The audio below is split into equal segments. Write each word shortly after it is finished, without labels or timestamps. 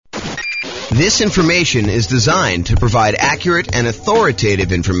This information is designed to provide accurate and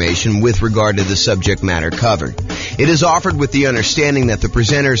authoritative information with regard to the subject matter covered. It is offered with the understanding that the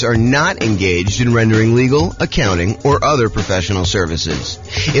presenters are not engaged in rendering legal, accounting, or other professional services.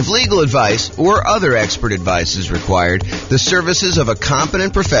 If legal advice or other expert advice is required, the services of a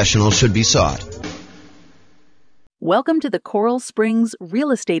competent professional should be sought. Welcome to the Coral Springs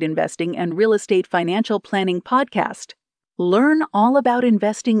Real Estate Investing and Real Estate Financial Planning Podcast. Learn all about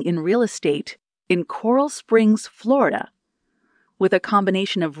investing in real estate in Coral Springs, Florida. With a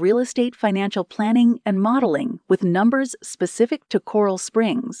combination of real estate financial planning and modeling with numbers specific to Coral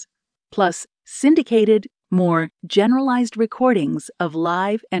Springs, plus syndicated, more generalized recordings of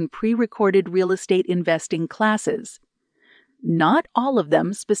live and pre-recorded real estate investing classes. Not all of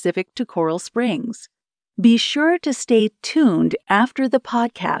them specific to Coral Springs. Be sure to stay tuned after the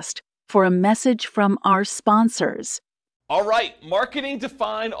podcast for a message from our sponsors. All right, marketing to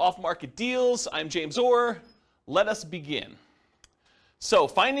find off-market deals. I'm James Orr. Let us begin. So,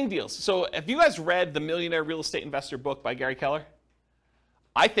 finding deals. So, have you guys read The Millionaire Real Estate Investor book by Gary Keller?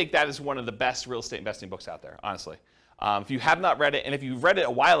 I think that is one of the best real estate investing books out there, honestly. If you have not read it, and if you read it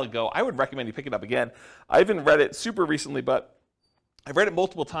a while ago, I would recommend you pick it up again. I haven't read it super recently, but I've read it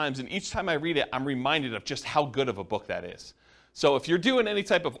multiple times, and each time I read it, I'm reminded of just how good of a book that is. So if you're doing any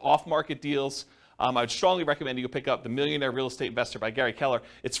type of off-market deals, I would strongly recommend you pick up The Millionaire Real Estate Investor by Gary Keller.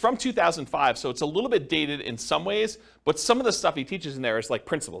 It's from 2005, so it's a little bit dated in some ways, but some of the stuff he teaches in there is like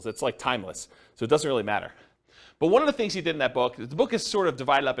principles. It's like timeless, so it doesn't really matter. But one of the things he did in that book, the book is sort of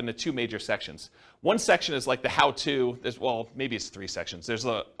divided up into two major sections. One section is like the how-to. Well, maybe it's three sections. There's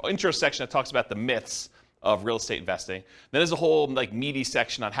an intro section that talks about the myths of real estate investing. Then there's a whole like meaty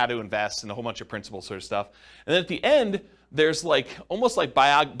section on how to invest and a whole bunch of principles sort of stuff. And then at the end, there's like almost like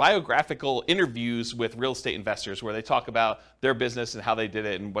biographical interviews with real estate investors where they talk about their business and how they did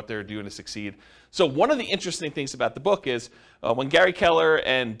it and what they're doing to succeed. So one of the interesting things about the book is when Gary Keller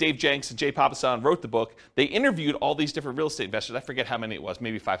and Dave Jenks and Jay Papasan wrote the book, they interviewed all these different real estate investors. I forget how many it was,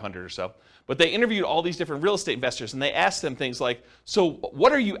 maybe 500 or so. But they interviewed all these different real estate investors and they asked them things like, so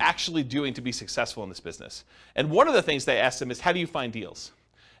what are you actually doing to be successful in this business? And one of the things they asked them is, how do you find deals?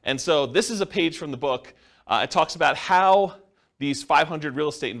 And so this is a page from the book. It talks about how these 500 real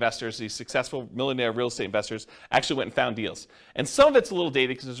estate investors, these successful millionaire real estate investors, actually went and found deals. And some of it's a little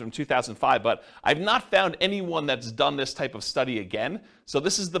dated because it's from 2005, but I've not found anyone that's done this type of study again. So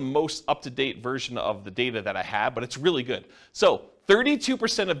this is the most up-to-date version of the data that I have, but it's really good. So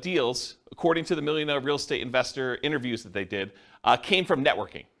 32% of deals, according to the millionaire real estate investor interviews that they did, came from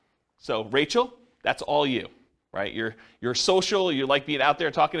networking. So Rachel, that's all you. Right? You're social, you like being out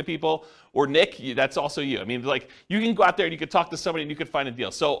there talking to people, or Nick, that's also you. I mean, like, you can go out there and you could talk to somebody and you could find a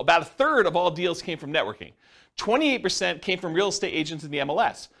deal. So about a third of all deals came from networking. 28% came from real estate agents in the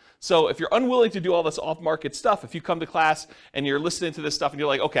MLS. So if you're unwilling to do all this off-market stuff, if you come to class and you're listening to this stuff and you're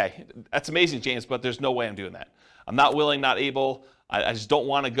like, okay, that's amazing, James, but there's no way I'm doing that. I'm not willing, not able. I just don't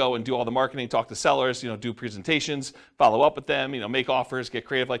want to go and do all the marketing, talk to sellers, do presentations, follow up with them, make offers, get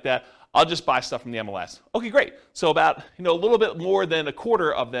creative like that. I'll just buy stuff from the MLS. Okay, great. So about, a little bit more than a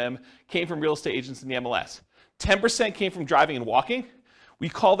quarter of them came from real estate agents in the MLS. 10% came from driving and walking. We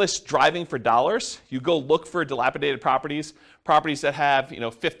call this driving for dollars. You go look for dilapidated properties that have,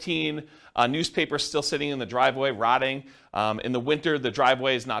 15 newspapers still sitting in the driveway, rotting. In the winter, the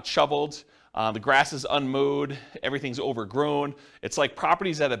driveway is not shoveled. The grass is unmowed. Everything's overgrown. It's like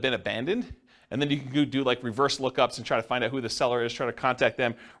properties that have been abandoned. And then you can go do like reverse lookups and try to find out who the seller is, try to contact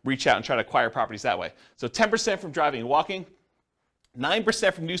them, reach out and try to acquire properties that way. So 10% from driving and walking,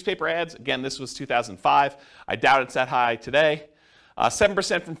 9% from newspaper ads. Again, this was 2005. I doubt it's that high today.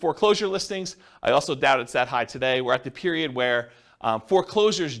 7% from foreclosure listings. I also doubt it's that high today. We're at the period where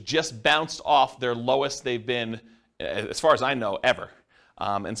foreclosures just bounced off their lowest they've been, as far as I know, ever.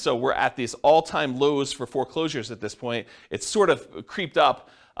 And so we're at these all-time lows for foreclosures at this point. It's sort of creeped up.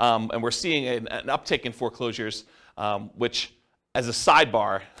 And we're seeing an uptick in foreclosures, which, as a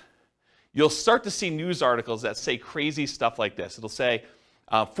sidebar, you'll start to see news articles that say crazy stuff like this. It'll say,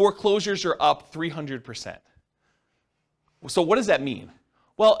 foreclosures are up 300%. So what does that mean?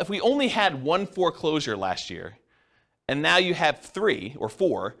 Well, if we only had one foreclosure last year, and now you have 3 or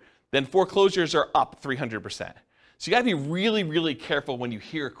 4, then foreclosures are up 300%. So you got to be really, really careful when you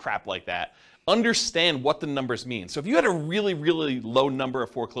hear crap like that. Understand what the numbers mean. So if you had a really, really low number of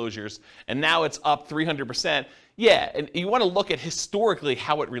foreclosures and now it's up 300%, yeah, and you want to look at historically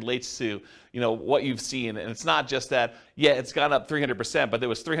how it relates to, what you've seen. And it's not just that, yeah, it's gone up 300%, but there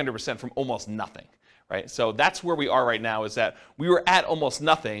was 300% from almost nothing, right? So that's where we are right now, is that we were at almost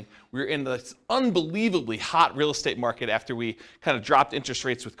nothing. We were in this unbelievably hot real estate market after we kind of dropped interest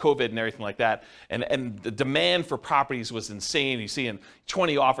rates with COVID and everything like that. And the demand for properties was insane. You see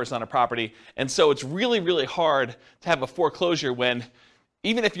 20 offers on a property. And so it's really, really hard to have a foreclosure when,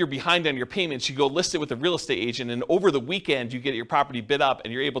 even if you're behind on your payments, you go list it with a real estate agent, and over the weekend you get your property bid up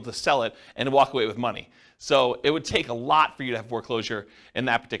and you're able to sell it and walk away with money. So it would take a lot for you to have foreclosure in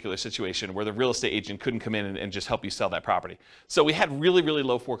that particular situation where the real estate agent couldn't come in and just help you sell that property. So we had really, really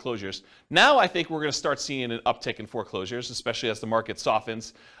low foreclosures. Now I think we're going to start seeing an uptick in foreclosures, especially as the market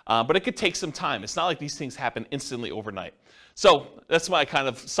softens. But it could take some time. It's not like these things happen instantly overnight. So that's my kind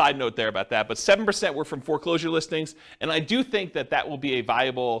of side note there about that. But 7% were from foreclosure listings. And I do think that that will be a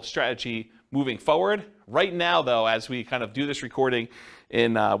viable strategy moving forward. Right now, though, as we kind of do this recording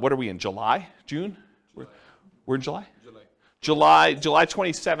in, what are we in, July? June? We're in July? July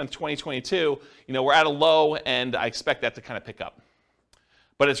 27th, 2022. We're at a low, and I expect that to kind of pick up.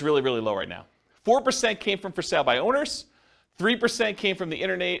 But it's really, really low right now. 4% came from for sale by owners. 3% came from the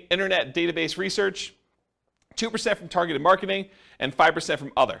internet database research. 2% from targeted marketing, and 5%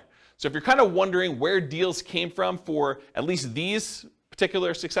 from other. So if you're kind of wondering where deals came from for at least these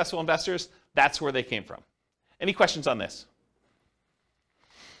particular successful investors, that's where they came from. Any questions on this?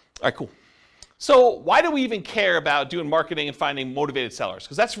 All right, cool. So why do we even care about doing marketing and finding motivated sellers?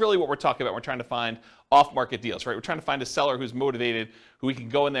 Because that's really what we're talking about. We're trying to find off-market deals, right? We're trying to find a seller who's motivated, who we can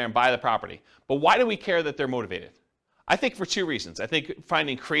go in there and buy the property. But why do we care that they're motivated? I think for two reasons. I think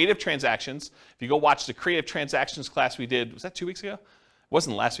finding creative transactions. If you go watch the creative transactions class we did, was that 2 weeks ago? It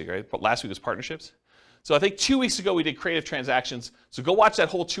wasn't last week, right? But last week was partnerships. So I think 2 weeks ago we did creative transactions. So go watch that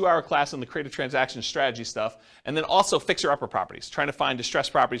whole 2-hour class on the creative transaction strategy stuff. And then also fixer-upper properties, trying to find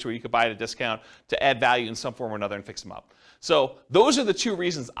distressed properties where you could buy at a discount to add value in some form or another and fix them up. So those are the two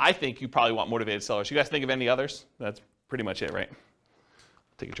reasons I think you probably want motivated sellers. You guys think of any others? That's pretty much it, right?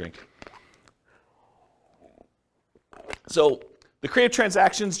 Take a drink. So the creative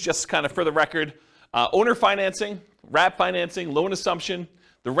transactions, just kind of for the record, owner financing, wrap financing, loan assumption,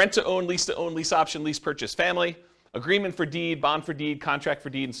 the rent-to-own, lease-to-own, lease option, lease purchase family, agreement for deed, bond for deed, contract for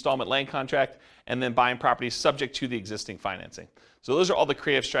deed, installment land contract, and then buying properties subject to the existing financing. So those are all the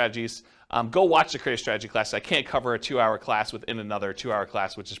creative strategies. Go watch the creative strategy class. I can't cover a 2-hour class within another 2-hour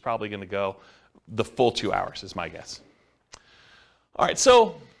class, which is probably going to go the full 2 hours is my guess. All right,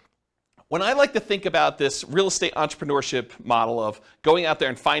 so when I like to think about this real estate entrepreneurship model of going out there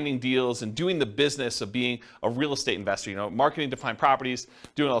and finding deals and doing the business of being a real estate investor, marketing to find properties,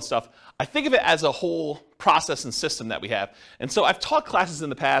 doing all that stuff, I think of it as a whole process and system that we have. And so I've taught classes in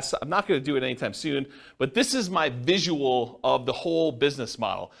the past. I'm not going to do it anytime soon, but this is my visual of the whole business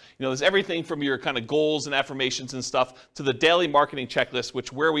model. There's everything from your kind of goals and affirmations and stuff to the daily marketing checklist,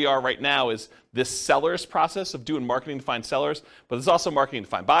 which where we are right now is this sellers process of doing marketing to find sellers, but there's also marketing to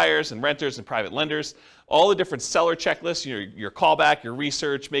find buyers and renters and private lenders. All the different seller checklists, your callback, your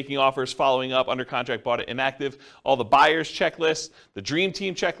research, making offers, following up, under contract, bought it, inactive, all the buyers checklist, the dream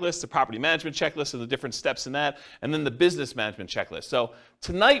team checklist, the property management checklist, and the different steps in that, and then the business management checklist. So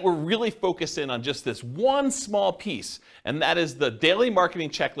tonight we're really focused in on just this one small piece, and that is the daily marketing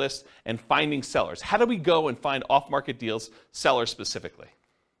checklist and finding sellers. How do we go and find off-market deals, sellers specifically?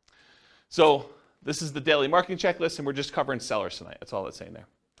 So this is the daily marketing checklist, and we're just covering sellers tonight. That's all it's saying there.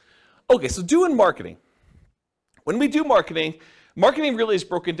 Okay, so doing marketing. When we do marketing, marketing really is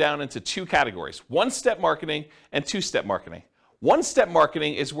broken down into two categories: one-step marketing and two-step marketing. One-step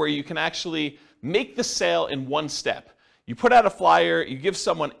marketing is where you can actually make the sale in one step. You put out a flyer, you give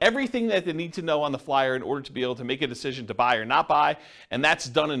someone everything that they need to know on the flyer in order to be able to make a decision to buy or not buy, and that's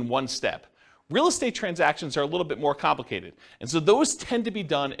done in one step. Real estate transactions are a little bit more complicated, and so those tend to be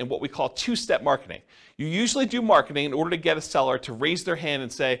done in what we call two-step marketing. You usually do marketing in order to get a seller to raise their hand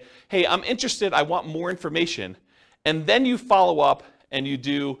and say, hey, I'm interested, I want more information, and then you follow up and you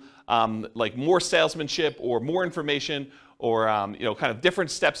do like more salesmanship or more information or kind of different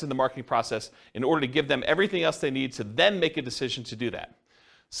steps in the marketing process in order to give them everything else they need to then make a decision to do that.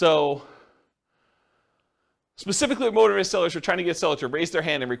 So specifically with motivated sellers, we're trying to get sellers to raise their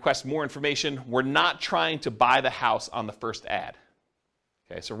hand and request more information. We're not trying to buy the house on the first ad.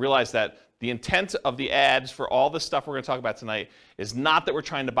 Okay, so realize that the intent of the ads for all the stuff we're going to talk about tonight is not that we're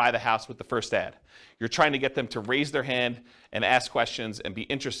trying to buy the house with the first ad. You're trying to get them to raise their hand and ask questions and be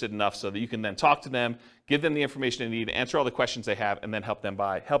interested enough so that you can then talk to them, give them the information they need, answer all the questions they have, and then help them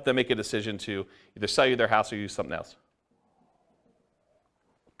buy, help them make a decision to either sell you their house or use something else.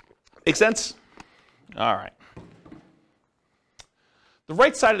 Make sense? All right. The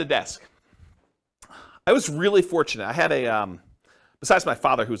right side of the desk. I was really fortunate. I had besides my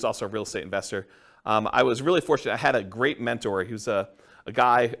father, who's also a real estate investor, I was really fortunate. I had a great mentor. He was a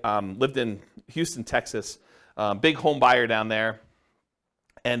guy, lived in Houston, Texas, big home buyer down there.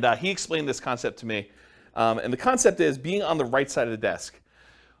 And he explained this concept to me. And the concept is being on the right side of the desk.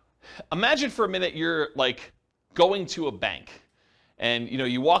 Imagine for a minute you're like going to a bank. And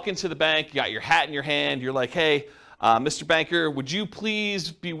you walk into the bank, you got your hat in your hand, you're like, hey, Mr. Banker, would you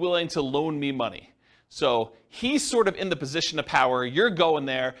please be willing to loan me money? So he's sort of in the position of power. You're going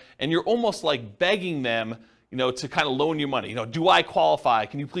there, and you're almost like begging them, to kind of loan you money. Do I qualify?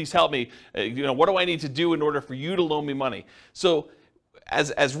 Can you please help me? What do I need to do in order for you to loan me money? So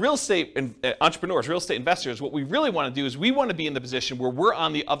as real estate entrepreneurs, real estate investors, what we really want to do is we want to be in the position where we're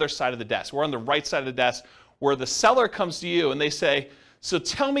on the other side of the desk. We're on the right side of the desk where the seller comes to you and they say, so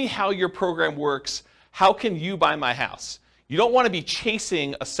tell me how your program works. How can you buy my house? You don't want to be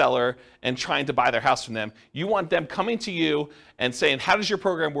chasing a seller and trying to buy their house from them. You want them coming to you and saying, how does your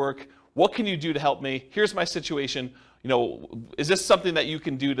program work? What can you do to help me? Here's my situation. Is this something that you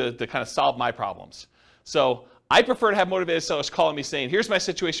can do to kind of solve my problems? So I prefer to have motivated sellers calling me saying, here's my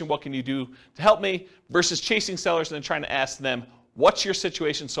situation, what can you do to help me? Versus chasing sellers and then trying to ask them, what's your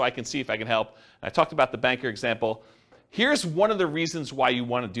situation so I can see if I can help? And I talked about the banker example. Here's one of the reasons why you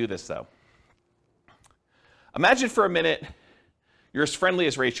want to do this though. Imagine for a minute, you're as friendly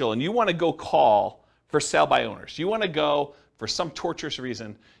as Rachel and you want to go call for sale by owners. You want to go for some torturous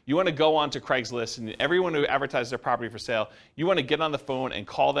reason. You want to go onto Craigslist and everyone who advertises their property for sale, you want to get on the phone and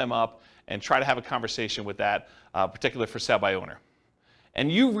call them up and try to have a conversation with that particular for sale by owner. And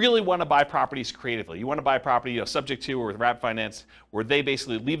you really want to buy properties creatively. You want to buy property subject to or with wrap finance where they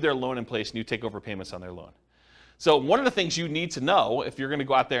basically leave their loan in place and you take over payments on their loan. So one of the things you need to know if you're going to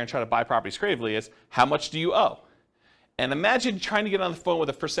go out there and try to buy properties creatively is how much do you owe? And imagine trying to get on the phone with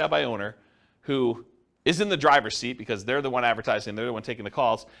a for sale by owner who is in the driver's seat because they're the one advertising, they're the one taking the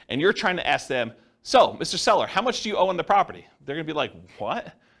calls, and you're trying to ask them, so, Mr. Seller, how much do you owe on the property? They're going to be like,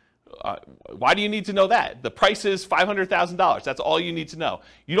 what? Why do you need to know that? The price is $500,000. That's all you need to know.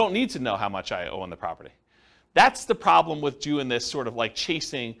 You don't need to know how much I owe on the property. That's the problem with doing this sort of like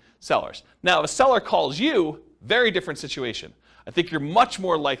chasing sellers. Now, if a seller calls you, very different situation. I think you're much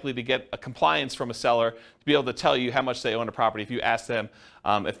more likely to get a compliance from a seller to be able to tell you how much they own a property if you ask them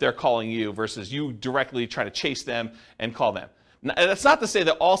if they're calling you versus you directly try to chase them and call them. Now, that's not to say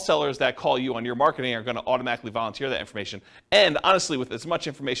that all sellers that call you on your marketing are going to automatically volunteer that information. And honestly, with as much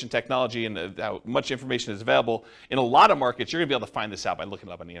information technology and how much information is available in a lot of markets, you're going to be able to find this out by looking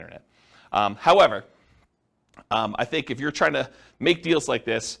it up on the internet. However, I think if you're trying to make deals like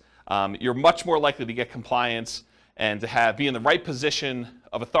this, you're much more likely to get compliance and to be in the right position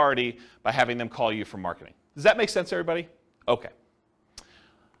of authority by having them call you for marketing. Does that make sense, everybody? Okay.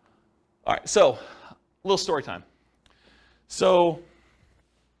 All right, so a little story time. So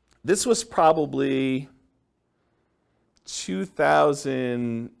this was probably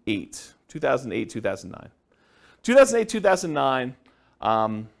 2008, 2009. 2009,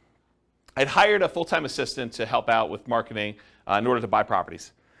 I'd hired a full-time assistant to help out with marketing in order to buy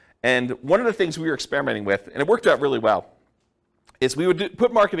properties. And one of the things we were experimenting with, and it worked out really well, is we would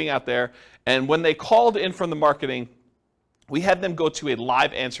put marketing out there, and when they called in from the marketing, we had them go to a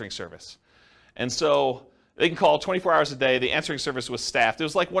live answering service. And so they can call 24 hours a day. The answering service was staffed. It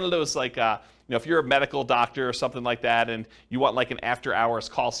was like one of those, like, if you're a medical doctor or something like that, and you want like an after-hours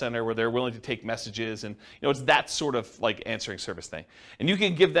call center where they're willing to take messages, and it's that sort of like answering service thing. And you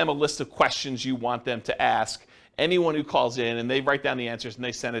can give them a list of questions you want them to ask anyone who calls in, and they write down the answers and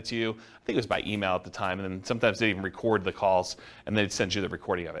they send it to you. I think it was by email at the time, and then sometimes they even record the calls and they'd send you the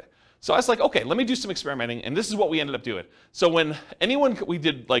recording of it. So I was like, okay, let me do some experimenting, and this is what we ended up doing. So when we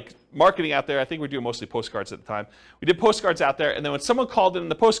did like marketing out there, I think we were doing mostly postcards at the time. We did postcards out there, and then when someone called in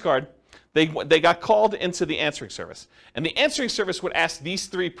the postcard, they got called into the answering service. And the answering service would ask these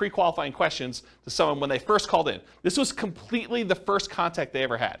 3 pre-qualifying questions to someone when they first called in. This was completely the first contact they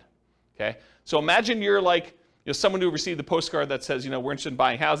ever had, okay? So imagine you're like, someone who received the postcard that says, we're interested in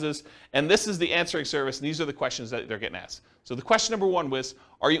buying houses, and this is the answering service, and these are the questions that they're getting asked. So the question number 1 was,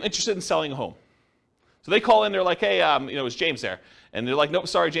 are you interested in selling a home? So they call in, they're like, hey, is James there? And they're like, nope,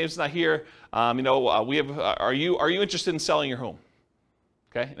 sorry, James is not here. Are you interested in selling your home?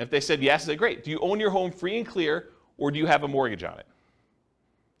 Okay, and if they said yes, they said, great. Do you own your home free and clear, or do you have a mortgage on it?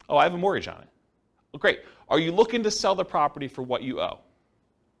 Oh, I have a mortgage on it. Well, great. Are you looking to sell the property for what you owe?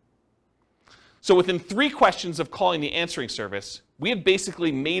 So within 3 questions of calling the answering service, we had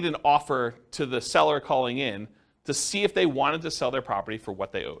basically made an offer to the seller calling in to see if they wanted to sell their property for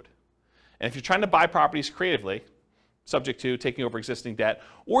what they owed. And if you're trying to buy properties creatively, subject to taking over existing debt,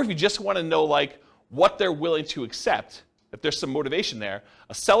 or if you just want to know like what they're willing to accept, if there's some motivation there,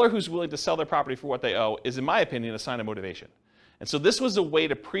 a seller who's willing to sell their property for what they owe is, in my opinion, a sign of motivation. And so this was a way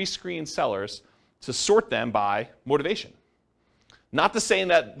to pre-screen sellers to sort them by motivation. Not to say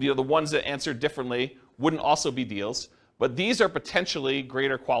that the ones that answered differently wouldn't also be deals, but these are potentially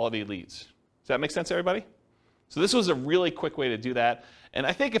greater quality leads. Does that make sense, everybody? So this was a really quick way to do that. And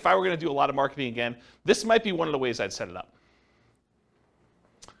I think if I were going to do a lot of marketing again, this might be one of the ways I'd set it up.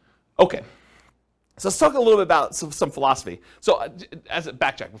 Okay, so let's talk a little bit about some philosophy. So as a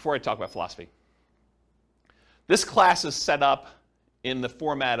backtrack, before I talk about philosophy, this class is set up in the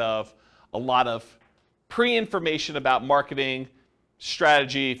format of a lot of pre-information about marketing,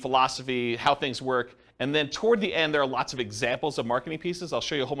 strategy, philosophy, how things work. And then toward the end, there are lots of examples of marketing pieces. I'll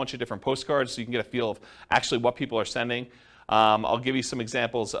show you a whole bunch of different postcards so you can get a feel of actually what people are sending. I'll give you some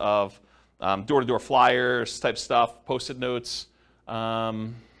examples of door-to-door flyers type stuff, post-it notes.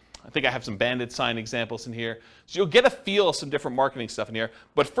 I think I have some bandit sign examples in here. So you'll get a feel of some different marketing stuff in here.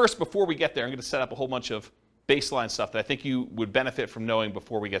 But first, before we get there, I'm going to set up a whole bunch of baseline stuff that I think you would benefit from knowing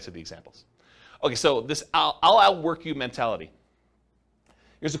before we get to the examples. Okay, so this I'll outwork you mentality.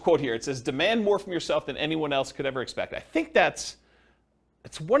 Here's a quote here. It says, demand more from yourself than anyone else could ever expect. I think it's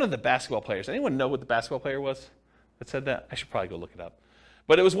one of the basketball players. Anyone know what the basketball player was that said that? I should probably go look it up.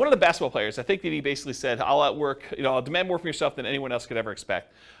 But it was one of the basketball players. I think that he basically said, I'll demand more from yourself than anyone else could ever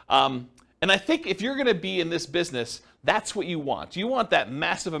expect. And I think if you're going to be in this business, that's what you want. You want that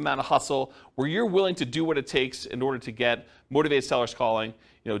massive amount of hustle where you're willing to do what it takes in order to get motivated sellers calling,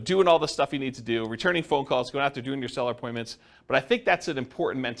 doing all the stuff you need to do, returning phone calls, going out there doing your seller appointments. But I think that's an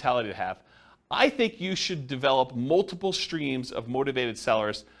important mentality to have. I think you should develop multiple streams of motivated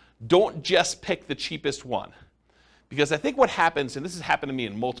sellers. Don't just pick the cheapest one. Because I think what happens, and this has happened to me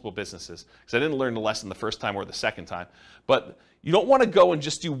in multiple businesses, because I didn't learn the lesson the first time or the second time, but you don't want to go and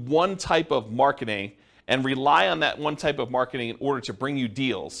just do one type of marketing and rely on that one type of marketing in order to bring you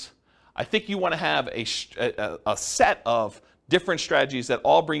deals. I think you want to have a set of different strategies that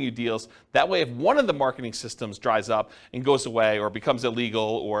all bring you deals. That way, if one of the marketing systems dries up and goes away or becomes illegal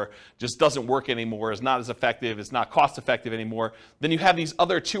or just doesn't work anymore, is not as effective, is not cost effective anymore, then you have these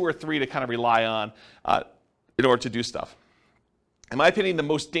other 2 or 3 to kind of rely on in order to do stuff. In my opinion, the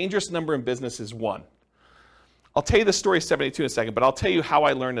most dangerous number in business is 1. I'll tell you the story of 72 in a second, but I'll tell you how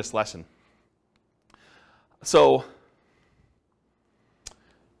I learned this lesson. So,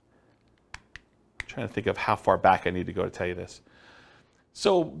 I'm trying to think of how far back I need to go to tell you this.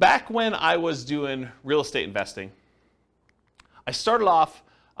 So back when I was doing real estate investing, I started off,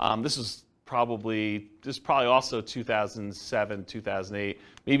 this is probably also 2007, 2008,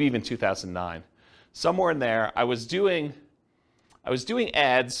 maybe even 2009. Somewhere in there, I was doing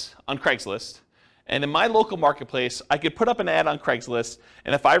ads on Craigslist, and in my local marketplace, I could put up an ad on Craigslist,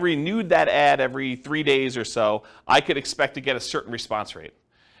 and if I renewed that ad every 3 days or so, I could expect to get a certain response rate.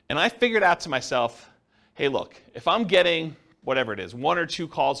 And I figured out to myself, hey, look, if I'm getting whatever it is, 1 or 2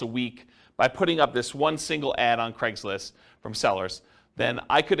 calls a week by putting up this one single ad on Craigslist from sellers, then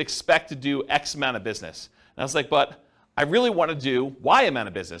I could expect to do X amount of business. And I was like, but I really want to do Y amount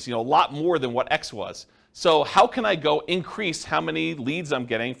of business, a lot more than what X was. So how can I go increase how many leads I'm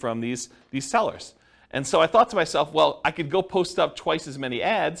getting from these sellers? And so I thought to myself, well, I could go post up twice as many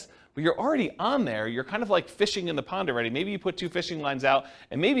ads, but you're already on there. You're kind of like fishing in the pond already. Maybe you put 2 fishing lines out,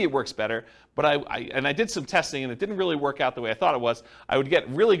 and maybe it works better. But I did some testing, and it didn't really work out the way I thought it was. I would get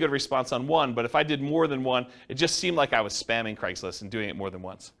really good response on one, but if I did more than one, it just seemed like I was spamming Craigslist and doing it more than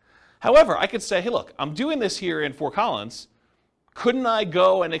once. However, I could say, hey, look, I'm doing this here in Fort Collins. Couldn't I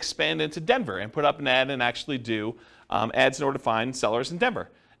go and expand into Denver and put up an ad and actually do ads in order to find sellers in Denver?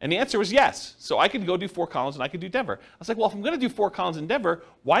 And the answer was yes. So I could go do Fort Collins and I could do Denver. I was like, well, if I'm going to do Fort Collins and Denver,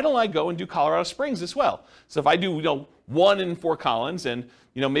 why don't I go and do Colorado Springs as well? So if I do 1 in Fort Collins and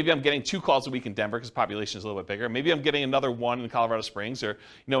maybe I'm getting 2 calls a week in Denver because the population is a little bit bigger. Maybe I'm getting another 1 in Colorado Springs or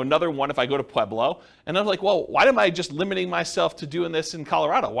another 1 if I go to Pueblo. And I'm like, well, why am I just limiting myself to doing this in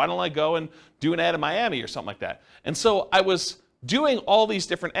Colorado? Why don't I go and do an ad in Miami or something like that? And so I was doing all these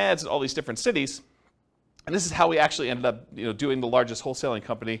different ads in all these different cities. And this is how we actually ended up doing the largest wholesaling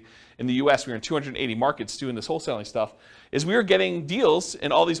company in the US. We were in 280 markets doing this wholesaling stuff. Is we were getting deals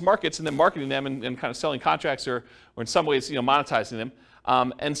in all these markets and then marketing them and kind of selling contracts or in some ways monetizing them.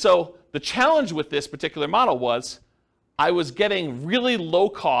 And so the challenge with this particular model was I was getting really low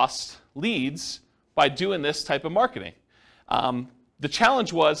cost leads by doing this type of marketing. The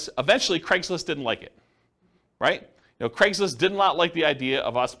challenge was eventually Craigslist didn't like it, right? Craigslist did not like the idea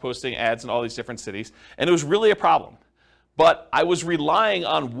of us posting ads in all these different cities, and it was really a problem. But I was relying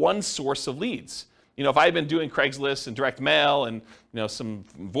on one source of leads. if I had been doing Craigslist and direct mail and some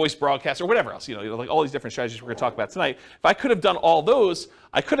voice broadcasts or whatever else, like all these different strategies we're going to talk about tonight, if I could have done all those,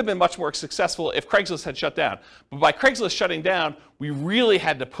 I could have been much more successful if Craigslist had shut down. But by Craigslist shutting down, we really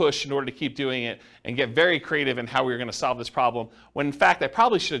had to push in order to keep doing it and get very creative in how we were going to solve this problem, when in fact I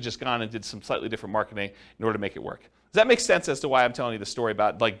probably should have just gone and did some slightly different marketing in order to make it work. Does that make sense as to why I'm telling you the story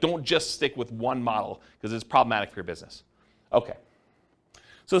about, don't just stick with one model because it's problematic for your business? Okay.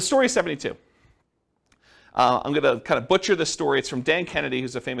 So the story is 72. I'm going to kind of butcher this story. It's from Dan Kennedy,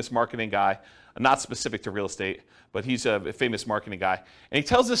 who's a famous marketing guy, not specific to real estate, but he's a famous marketing guy. And he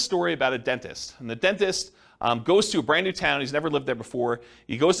tells this story about a dentist. And the dentist goes to a brand new town. He's never lived there before.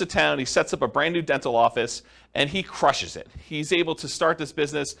 He goes to town. He sets up a brand new dental office, and he crushes it. He's able to start this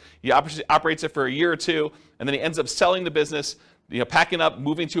business. He operates it for a year or two, and then he ends up selling the business, packing up,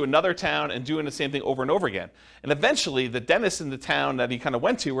 moving to another town, and doing the same thing over and over again. And eventually, the dentists in the town that he kind of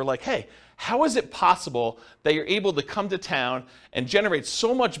went to were like, hey, how is it possible that you're able to come to town and generate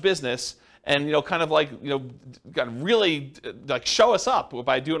so much business and, really show us up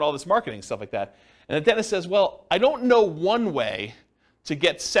by doing all this marketing, stuff like that? And the dentist says, well, I don't know one way to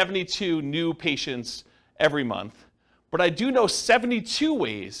get 72 new patients every month, but I do know 72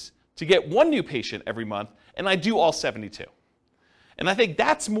 ways to get one new patient every month, and I do all 72. And I think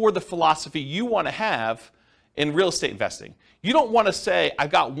that's more the philosophy you want to have in real estate investing. You don't want to say,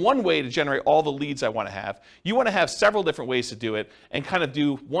 I've got one way to generate all the leads I want to have. You want to have several different ways to do it and kind of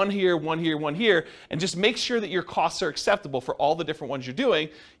do one here, one here, one here, and just make sure that your costs are acceptable for all the different ones you're doing.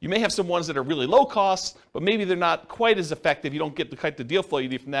 You may have some ones that are really low cost, but maybe they're not quite as effective. You don't get the kind of deal flow you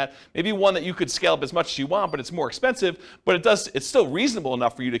need from that. Maybe one that you could scale up as much as you want, but it's more expensive, but it's still reasonable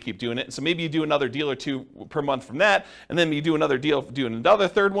enough for you to keep doing it. And so maybe you do another deal or two per month from that, and then you do another deal, do another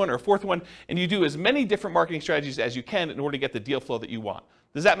third one or fourth one, and you do as many different marketing strategies as you can in order to get the deal flow that you want.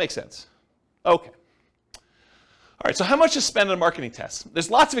 Does that make sense? Okay. All right, so how much to spend on a marketing test? There's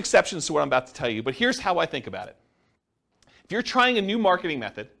lots of exceptions to what I'm about to tell you, but here's how I think about it. If you're trying a new marketing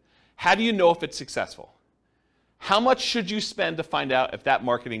method, how do you know if it's successful? How much should you spend to find out if that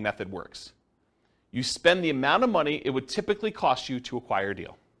marketing method works? You spend the amount of money it would typically cost you to acquire a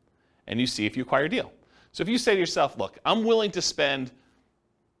deal, and you see if you acquire a deal. So if you say to yourself, look, I'm willing to spend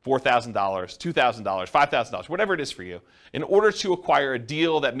 $4,000, $2,000, $5,000, whatever it is for you, in order to acquire a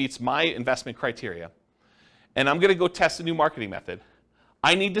deal that meets my investment criteria, and I'm going to go test a new marketing method,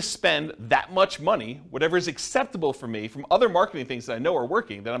 I need to spend that much money, whatever is acceptable for me from other marketing things that I know are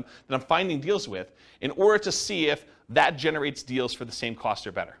working, that I'm finding deals with, in order to see if that generates deals for the same cost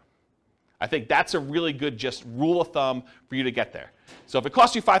or better. I think that's a really good just rule of thumb for you to get there. So if it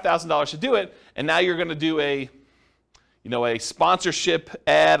costs you $5,000 to do it, and now you're going to do a sponsorship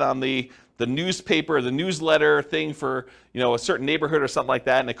ad on the newspaper, the newsletter thing for, a certain neighborhood or something like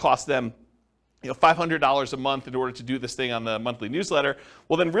that, and it costs them, $500 a month in order to do this thing on the monthly newsletter,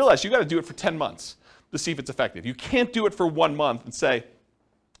 well, then realize you got to do it for 10 months to see if it's effective. You can't do it for 1 month and say,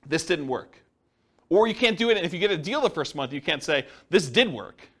 this didn't work. Or you can't do it, and if you get a deal the first month, you can't say, this did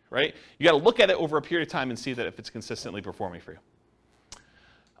work, right? You got to look at it over a period of time and see that if it's consistently performing for you.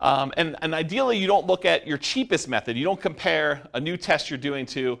 And ideally, you don't look at your cheapest method. You don't compare a new test you're doing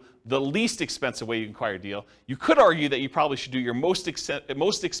to the least expensive way you can acquire a deal. You could argue that you probably should do your most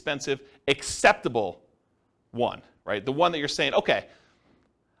expensive, acceptable one, right? The one that you're saying, okay,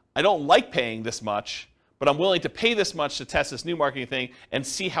 I don't like paying this much, but I'm willing to pay this much to test this new marketing thing and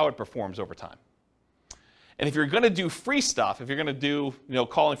see how it performs over time. And if you're going to do free stuff, if you're going to do,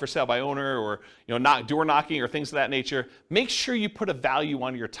 calling for sale by owner or, door knocking or things of that nature, make sure you put a value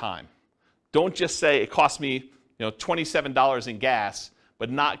on your time. Don't just say it cost me, $27 in gas, but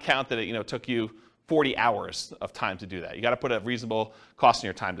not count that it, took you 40 hours of time to do that. You got to put a reasonable cost on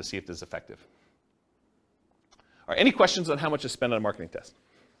your time to see if this is effective. All right, any questions on how much to spend on a marketing test?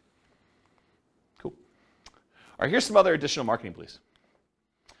 Cool. All right, here's some other additional marketing beliefs.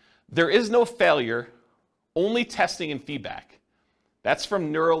 There is no failure, only testing and feedback. That's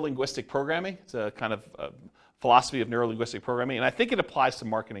from neuro-linguistic programming. It's a kind of philosophy of neuro-linguistic programming, and I think it applies to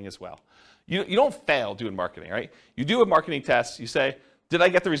marketing as well. You don't fail doing marketing, right? You do a marketing test, you say, did I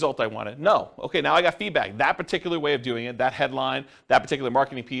get the result I wanted? No. Okay, now I got feedback. That particular way of doing it, that headline, that particular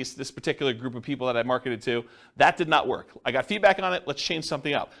marketing piece, this particular group of people that I marketed to, that did not work. I got feedback on it, let's change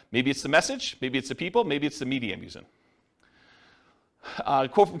something up. Maybe it's the message, maybe it's the people, maybe it's the media I'm using.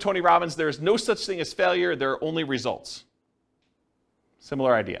 Quote from Tony Robbins, there is no such thing as failure, there are only results.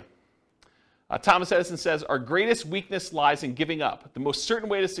 Similar idea. Thomas Edison says, our greatest weakness lies in giving up. The most certain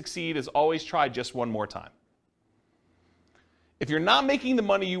way to succeed is always try just one more time. If you're not making the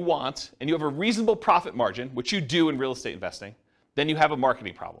money you want and you have a reasonable profit margin, which you do in real estate investing, then you have a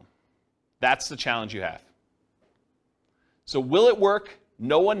marketing problem. That's the challenge you have. So will it work?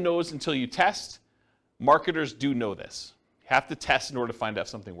 No one knows until you test. Marketers do know this. You have to test in order to find out if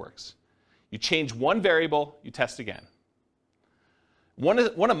something works. You change one variable, you test again. One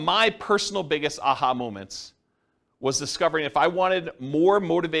of my personal biggest aha moments was discovering if I wanted more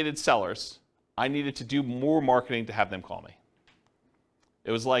motivated sellers, I needed to do more marketing to have them call me.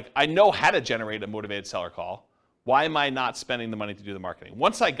 It was like, I know how to generate a motivated seller call. Why am I not spending the money to do the marketing?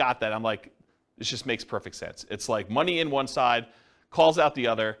 Once I got that, I'm like, this just makes perfect sense. It's like money in one side, calls out the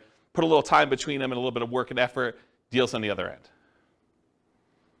other, put a little time between them and a little bit of work and effort, deals on the other end.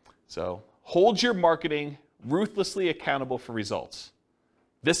 So hold your marketing ruthlessly accountable for results.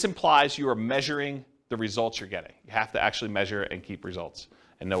 This implies you are measuring the results you're getting. You have to actually measure and keep results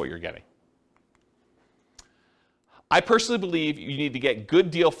and know what you're getting. I personally believe you need to get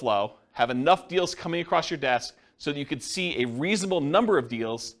good deal flow, have enough deals coming across your desk so that you can see a reasonable number of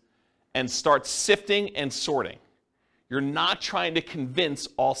deals and start sifting and sorting. You're not trying to convince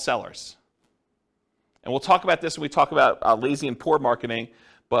all sellers. And we'll talk about this when we talk about lazy and poor marketing,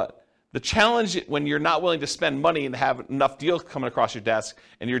 but the challenge when you're not willing to spend money and have enough deals coming across your desk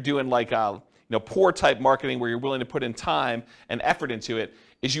and you're doing like poor type marketing where you're willing to put in time and effort into it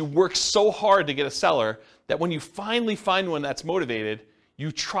is you work so hard to get a seller that when you finally find one that's motivated,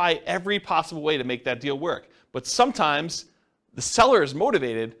 you try every possible way to make that deal work. But sometimes the seller is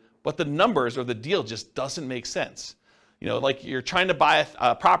motivated, but the numbers or the deal just doesn't make sense. Like you're trying to buy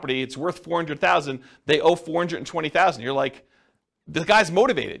a property, it's worth $400,000, they owe $420,000. You're like, the guy's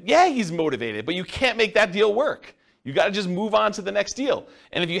motivated. Yeah, he's motivated, but you can't make that deal work. You got to just move on to the next deal.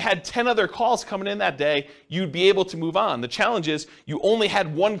 And if you had 10 other calls coming in that day, you'd be able to move on. The challenge is you only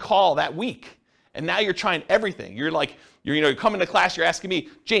had one call that week, and now you're trying everything. You're like, you're coming to class, you're asking me,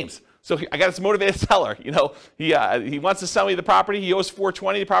 James, so I got this motivated seller. He wants to sell me the property. He owes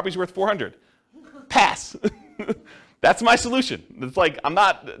 $420. The property's worth $400. Pass. That's my solution. It's like I'm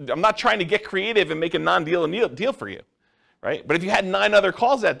not trying to get creative and make a non-deal deal for you, right? But if you had 9 other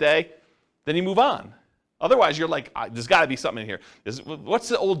calls that day, then you move on. Otherwise, you're like, there's got to be something in here. What's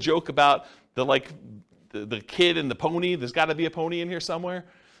the old joke about the kid and the pony? There's got to be a pony in here somewhere,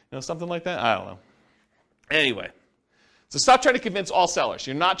 something like that. I don't know. Anyway, so stop trying to convince all sellers.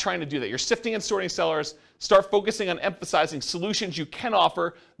 You're not trying to do that. You're sifting and sorting sellers. Start focusing on emphasizing solutions you can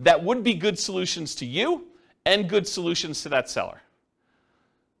offer that would be good solutions to you and good solutions to that seller.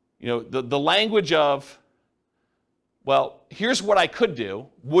 The language of, well, here's what I could do.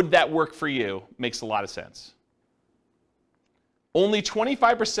 Would that work for you? Makes a lot of sense. Only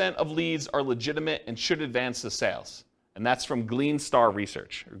 25% of leads are legitimate and should advance to sales. And that's from Gleanstar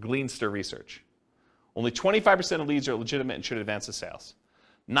Research. Only 25% of leads are legitimate and should advance to sales.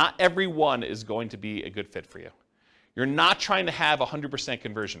 Not every one is going to be a good fit for you. You're not trying to have 100%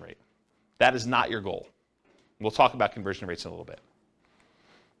 conversion rate. That is not your goal. We'll talk about conversion rates in a little bit.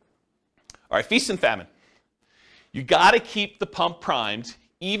 All right, feast and famine. You got to keep the pump primed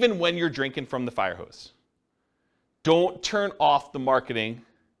even when you're drinking from the fire hose. Don't turn off the marketing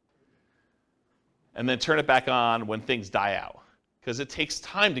and then turn it back on when things die out, because it takes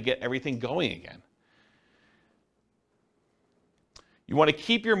time to get everything going again. You want to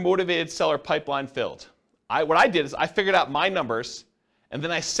keep your motivated seller pipeline filled. What I did is I figured out my numbers, and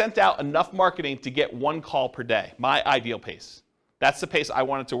then I sent out enough marketing to get 1 call per day, my ideal pace. That's the pace I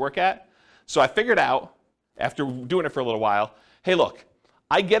wanted to work at. So I figured out, after doing it for a little while, hey, look,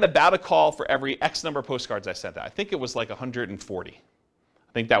 I get about a call for every X number of postcards I sent out. I think it was like 140.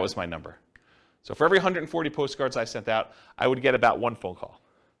 I think that was my number. So for every 140 postcards I sent out, I would get about 1 phone call.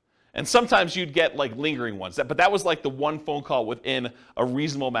 And sometimes you'd get like lingering ones, but that was like the 1 phone call within a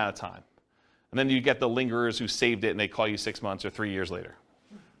reasonable amount of time. And then you get the lingerers who saved it and they call you 6 months or 3 years later.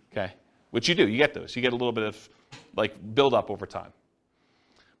 Okay? Which you do, you get those. You get a little bit of like build up over time.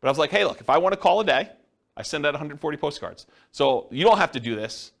 But I was like, hey, look, if I want to call a day, I send out 140 postcards. So you don't have to do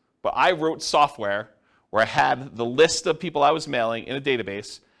this, but I wrote software where I had the list of people I was mailing in a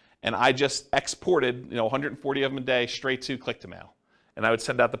database, and I just exported 140 of them a day straight to Click-to-Mail. And I would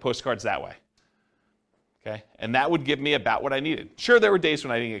send out the postcards that way. Okay? And that would give me about what I needed. Sure, there were days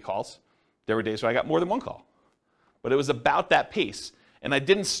when I didn't get calls. There were days when I got more than 1 call. But it was about that pace. And I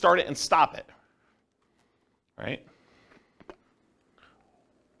didn't start it and stop it. Right?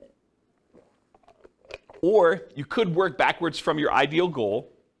 Or you could work backwards from your ideal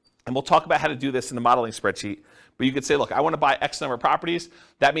goal, and we'll talk about how to do this in the modeling spreadsheet, but you could say, look, I want to buy X number of properties.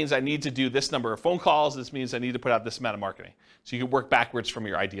 That means I need to do this number of phone calls. This means I need to put out this amount of marketing. So you can work backwards from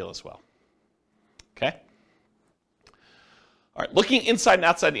your ideal as well. Okay? All right, looking inside and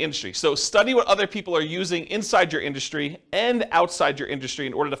outside the industry. So study what other people are using inside your industry and outside your industry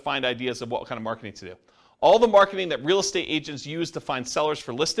in order to find ideas of what kind of marketing to do. All the marketing that real estate agents use to find sellers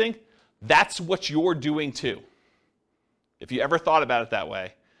for listing, that's what you're doing too. If you ever thought about it that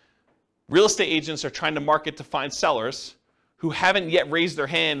way, real estate agents are trying to market to find sellers who haven't yet raised their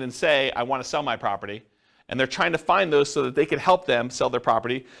hand and say, I want to sell my property. And they're trying to find those so that they can help them sell their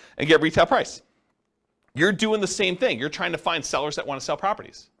property and get retail price. You're doing the same thing. You're trying to find sellers that want to sell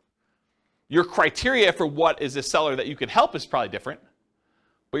properties. Your criteria for what is a seller that you can help is probably different,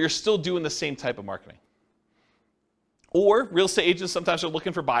 but you're still doing the same type of marketing. Or real estate agents sometimes are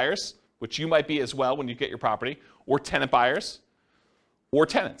looking for buyers, which you might be as well when you get your property, or tenant buyers, or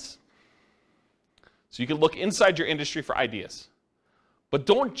tenants. So you can look inside your industry for ideas. But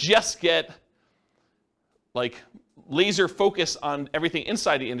don't just get laser focus on everything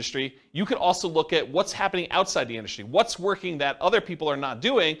inside the industry. You can also look at what's happening outside the industry, what's working that other people are not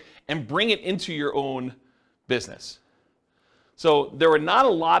doing, and bring it into your own business. So there were not a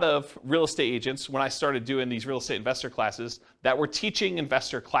lot of real estate agents when I started doing these real estate investor classes that were teaching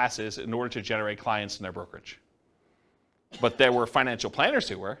investor classes in order to generate clients in their brokerage. But there were financial planners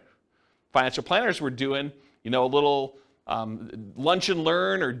who were. Financial planners were doing, a little lunch and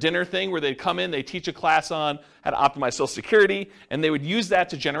learn or dinner thing where they'd come in, they teach a class on how to optimize Social Security, and they would use that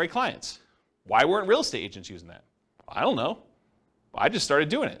to generate clients. Why weren't real estate agents using that? I don't know. I just started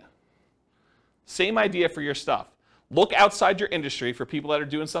doing it. Same idea for your stuff. Look outside your industry for people that are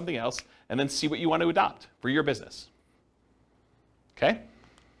doing something else, and then see what you want to adopt for your business. Okay?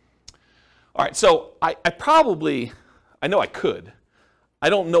 All right, so I know I could. I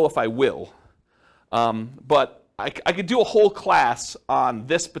don't know if I will, but I could do a whole class on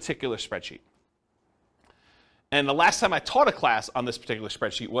this particular spreadsheet. And the last time I taught a class on this particular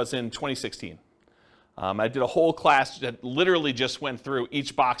spreadsheet was in 2016. I did a whole class that literally just went through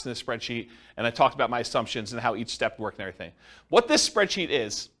each box in the spreadsheet, and I talked about my assumptions and how each step worked and everything. What this spreadsheet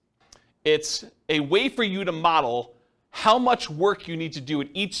is, it's a way for you to model how much work you need to do at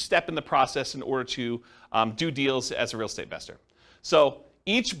each step in the process in order to do deals as a real estate investor. So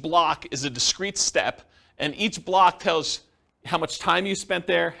each block is a discrete step, and each block tells how much time you spent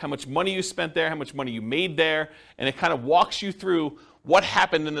there, how much money you spent there, how much money you made there, and it kind of walks you through what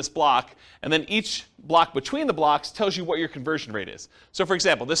happened in this block, and then each block between the blocks tells you what your conversion rate is. So for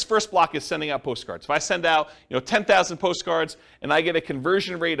example, this first block is sending out postcards. If I send out 10,000 postcards and I get a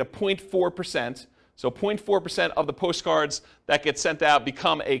conversion rate of 0.4%, so 0.4% of the postcards that get sent out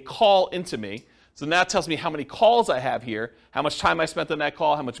become a call into me. So now it tells me how many calls I have here, how much time I spent on that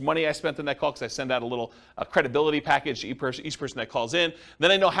call, how much money I spent on that call, because I send out a little credibility package to each person that calls in.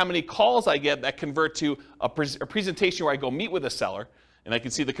 Then I know how many calls I get that convert to a presentation where I go meet with a seller, and I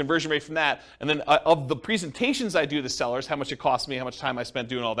can see the conversion rate from that. And then of the presentations I do to sellers, how much it costs me, how much time I spent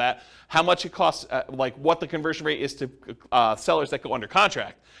doing all that, how much it costs, what the conversion rate is to sellers that go under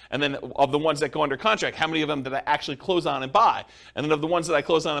contract. And then of the ones that go under contract, how many of them did I actually close on and buy? And then of the ones that I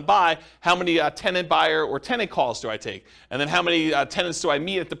close on and buy, how many tenant buyer or tenant calls do I take? And then how many tenants do I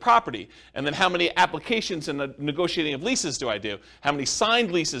meet at the property? And then how many applications and the negotiating of leases do I do? How many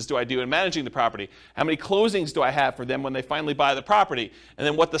signed leases do I do in managing the property? How many closings do I have for them when they finally buy the property? And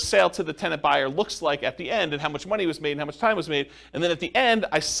then what the sale to the tenant buyer looks like at the end, and how much money was made and how much time was made. And then at the end,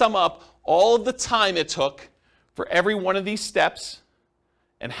 I sum up all of the time it took for every one of these steps,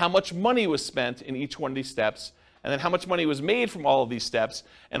 and how much money was spent in each one of these steps, and then how much money was made from all of these steps.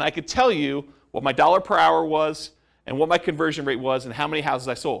 And I could tell you what my dollar per hour was, and what my conversion rate was, and how many houses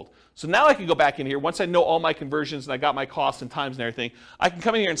I sold. So now I can go back in here, once I know all my conversions and I got my costs and times and everything, I can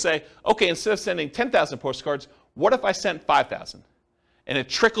come in here and say, okay, instead of sending 10,000 postcards, what if I sent 5,000? And it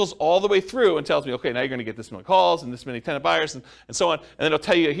trickles all the way through and tells me, okay, now you're going to get this many calls and this many tenant buyers and so on. And then it'll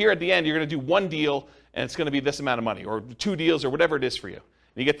tell you here at the end, you're going to do one deal and it's going to be this amount of money, or 2 deals, or whatever it is for you.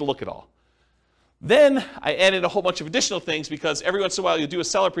 And you get to look at all. Then I added a whole bunch of additional things, because every once in a while you'll do a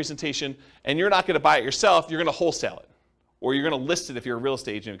seller presentation and you're not going to buy it yourself, you're going to wholesale it. Or you're going to list it if you're a real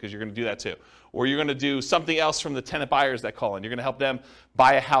estate agent, because you're going to do that too. Or you're going to do something else from the tenant buyers that call in. You're going to help them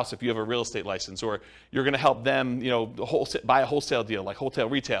buy a house if you have a real estate license. Or you're going to help them buy a wholesale deal, like wholesale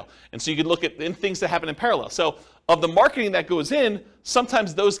retail. And so you can look at things that happen in parallel. So of the marketing that goes in,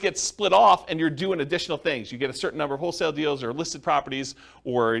 sometimes those get split off and you're doing additional things. You get a certain number of wholesale deals or listed properties,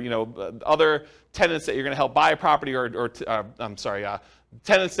 or other tenants that you're going to help buy a property,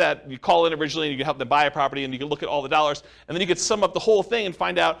 tenants that you call in originally and you can help them buy a property, and you can look at all the dollars, and then you can sum up the whole thing and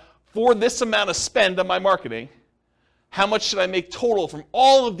find out, for this amount of spend on my marketing, how much should I make total from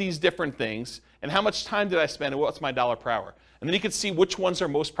all of these different things, and how much time did I spend, and what's my dollar per hour? And then you can see which ones are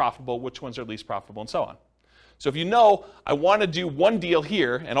most profitable, which ones are least profitable, and so on. So if you know, I want to do one deal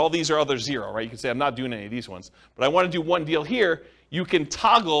here, and all these are other 0, right? You can say, I'm not doing any of these ones, but I want to do one deal here, you can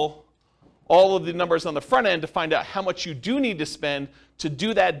toggle all of the numbers on the front end to find out how much you do need to spend to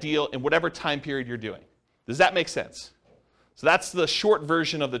do that deal in whatever time period you're doing. Does that make sense? So that's the short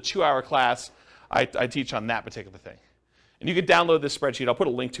version of the 2-hour class I teach on that particular thing. And you can download this spreadsheet. I'll put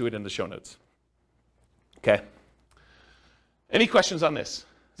a link to it in the show notes. Okay. Any questions on this?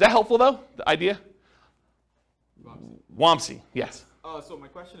 Is that helpful, though, the idea? Wamsi, yes. So my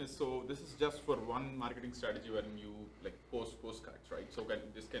question is, so this is just for one marketing strategy when you like post postcards, right? So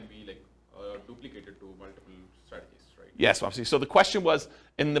this can be like duplicated to multiple strategies, right? Yes, Wamsi. So the question was,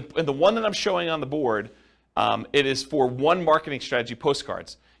 in the one that I'm showing on the board, it is for one marketing strategy,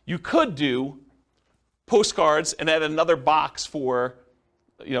 postcards. You could do postcards and add another box for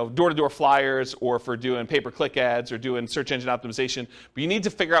door-to-door flyers or for doing pay-per-click ads or doing search engine optimization. But you need to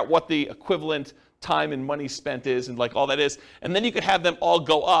figure out what the equivalent time and money spent is and like all that is. And then you could have them all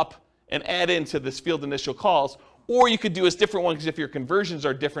go up and add into this field initial calls. Or you could do a different one because if your conversions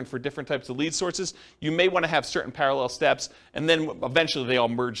are different for different types of lead sources, you may want to have certain parallel steps, and then eventually they all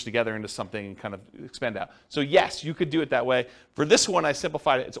merge together into something and kind of expand out. So yes, you could do it that way. For this one, I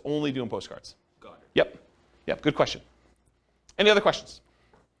simplified it. It's only doing postcards. Got it. Yep, good question. Any other questions?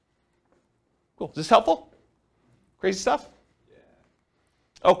 Cool. Is this helpful? Crazy stuff?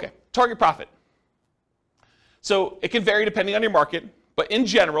 Yeah. Okay, target profit. So it can vary depending on your market, but in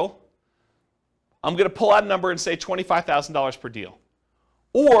general, I'm going to pull out a number and say $25,000 per deal,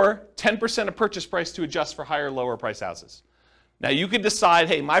 or 10% of purchase price to adjust for higher, lower price houses. Now you could decide,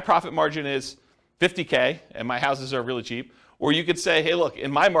 hey, my profit margin is $50K and my houses are really cheap, or you could say, hey, look,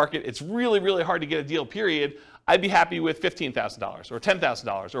 in my market, it's really, really hard to get a deal, period. I'd be happy with $15,000 or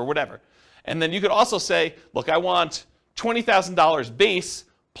 $10,000 or whatever. And then you could also say, look, I want $20,000 base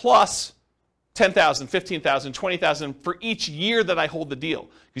plus $10,000, $15,000, $20,000 for each year that I hold the deal.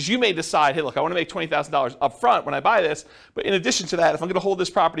 Because you may decide, hey, look, I want to make $20,000 up front when I buy this, but in addition to that, if I'm going to hold this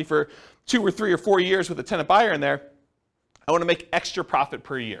property for 2 or 3 or 4 years with a tenant buyer in there, I want to make extra profit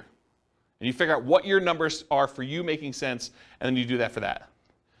per year. And you figure out what your numbers are for you making sense, and then you do that for that.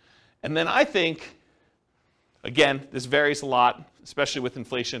 And then I think, again, this varies a lot, especially with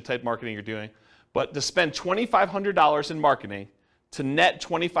inflation type marketing you're doing, but to spend $2,500 in marketing to net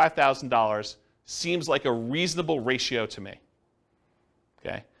 $25,000 seems like a reasonable ratio to me.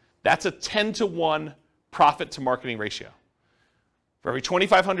 Okay? That's a 10-to-1 profit to marketing ratio. For every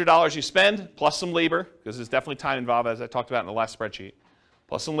 $2,500 you spend, plus some labor, because there's definitely time involved, as I talked about in the last spreadsheet,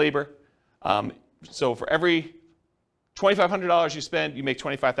 plus some labor. So for every $2,500 you spend, you make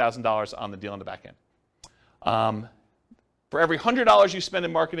 $25,000 on the deal on the back end. For every $100 you spend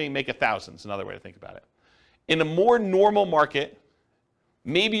in marketing, make $1,000 is another way to think about it. In a more normal market,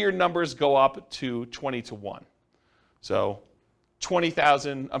 maybe your numbers go up to 20-to-1. So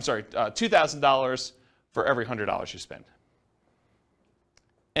 $2,000 for every $100 you spend.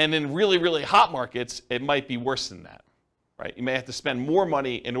 And in really, really hot markets, it might be worse than that, right? You may have to spend more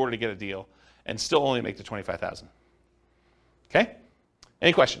money in order to get a deal and still only make the $25,000. Okay?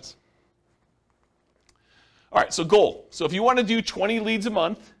 Any questions? All right, so goal. So if you want to do 20 leads a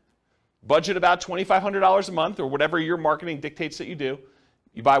month, budget about $2,500 a month or whatever your marketing dictates that you do.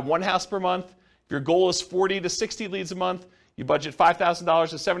 You buy one house per month. If your goal is 40 to 60 leads a month, you budget $5,000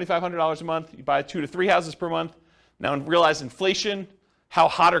 to $7,500 a month. You buy 2 to 3 houses per month. Now realize inflation, how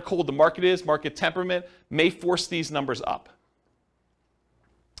hot or cold the market is, market temperament, may force these numbers up.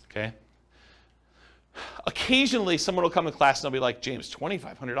 Okay? Occasionally, someone will come to class and they'll be like, James,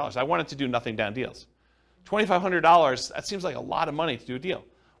 $2,500. I wanted to do nothing down deals. $2,500, that seems like a lot of money to do a deal.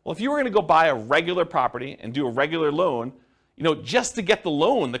 Well, if you were going to go buy a regular property and do a regular loan, just to get the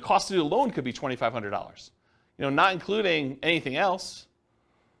loan, the cost to do a loan could be $2,500. Not including anything else.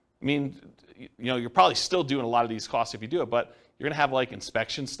 I mean, you're probably still doing a lot of these costs if you do it, but you're going to have like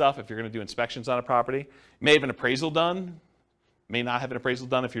inspection stuff if you're going to do inspections on a property. You may have an appraisal done. May not have an appraisal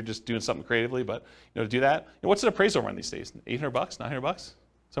done if you're just doing something creatively, but to do that. What's an appraisal run these days? $800, $900,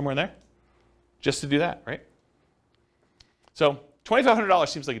 somewhere in there? Just to do that, right? So $2,500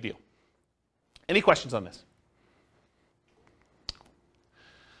 seems like a deal. Any questions on this?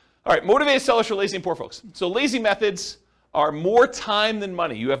 All right, motivated sellers for lazy and poor folks. So lazy methods are more time than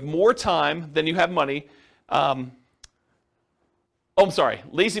money. You have more time than you have money. I'm sorry,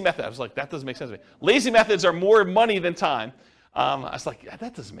 lazy method. I was like, that doesn't make sense to me. Lazy methods are more money than time. I was like, yeah,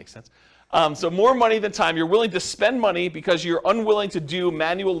 that doesn't make sense. So more money than time. You're willing to spend money because you're unwilling to do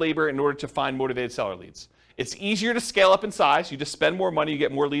manual labor in order to find motivated seller leads. It's easier to scale up in size. You just spend more money, you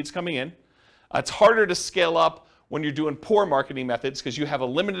get more leads coming in. It's harder to scale up when you're doing poor marketing methods because you have a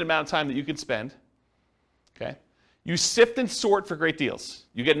limited amount of time that you can spend. Okay? You sift and sort for great deals.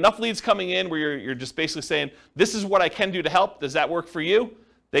 You get enough leads coming in where you're just basically saying, this is what I can do to help. Does that work for you?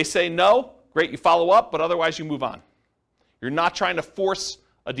 They say no. Great, you follow up, but otherwise you move on. You're not trying to force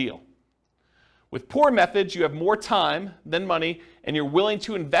a deal. With poor methods, you have more time than money, and you're willing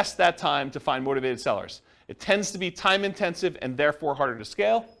to invest that time to find motivated sellers. It tends to be time intensive and therefore harder to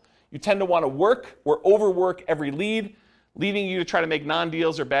scale. You tend to want to work or overwork every lead, leading you to try to make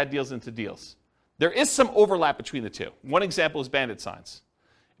non-deals or bad deals into deals. There is some overlap between the two. One example is bandit signs.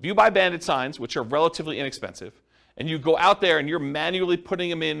 If you buy bandit signs, which are relatively inexpensive, and you go out there and you're manually putting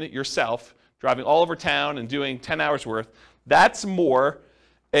them in yourself, driving all over town and doing 10 hours worth, that's more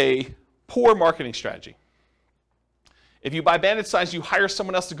a poor marketing strategy. If you buy bandit signs, you hire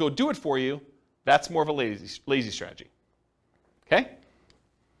someone else to go do it for you, that's more of a lazy strategy. Okay?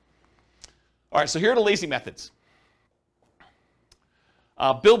 All right, so here are the lazy methods.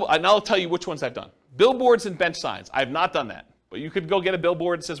 And I'll tell you which ones I've done. Billboards and bench signs. I have not done that. But you could go get a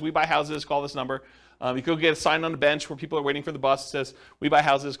billboard that says, we buy houses, call this number. You could go get a sign on the bench where people are waiting for the bus that says, we buy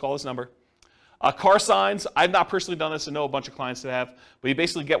houses, call this number. Car signs, I've not personally done this. I know a bunch of clients that have. But you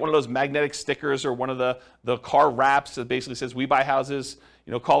basically get one of those magnetic stickers or one of the car wraps that basically says, we buy houses,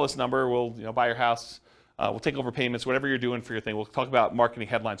 call this number, we'll buy your house. We'll take over payments, whatever you're doing for your thing. We'll talk about marketing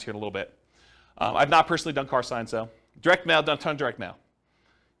headlines here in a little bit. I've not personally done car signs, though. Direct mail, done a ton of direct mail.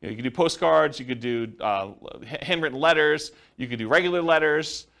 You could do postcards, you could do handwritten letters, you could do regular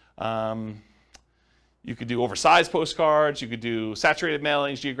letters, you could do oversized postcards, you could do saturated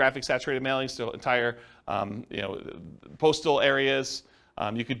mailings, geographic saturated mailings to entire postal areas.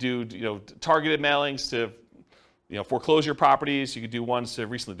 You could do targeted mailings to foreclosure properties. You could do ones to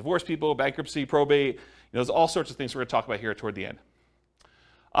recently divorced people, bankruptcy, probate. There's all sorts of things we're going to talk about here toward the end.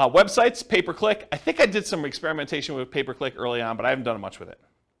 Websites, pay-per-click. I think I did some experimentation with pay-per-click early on, but I haven't done much with it.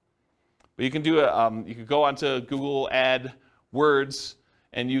 But you can do you could go onto Google AdWords,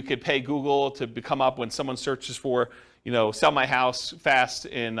 and you could pay Google to come up when someone searches for, sell my house fast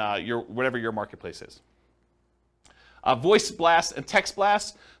in whatever your marketplace is. Voice blast and text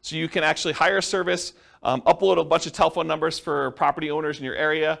blast, so you can actually hire a service, upload a bunch of telephone numbers for property owners in your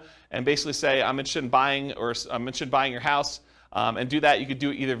area, and basically say, I'm interested in buying, or I'm interested in buying your house. And do that. You could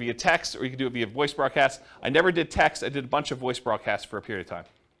do it either via text or you could do it via voice broadcast. I never did text. I did a bunch of voice broadcasts for a period of time.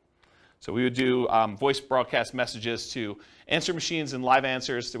 So we would do voice broadcast messages to answer machines and live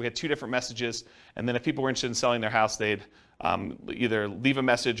answers. So we had 2 different messages. And then if people were interested in selling their house, they'd either leave a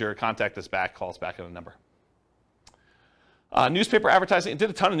message or contact us back, call us back on a number. Newspaper advertising. I did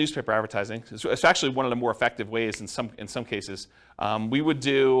a ton of newspaper advertising. It's actually one of the more effective ways in some cases. We would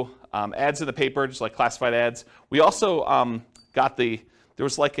do ads in the paper, just like classified ads. We also there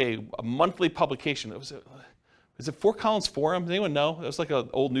was like a monthly publication. Is it Fort Collins Forum? Does anyone know? It was like an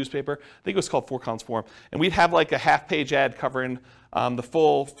old newspaper. I think it was called Fort Collins Forum. And we'd have like a half-page ad covering the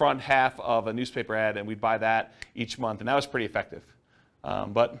full front half of a newspaper ad, and we'd buy that each month. And that was pretty effective.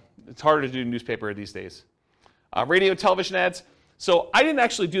 But it's harder to do newspaper these days. Radio and television ads. So I didn't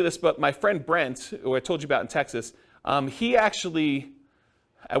actually do this, but my friend Brent, who I told you about in Texas, he actually,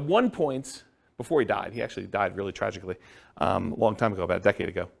 at one point, before he died, he actually died really tragically a long time ago, about a decade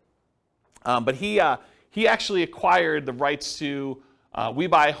ago. But he actually acquired the rights to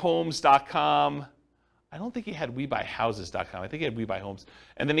WeBuyHomes.com. I don't think he had WeBuyHouses.com. I think he had WeBuyHomes.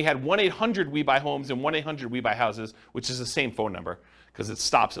 And then he had 1-800-WeBuyHomes and 1-800-WeBuyHouses, which is the same phone number because it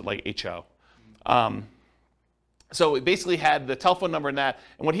stops at like HO. So it basically had the telephone number and that.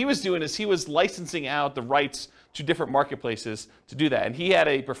 And what he was doing is he was licensing out the rights to different marketplaces to do that. And he had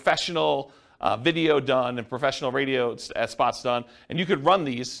a professional video done and professional radio spots done. And you could run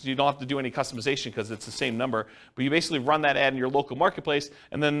these. You don't have to do any customization because it's the same number. But you basically run that ad in your local marketplace,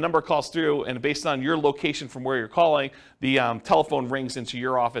 and then the number calls through. And based on your location from where you're calling, the telephone rings into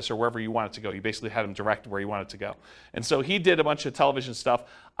your office or wherever you want it to go. You basically had them direct where you want it to go. And so he did a bunch of television stuff.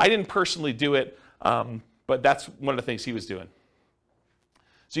 I didn't personally do it. But that's one of the things he was doing.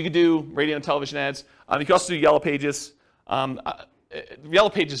 So you could do radio and television ads. You can also do Yellow Pages. Yellow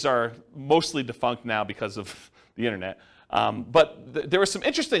Pages are mostly defunct now because of the internet. But there were some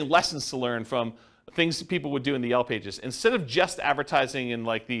interesting lessons to learn from things people would do in the Yellow Pages. Instead of just advertising in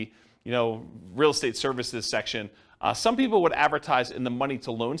like the real estate services section, some people would advertise in the money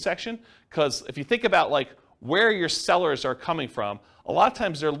to loan section. Because if you think about like where your sellers are coming from, a lot of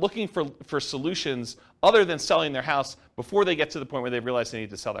times they're looking for solutions other than selling their house before they get to the point where they realize they need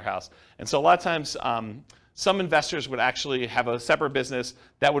to sell their house. And so a lot of times some investors would actually have a separate business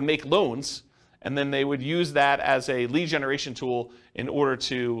that would make loans, and then they would use that as a lead generation tool in order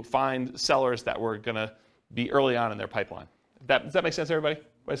to find sellers that were going to be early on in their pipeline. Does that make sense, everybody?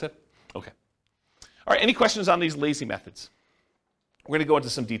 What I said? Okay. All All right, any questions on these lazy methods? We're going to go into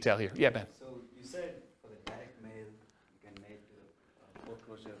some detail here. Yeah, Ben. So you said for the direct mail, you can make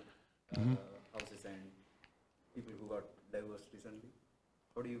foreclosure houses and people who got divorced recently.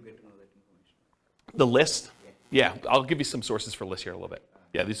 How do you get to know that information? The list? Yeah, I'll give you some sources for lists here in a little bit.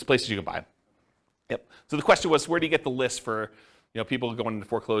 Yeah, these are places you can buy them. Yep. So the question was, where do you get the list for people going into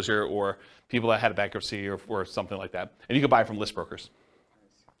foreclosure or people that had a bankruptcy or something like that? And you can buy it from list brokers.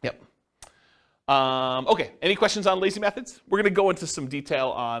 Yep. Okay, any questions on lazy methods? We're going to go into some detail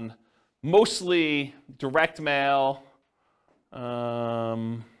on mostly direct mail. I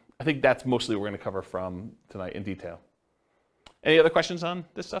think that's mostly what we're going to cover from tonight in detail. Any other questions on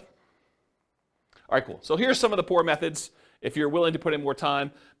this stuff? All right, cool. So here's some of the poor methods. If you're willing to put in more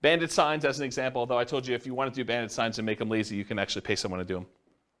time, bandit signs as an example, although I told you if you want to do bandit signs and make them lazy, you can actually pay someone to do them.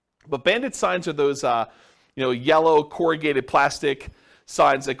 But bandit signs are those yellow corrugated plastic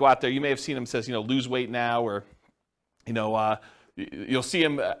signs that go out there. You may have seen them, says, lose weight now, or, you'll see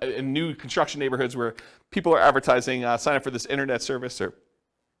them in new construction neighborhoods where people are advertising, sign up for this internet service or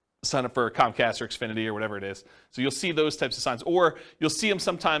sign up for Comcast or Xfinity or whatever it is. So you'll see those types of signs. Or you'll see them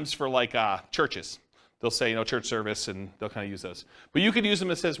sometimes for churches. They'll say, church service, and they'll kind of use those. But you could use them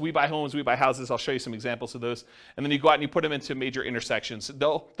that says, we buy homes, we buy houses. I'll show you some examples of those. And then you go out and you put them into major intersections.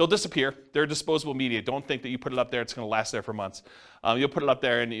 They'll disappear. They're disposable media. Don't think that you put it up there, it's going to last there for months. You'll put it up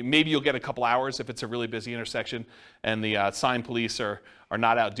there, and maybe you'll get a couple hours if it's a really busy intersection, and the sign police are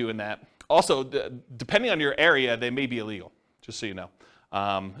not out doing that. Also, depending on your area, they may be illegal, just so you know.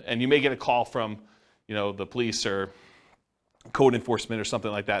 And you may get a call from, the police or code enforcement or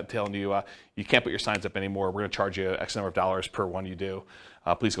something like that telling you you can't put your signs up anymore. We're going to charge you X number of dollars per one you do.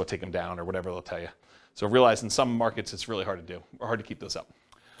 Please go take them down or whatever they'll tell you. So realize in some markets it's really hard to do or hard to keep those up.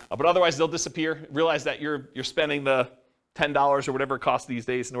 But otherwise they'll disappear. Realize that you're spending the $10 or whatever it costs these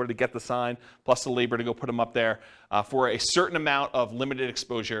days in order to get the sign plus the labor to go put them up there for a certain amount of limited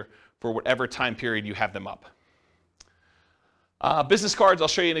exposure for whatever time period you have them up. Business cards, I'll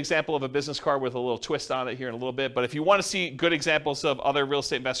show you an example of a business card with a little twist on it here in a little bit. But if you want to see good examples of other real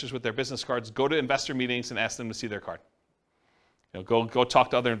estate investors with their business cards, go to investor meetings and ask them to see their card. Go talk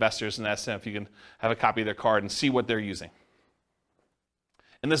to other investors and ask them if you can have a copy of their card and see what they're using.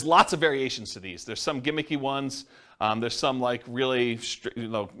 And there's lots of variations to these. There's some gimmicky ones. There's some really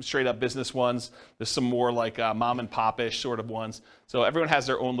straight up business ones. There's some more mom and pop-ish sort of ones. So everyone has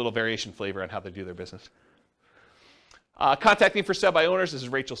their own little variation flavor on how they do their business. Contacting for sale by owners. This is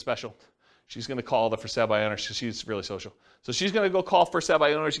Rachel's special. She's going to call the for sale by owners because she's really social. So she's going to go call for sale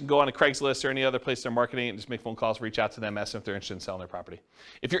by owners. You can go on a Craigslist or any other place they're marketing it and just make phone calls, reach out to them, ask them if they're interested in selling their property.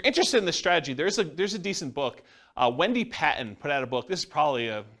 If you're interested in this strategy, there's a decent book. Wendy Patton put out a book. This is probably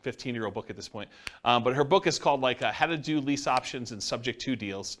a 15-year-old book at this point. But her book is called How to Do Lease Options and Subject to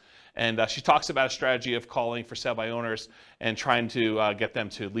Deals. And she talks about a strategy of calling for sale by owners and trying to get them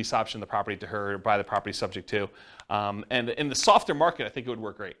to lease option the property to her or buy the property subject to. And in the softer market, I think it would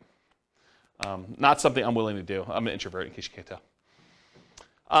work great. Not something I'm willing to do. I'm an introvert, in case you can't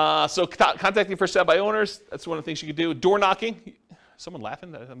tell. So contacting for sale by owners, that's one of the things you could do. Door knocking. Someone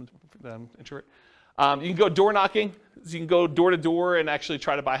laughing that I'm an introvert? You can go door knocking. So you can go door to door and actually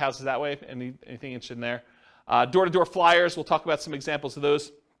try to buy houses that way. Anything interested in there? Door to door flyers. We'll talk about some examples of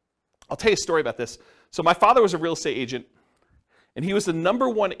those. I'll tell you a story about this. So my father was a real estate agent, and he was the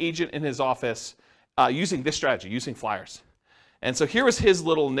 #1 agent in his office using this strategy, using flyers. And so here was his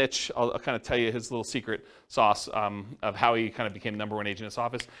little niche. I'll kind of tell you his little secret sauce of how he kind of became #1 agent in his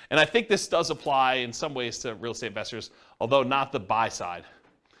office. And I think this does apply in some ways to real estate investors, although not the buy side.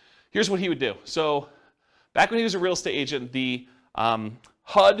 Here's what he would do. So back when he was a real estate agent, the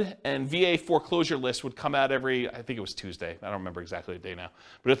HUD and VA foreclosure list would come out every, I think it was Tuesday. I don't remember exactly the day now.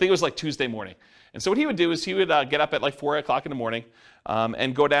 But I think it was Tuesday morning. And so what he would do is he would get up at 4 o'clock in the morning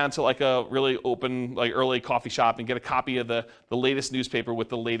and go down to a really open, early coffee shop and get a copy of the latest newspaper with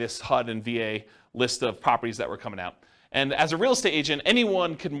the latest HUD and VA list of properties that were coming out. And as a real estate agent,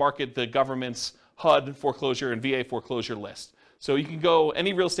 anyone could market the government's HUD foreclosure and VA foreclosure list. So you can go,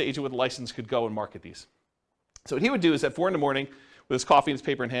 any real estate agent with a license could go and market these. So what he would do is at 4 in the morning, with his coffee and his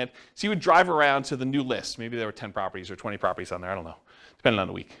paper in hand, so he would drive around to the new list. Maybe there were 10 properties or 20 properties on there, I don't know, depending on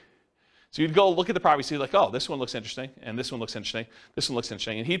the week. So you'd go look at the properties, so you'd oh, this one looks interesting, and this one looks interesting, this one looks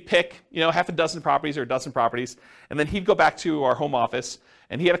interesting. And he'd pick, half a dozen properties or a dozen properties, and then he'd go back to our home office,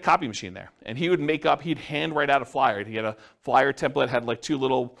 and he had a copy machine there. And he would he'd hand write out a flyer. He had a flyer template, had 2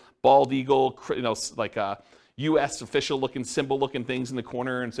 little bald eagle, U.S. official-looking, symbol-looking things in the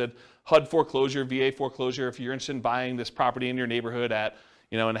corner and said, HUD foreclosure, VA foreclosure, if you're interested in buying this property in your neighborhood at,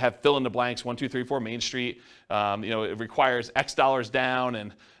 and have fill in the blanks, 1, 2, 3, 4 Main Street. It requires X dollars down,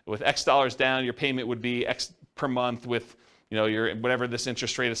 and with X dollars down, your payment would be X per month with, your whatever this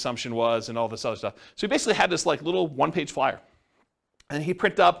interest rate assumption was and all this other stuff. So he basically had this like little one-page flyer. And he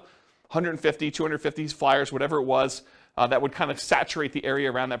printed up 150, 250 flyers, whatever it was, that would kind of saturate the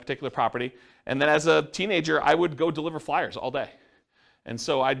area around that particular property. And then as a teenager, I would go deliver flyers all day. And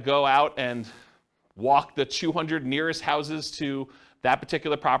so I'd go out and walk the 200 nearest houses to that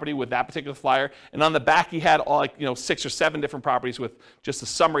particular property with that particular flyer. And on the back, he had all 6 or 7 different properties with just a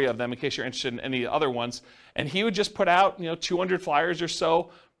summary of them in case you're interested in any other ones. And he would just put out 200 flyers or so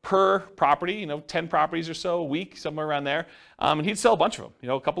per property, 10 properties or so a week, somewhere around there. And he'd sell a bunch of them,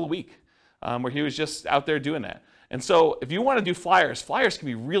 a couple a week, where he was just out there doing that. And so if you want to do flyers can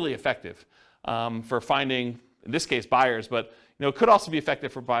be really effective for finding, in this case, buyers, but it could also be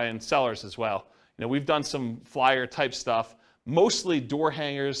effective for buying sellers as well. We've done some flyer type stuff. Mostly door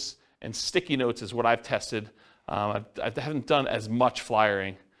hangers and sticky notes is what I've tested. I haven't done as much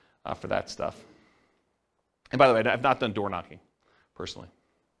flyering for that stuff. And by the way, I've not done door knocking, personally.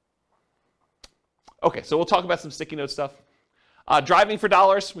 Okay, so we'll talk about some sticky note stuff. Driving for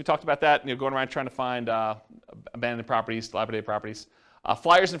dollars, we talked about that, going around trying to find abandoned properties, dilapidated properties.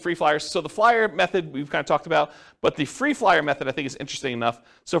 Flyers and free flyers. So the flyer method we've kind of talked about, but the free flyer method I think is interesting enough.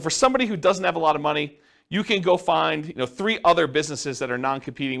 So for somebody who doesn't have a lot of money, you can go find 3 other businesses that are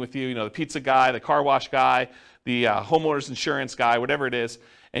non-competing with you, the pizza guy, the car wash guy, the homeowner's insurance guy, whatever it is,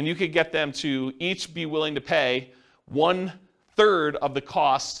 and you could get them to each be willing to pay 1/3 of the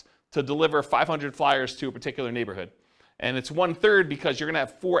cost to deliver 500 flyers to a particular neighborhood. And it's 1/3 because you're going to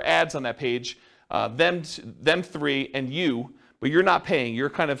have 4 ads on that page, them 3 and you, but you're not paying. You're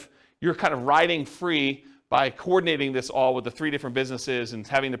kind of riding free by coordinating this all with the 3 different businesses and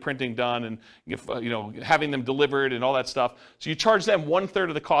having the printing done and having them delivered and all that stuff. So you charge them 1/3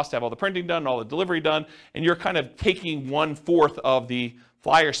 of the cost to have all the printing done, all the delivery done, and you're kind of taking 1/4 of the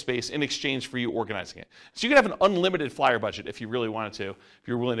flyer space in exchange for you organizing it. So you can have an unlimited flyer budget if you really wanted to, if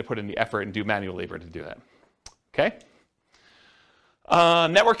you're willing to put in the effort and do manual labor to do that. Okay?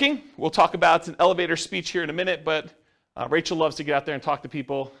 Networking, we'll talk about an elevator speech here in a minute, but Rachel loves to get out there and talk to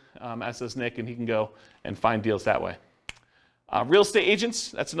people, as does Nick, and he can go and find deals that way. Real estate agents,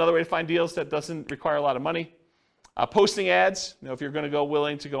 that's another way to find deals that doesn't require a lot of money. Posting ads, if you're going to go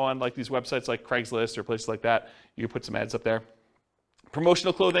willing to go on like these websites like Craigslist or places like that, you can put some ads up there.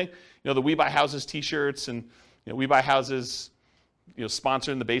 Promotional clothing, the We Buy Houses t-shirts and We Buy Houses,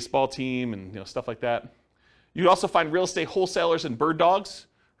 sponsoring the baseball team and stuff like that. You can also find real estate wholesalers and bird dogs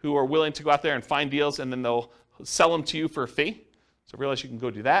who are willing to go out there and find deals, and then they'll sell them to you for a fee. So realize you can go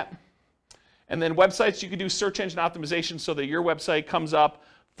do that. And then websites, you can do search engine optimization so that your website comes up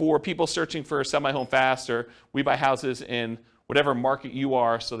for people searching for Semi Home Fast or We Buy Houses in whatever market you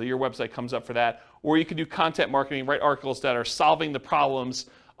are, so that your website comes up for that. Or you can do content marketing, write articles that are solving the problems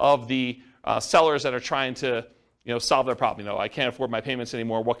of the sellers that are trying to solve their problem. I can't afford my payments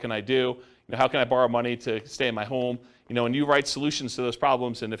anymore. What can I do? How can I borrow money to stay in my home? And you write solutions to those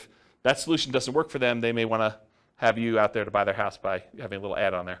problems. And if that solution doesn't work for them, they may want to have you out there to buy their house by having a little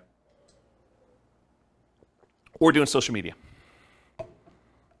ad on there. Or doing social media.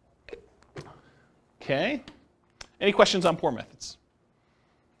 Okay. Any questions on poor methods?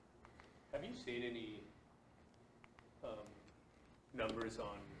 Have you seen any numbers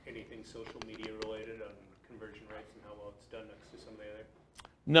on anything social media related on conversion rates and how well it's done next to some of the other?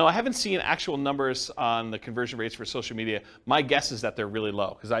 No, I haven't seen actual numbers on the conversion rates for social media. My guess is that they're really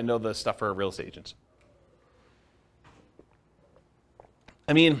low because I know the stuff for real estate agents.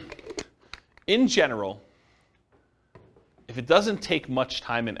 I mean, in general, if it doesn't take much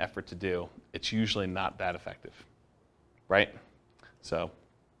time and effort to do, it's usually not that effective, right? So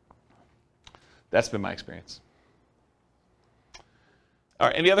that's been my experience. All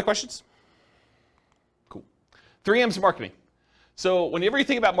right, any other questions? Cool. 3 M's marketing. So whenever you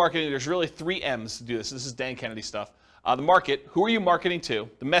think about marketing, there's really 3 M's to do this. This is Dan Kennedy stuff. The market, who are you marketing to?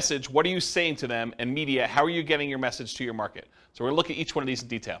 The message, what are you saying to them? And media, how are you getting your message to your market? So we're going to look at each one of these in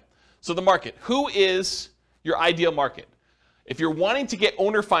detail. So the market, who is your ideal market? If you're wanting to get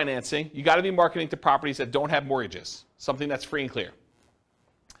owner financing, you got to be marketing to properties that don't have mortgages, something that's free and clear.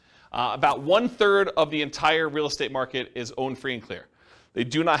 About 1/3 of the entire real estate market is owned free and clear. They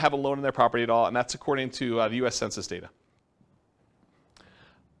do not have a loan in their property at all, and that's according to the U.S. Census data.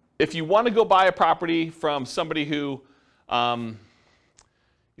 If you want to go buy a property from somebody who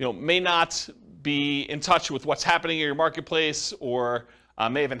may not be in touch with what's happening in your marketplace or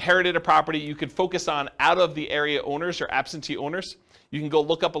may have inherited a property, you can focus on out-of-the-area owners or absentee owners. You can go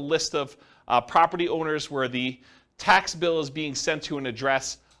look up a list of property owners where the tax bill is being sent to an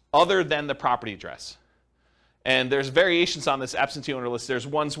address other than the property address. And there's variations on this absentee owner list. There's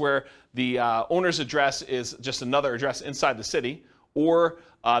ones where the owner's address is just another address inside the city, or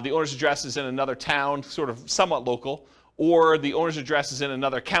the owner's address is in another town, sort of somewhat local, or the owner's address is in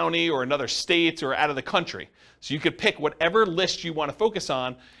another county or another state or out of the country. So you could pick whatever list you want to focus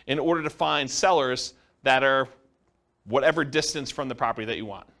on in order to find sellers that are whatever distance from the property that you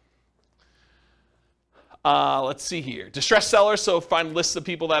want. Let's see here. Distressed sellers, so find lists of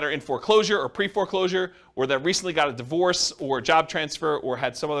people that are in foreclosure or pre-foreclosure, or that recently got a divorce or a job transfer or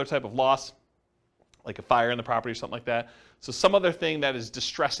had some other type of loss, like a fire in the property or something like that. So some other thing that is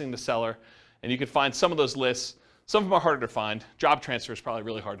distressing the seller, and you can find some of those lists. Some of them are harder to find. Job transfer is probably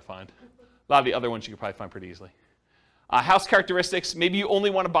really hard to find. A lot of the other ones you can probably find pretty easily. House characteristics, maybe you only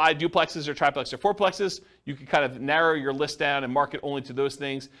want to buy duplexes or triplexes or fourplexes. You can kind of narrow your list down and market only to those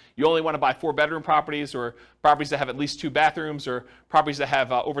things. You only want to buy 4-bedroom properties, or properties that have at least 2 bathrooms, or properties that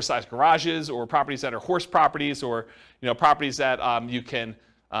have oversized garages, or properties that are horse properties, or properties that you can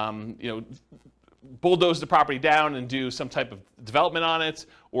bulldoze the property down and do some type of development on it,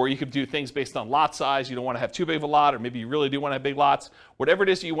 or you could do things based on lot size. You don't want to have too big of a lot, or maybe you really do want to have big lots. Whatever it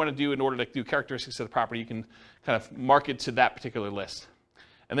is that you want to do in order to do characteristics of the property, you can kind of market to that particular list.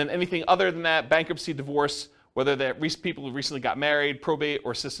 And then anything other than that, bankruptcy, divorce, whether they're people who recently got married, probate,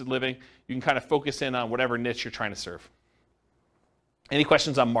 or assisted living, you can kind of focus in on whatever niche you're trying to serve. Any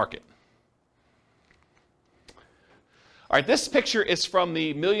questions on market? All right, this picture is from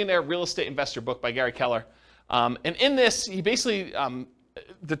the Millionaire Real Estate Investor book by Gary Keller. And in this, he basically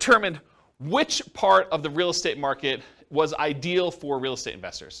determined which part of the real estate market was ideal for real estate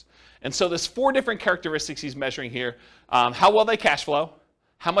investors. And so there's 4 different characteristics he's measuring here. How well they cash flow,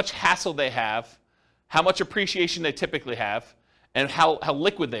 how much hassle they have, how much appreciation they typically have, and how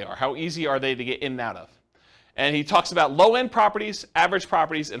liquid they are, how easy are they to get in and out of. And he talks about low-end properties, average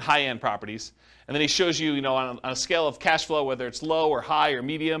properties, and high-end properties. And then he shows you, on a scale of cash flow, whether it's low or high or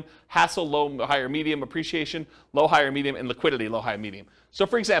medium, hassle, low, high or medium, appreciation, low, high or medium, and liquidity, low, high, medium. So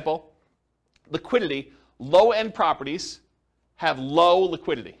for example, liquidity, low-end properties have low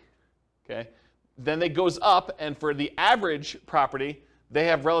liquidity. Okay? Then it goes up, and for the average property, they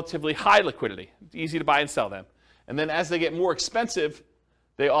have relatively high liquidity. It's easy to buy and sell them. And then as they get more expensive,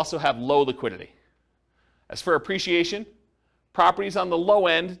 they also have low liquidity. As for appreciation, properties on the low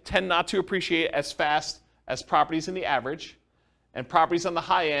end tend not to appreciate as fast as properties in the average, and properties on the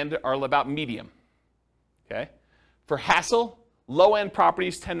high end are about medium. Okay? For hassle, low-end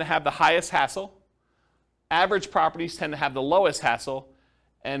properties tend to have the highest hassle, average properties tend to have the lowest hassle,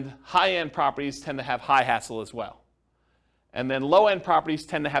 and high-end properties tend to have high hassle as well. And then low-end properties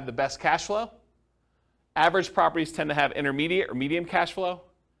tend to have the best cash flow, average properties tend to have intermediate or medium cash flow,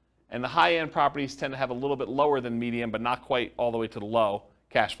 and the high-end properties tend to have a little bit lower than medium, but not quite all the way to the low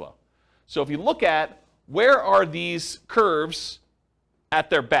cash flow. So if you look at where are these curves at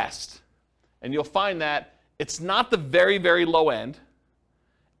their best, and you'll find that it's not the very, very low end,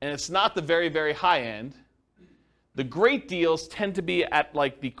 and it's not the very, very high end. The great deals tend to be at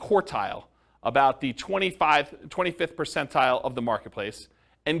like the quartile, about the 25th percentile of the marketplace,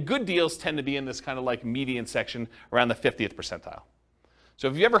 and good deals tend to be in this kind of like median section around the 50th percentile. So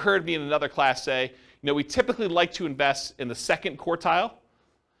have you ever heard me in another class say, we typically like to invest in the second quartile.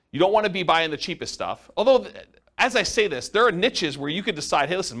 You don't want to be buying the cheapest stuff. Although, as I say this, there are niches where you could decide,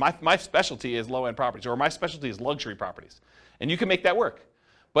 hey, listen, my specialty is low-end properties, or my specialty is luxury properties. And you can make that work.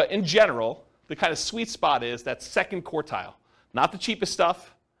 But in general, the kind of sweet spot is that second quartile. Not the cheapest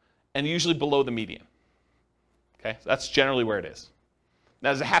stuff, and usually below the median. Okay, so that's generally where it is.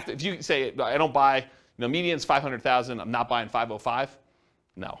 Now, does it have to, if you say, I don't buy, median's 500,000, I'm not buying 505.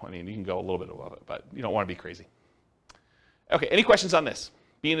 No, you can go a little bit above it, but you don't want to be crazy. Okay, any questions on this?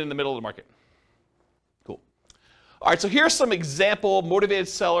 Being in the middle of the market. Cool. All right, so here's some example motivated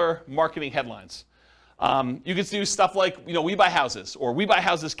seller marketing headlines. You could do stuff like, we buy houses, or we buy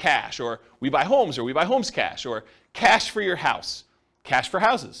houses cash, or we buy homes, or we buy homes cash, or cash for your house, cash for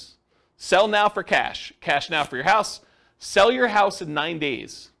houses. Sell now for cash, cash now for your house. Sell your house in 9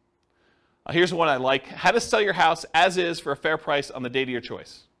 days. Here's one I like. How to sell your house as is for a fair price on the date of your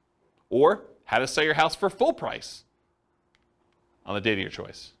choice. Or how to sell your house for full price on the date of your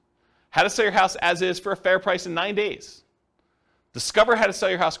choice. How to sell your house as is for a fair price in 9 days. Discover how to sell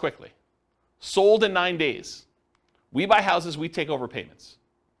your house quickly. Sold in 9 days. We buy houses, we take over payments.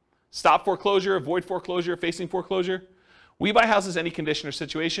 Stop foreclosure, avoid foreclosure, facing foreclosure. We buy houses any condition or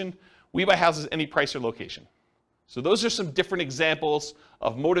situation. We buy houses any price or location. So those are some different examples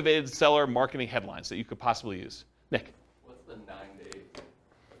of motivated seller marketing headlines that you could possibly use. Nick? What's the 9 day?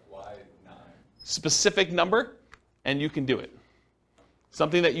 Why 9? Specific number? and you can do it.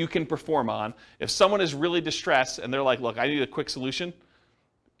 Something that you can perform on. If someone is really distressed and they're like, look, I need a quick solution,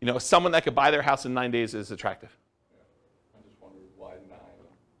 someone that could buy their house in 9 days is attractive. Yeah. I just wondered why 9,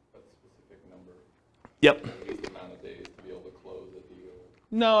 that specific number. Yep. The amount of days to be able to close a deal.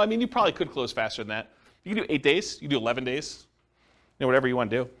 No, I mean, you probably could close faster than that. You can do 8 days. You can do 11 days. Whatever you want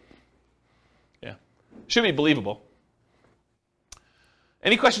to do. Yeah. Should be believable.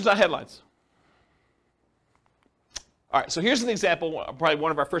 Any questions on headlines? All right, so here's an example, probably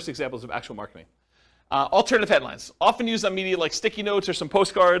one of our first examples of actual marketing. Alternative headlines, often used on media like sticky notes or some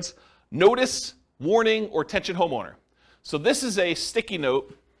postcards. Notice, warning, or attention homeowner. So this is a sticky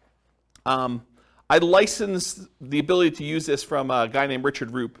note. I licensed the ability to use this from a guy named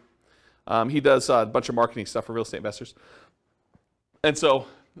Richard Roop. He does a bunch of marketing stuff for real estate investors. And so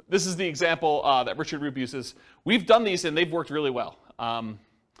this is the example that Richard Roop uses. We've done these and they've worked really well.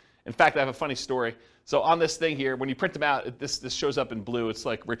 In fact, I have a funny story. So on this thing here, when you print them out, this shows up in blue. It's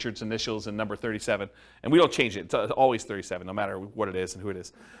like Richard's initials and number 37. And we don't change it. It's always 37, no matter what it is and who it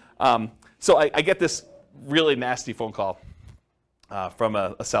is. So I get this really nasty phone call from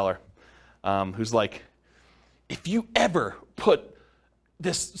a seller who's like, if you ever put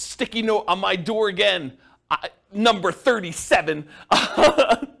this sticky note on my door again, number 37.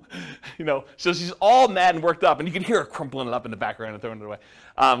 So she's all mad and worked up, and you can hear her crumpling it up in the background and throwing it away.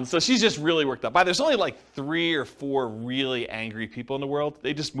 So she's just really worked up. There's only like 3 or 4 really angry people in the world.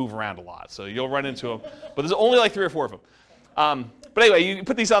 They just move around a lot, so you'll run into them. But there's only like 3 or 4 of them. But anyway, you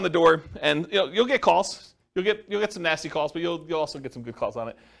put these on the door, and you'll get calls. You'll get some nasty calls, but you'll also get some good calls on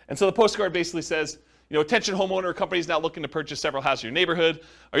it. And so the postcard basically says, attention homeowner, company's now looking to purchase several houses in your neighborhood.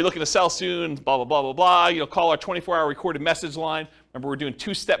 Are you looking to sell soon? Blah, blah, blah, blah, blah. Call our 24-hour recorded message line. Remember, we're doing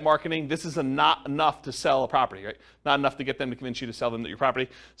 2-step marketing. This is not enough to sell a property, right? Not enough to get them to convince you to sell them your property.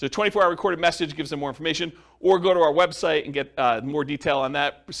 So 24-hour recorded message gives them more information. Or go to our website and get more detail on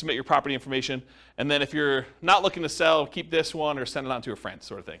that. Submit your property information. And then if you're not looking to sell, keep this one or send it on to a friend,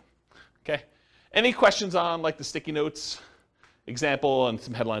 sort of thing. Okay? Any questions on like the sticky notes example and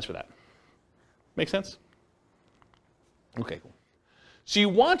some headlines for that? Make sense? Okay, cool. So you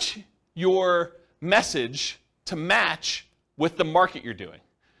want your message to match with the market you're doing.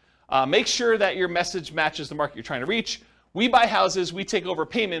 Make sure that your message matches the market you're trying to reach. We buy houses, we take over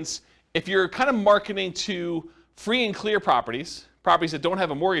payments. If you're kind of marketing to free and clear properties that don't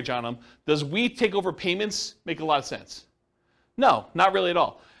have a mortgage on them, does we take over payments make a lot of sense? No, not really at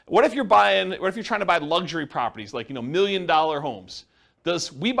all. What if you're trying to buy luxury properties like, $1 million homes?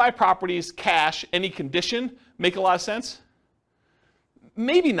 Does we buy properties cash, any condition, make a lot of sense?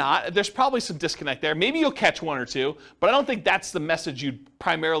 Maybe not. There's probably some disconnect there. Maybe you'll catch 1 or 2, but I don't think that's the message you'd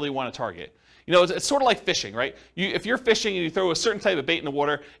primarily want to target. It's sort of like fishing, right? If you're fishing and you throw a certain type of bait in the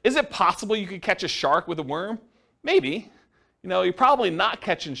water, is it possible you could catch a shark with a worm? Maybe. You're probably not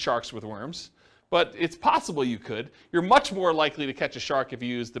catching sharks with worms, but it's possible you could. You're much more likely to catch a shark if you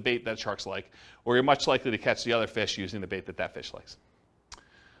use the bait that sharks like, or you're much likely to catch the other fish using the bait that fish likes.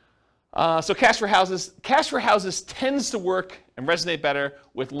 So cash for houses tends to work and resonate better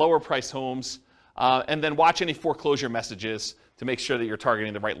with lower priced homes. And then watch any foreclosure messages to make sure that you're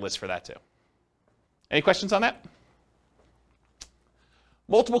targeting the right list for that too. Any questions on that?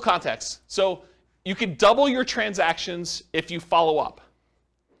 Multiple contacts. So you can double your transactions if you follow up.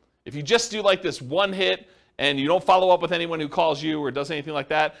 If you just do like this one hit and you don't follow up with anyone who calls you or does anything like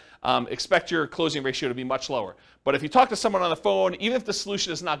that, expect your closing ratio to be much lower. But if you talk to someone on the phone, even if the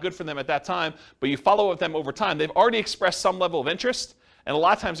solution is not good for them at that time, but you follow up with them over time, they've already expressed some level of interest, and a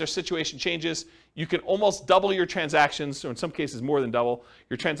lot of times their situation changes. You can almost double your transactions, or in some cases more than double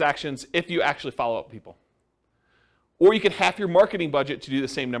your transactions if you actually follow up with people. Or you can half your marketing budget to do the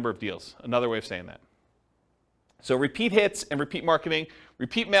same number of deals. Another way of saying that. So repeat hits and repeat marketing,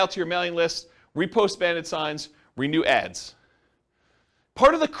 repeat mail to your mailing list, repost banded signs, renew ads.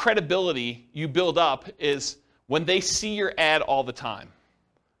 Part of the credibility you build up is when they see your ad all the time,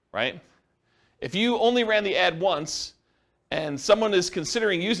 right? If you only ran the ad once and someone is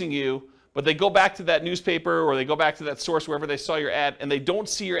considering using you, but they go back to that newspaper or they go back to that source wherever they saw your ad and they don't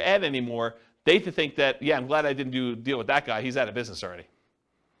see your ad anymore, they think that, yeah, I'm glad I didn't do a deal with that guy. He's out of business already.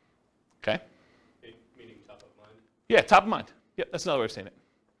 Okay? Meaning top of mind? Yeah, top of mind. Yep, that's another way of saying it.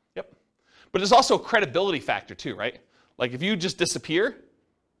 Yep. But there's also a credibility factor too, right? Like if you just disappear,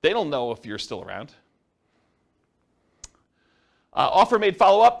 they don't know if you're still around. Offer made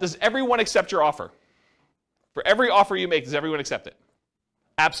follow-up. Does everyone accept your offer? For every offer you make, does everyone accept it?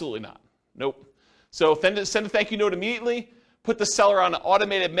 Absolutely not. Nope. So send a thank you note immediately. Put the seller on an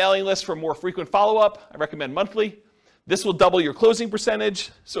automated mailing list for more frequent follow-up. I recommend monthly. This will double your closing percentage.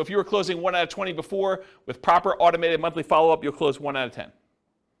 So if you were closing 1 out of 20 before, with proper automated monthly follow-up, you'll close 1 out of 10.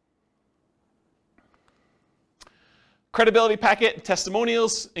 Credibility packet and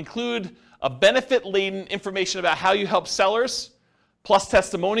testimonials include a benefit-laden information about how you help sellers, plus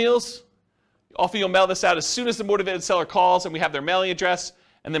testimonials. Often you'll mail this out as soon as the motivated seller calls and we have their mailing address,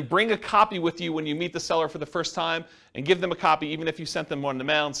 and then bring a copy with you when you meet the seller for the first time and give them a copy even if you sent them one in the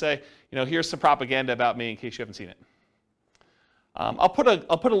mail and say, here's some propaganda about me in case you haven't seen it. I'll put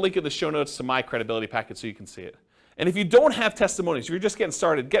a link in the show notes to my credibility packet so you can see it. And if you don't have testimonials, if you're just getting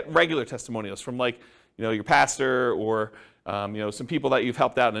started, get regular testimonials from your pastor or some people that you've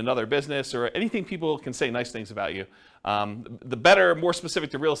helped out in another business or anything people can say nice things about you. The better, more specific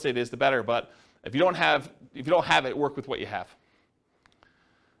to real estate is, the better. But if you don't have it, work with what you have.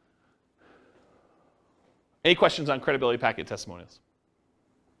 Any questions on credibility packet testimonials?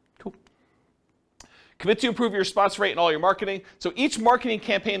 Cool. Commit to improve your response rate in all your marketing. So each marketing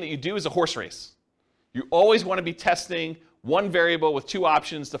campaign that you do is a horse race. You always want to be testing one variable with 2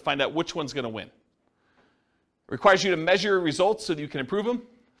 options to find out which one's going to win. It requires you to measure your results so that you can improve them.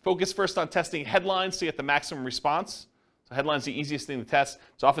 Focus first on testing headlines to get the maximum response. So headlines are the easiest thing to test.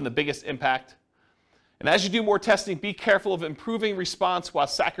 It's often the biggest impact. And as you do more testing, be careful of improving response while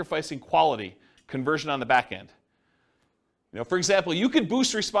sacrificing quality, conversion on the back end. For example, you could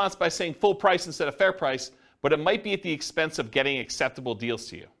boost response by saying full price instead of fair price, but it might be at the expense of getting acceptable deals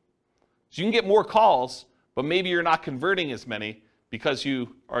to you. So you can get more calls, but maybe you're not converting as many because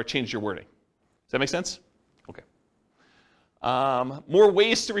you changed your wording. Does that make sense? Okay. More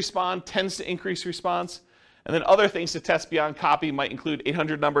ways to respond tends to increase response. And then other things to test beyond copy might include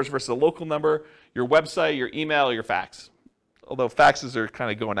 800 numbers versus a local number, your website, your email, or your fax. Although faxes are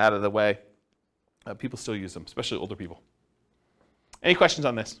kind of going out of the way, people still use them, especially older people. Any questions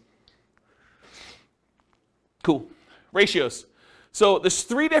on this? Cool. Ratios. So there's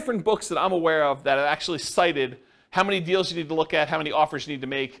 3 different books that I'm aware of that have actually cited how many deals you need to look at, how many offers you need to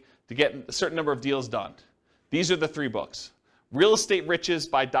make to get a certain number of deals done. These are the 3 books. Real Estate Riches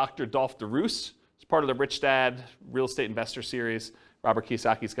by Dr. Dolph DeRoos. It's part of the Rich Dad Real Estate Investor series, Robert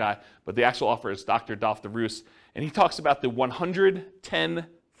Kiyosaki's guy. But the actual author is Dr. Dolph DeRoos. And he talks about the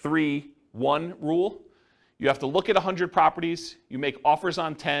 100-10-3-1 rule. You have to look at 100 properties. You make offers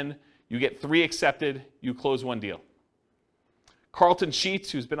on 10. You get 3 accepted. You close 1 deal. Carlton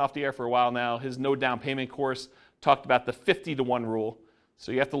Sheets, who's been off the air for a while now, his no down payment course talked about the 50-1 rule.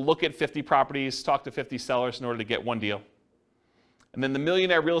 So you have to look at 50 properties, talk to 50 sellers in order to get 1 deal. And then the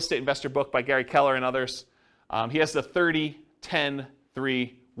Millionaire Real Estate Investor book by Gary Keller and others, he has the 30-10-3-1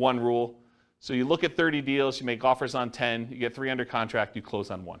 rule. So you look at 30 deals, you make offers on 10, you get 3 under contract, you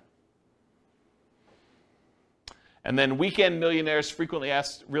close on 1. And then Weekend Millionaires, Frequently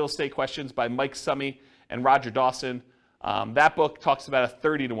Asked Real Estate Questions by Mike Summey and Roger Dawson. That book talks about a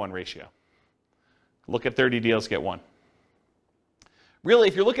 30-1 ratio. Look at 30 deals, get 1. Really,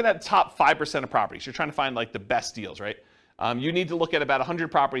 if you're looking at the top 5% of properties, you're trying to find the best deals, right? You need to look at about 100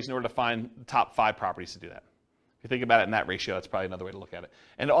 properties in order to find the top 5 properties to do that. If you think about it in that ratio, that's probably another way to look at it.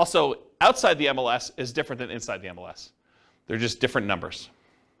 And also, outside the MLS is different than inside the MLS. They're just different numbers.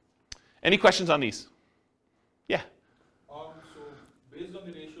 Any questions on these? Yeah. So based on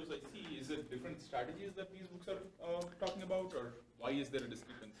the ratios I see, is it different strategies that these books are talking about, or why is there a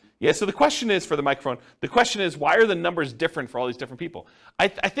discrepancy? Yeah, so the question is, for the microphone, the question is, why are the numbers different for all these different people? I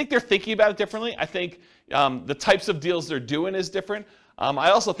think they're thinking about it differently. I think the types of deals they're doing is different.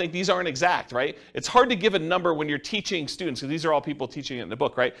 I also think these aren't exact, right? It's hard to give a number when you're teaching students, because these are all people teaching it in the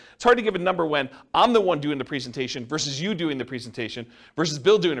book, right? It's hard to give a number when I'm the one doing the presentation versus you doing the presentation versus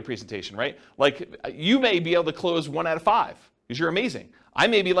Bill doing the presentation, right? You may be able to close 1 out of 5 because you're amazing. I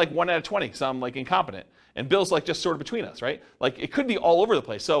may be 1 out of 20 because I'm incompetent. And Bill's just sort of between us, right? It could be all over the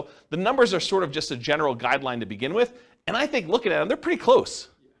place. So the numbers are sort of just a general guideline to begin with. And I think looking at them, they're pretty close,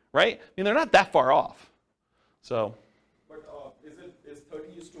 right? I mean, they're not that far off. So. But is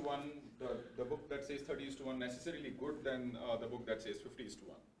 30:1, the book that says 30:1 necessarily good than the book that says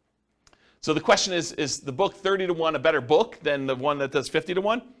 50:1? So the question is the book 30:1 a better book than the one that does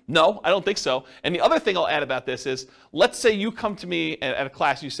 50:1? No, I don't think so. And the other thing I'll add about this is, let's say you come to me at a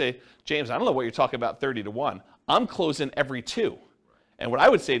class, you say, James, I don't know what you're talking about 30:1. I'm closing every 2. And what I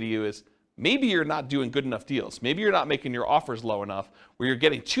would say to you is, maybe you're not doing good enough deals. Maybe you're not making your offers low enough where you're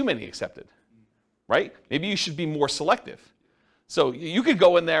getting too many accepted, right? Maybe you should be more selective. So you could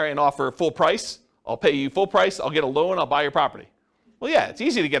go in there and offer full price. I'll pay you full price. I'll get a loan. I'll buy your property. Well, yeah, it's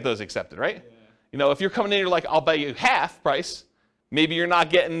easy to get those accepted, right? Yeah. If you're coming in, you're like, I'll pay you half price. Maybe you're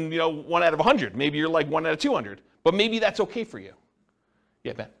not getting, 1 out of 100. Maybe you're 1 out of 200. But maybe that's okay for you.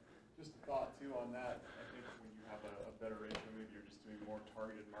 Yeah, Ben. Just a thought too on that. I think when you have a better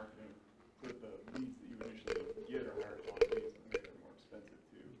targeted marketing, put the leads that you initially get are higher quality leads and make them more expensive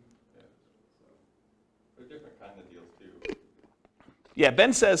too. Yeah. So they're different kind of deals too. Yeah,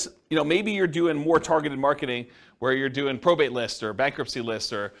 Ben says, maybe you're doing more targeted marketing where you're doing probate lists or bankruptcy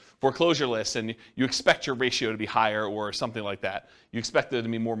lists or foreclosure lists, and you expect your ratio to be higher or something like that. You expect it to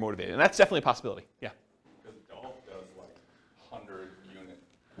be more motivated, and that's definitely a possibility. Yeah. Because Dolph does like 100-unit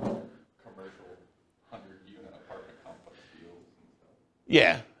commercial, 100-unit apartment complex deals and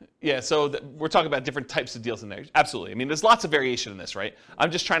stuff. Yeah. So we're talking about different types of deals in there. Absolutely. I mean, there's lots of variation in this, right? I'm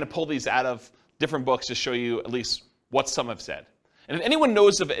just trying to pull these out of different books to show you at least what some have said. And if anyone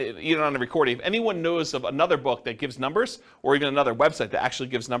knows of, even on the recording, if anyone knows of another book that gives numbers, or even another website that actually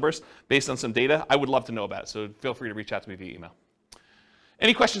gives numbers based on some data, I would love to know about it. So feel free to reach out to me via email.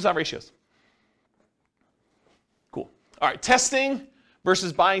 Any questions on ratios? Cool. All right, testing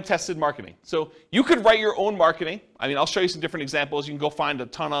versus buying tested marketing. So you could write your own marketing. I mean, I'll show you some different examples. You can go find a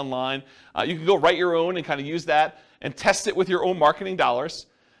ton online. You can go write your own and kind of use that and test it with your own marketing dollars.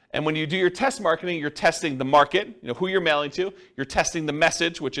 And when you do your test marketing, you're testing the market, who you're mailing to. You're testing the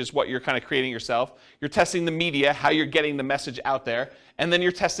message, which is what you're kind of creating yourself. You're testing the media, how you're getting the message out there. And then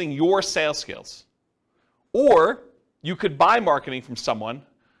you're testing your sales skills. Or you could buy marketing from someone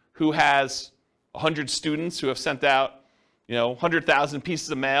who has 100 students who have sent out 100,000 pieces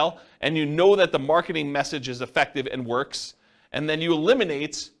of mail, and you know that the marketing message is effective and works, and then you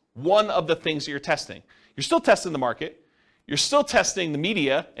eliminate one of the things that you're testing. You're still testing the market. You're still testing the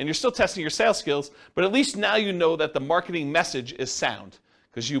media, and you're still testing your sales skills, but at least now you know that the marketing message is sound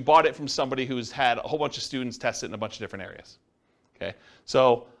because you bought it from somebody who's had a whole bunch of students test it in a bunch of different areas. Okay,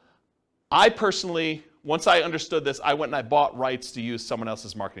 so I personally, once I understood this, I went and I bought rights to use someone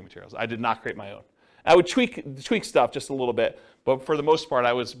else's marketing materials. I did not create my own. I would tweak stuff just a little bit, but for the most part,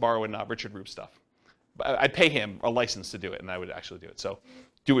 I was borrowing Richard Roop stuff. I'd pay him a license to do it, and I would actually do it. So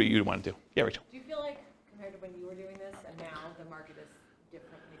do what you want to do. Yeah, Rachel. Do you feel like, compared to when you were doing this, and now the market is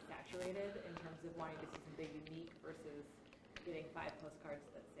differently saturated in terms of wanting to see something unique versus getting 5 postcards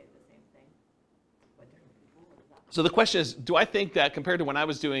that say the same thing? What different people? What is that? So the question is, do I think that compared to when I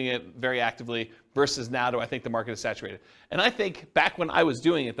was doing it very actively versus now, do I think the market is saturated? And I think back when I was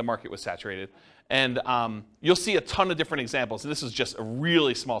doing it, the market was saturated. And you'll see a ton of different examples. And this is just a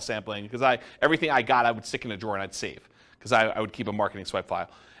really small sampling because everything I got, I would stick in a drawer and I'd save because I would keep a marketing swipe file.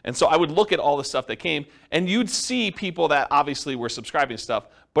 And so I would look at all the stuff that came, and you'd see people that obviously were subscribing to stuff,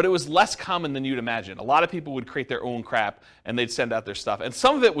 but it was less common than you'd imagine. A lot of people would create their own crap, and they'd send out their stuff. And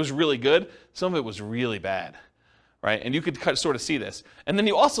some of it was really good, some of it was really bad, right? And you could sort of see this. And then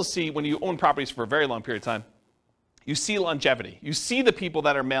you also see, when you own properties for a very long period of time, you see longevity. You see the people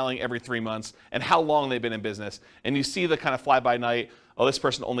that are mailing every 3 months and how long they've been in business. And you see the kind of fly-by-night, oh, this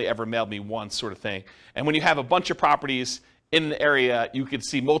person only ever mailed me once sort of thing. And when you have a bunch of properties in the area, you could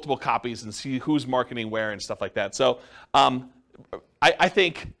see multiple copies and see who's marketing where and stuff like that. So I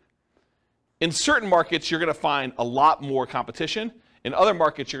think in certain markets, you're going to find a lot more competition. In other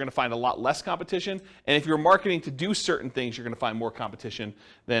markets, you're going to find a lot less competition. And if you're marketing to do certain things, you're going to find more competition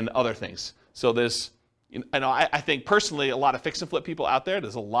than other things. So there's, I think personally, a lot of fix and flip people out there.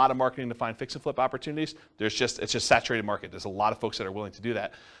 There's a lot of marketing to find fix and flip opportunities. It's just saturated market. There's a lot of folks that are willing to do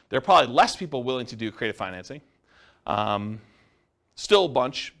that. There are probably less people willing to do creative financing. Still a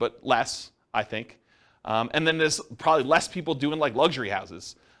bunch, but less, I think. And then there's probably less people doing like luxury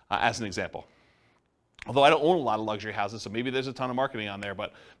houses, as an example. Although I don't own a lot of luxury houses, so maybe there's a ton of marketing on there,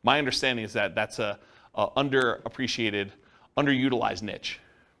 but my understanding is that that's a underappreciated, underutilized niche.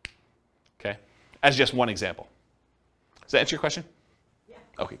 Okay? As just one example. Does that answer your question? Yeah.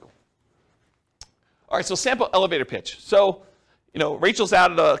 Okay, cool. All right, so sample elevator pitch. So, Rachel's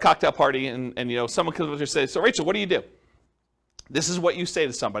out at a cocktail party and someone comes up and says, so Rachel, what do you do? This is what you say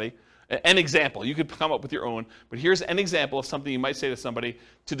to somebody. An example. You could come up with your own, but here's an example of something you might say to somebody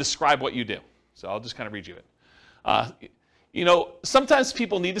to describe what you do. So I'll just kind of read you it. Sometimes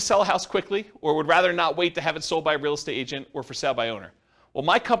people need to sell a house quickly or would rather not wait to have it sold by a real estate agent or for sale by owner. Well,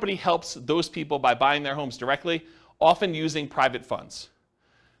 my company helps those people by buying their homes directly, often using private funds.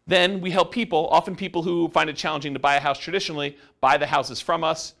 Then we help people, often people who find it challenging to buy a house traditionally, buy the houses from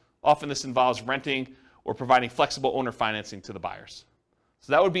us. Often this involves renting or providing flexible owner financing to the buyers.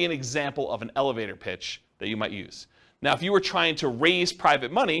 So that would be an example of an elevator pitch that you might use. Now, if you were trying to raise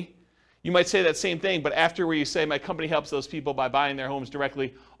private money, you might say that same thing, but after where you say my company helps those people by buying their homes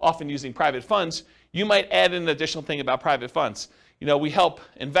directly, often using private funds, you might add in an additional thing about private funds. We help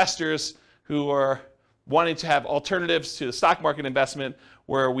investors who are wanting to have alternatives to the stock market investment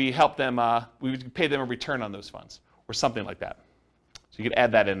where we help them, we pay them a return on those funds or something like that. So you could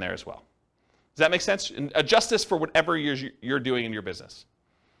add that in there as well. Does that make sense? And adjust this for whatever you're doing in your business.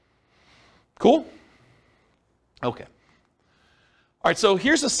 Cool? Okay. All right, so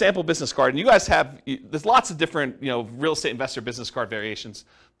here's a sample business card, and you guys there's lots of different, real estate investor business card variations.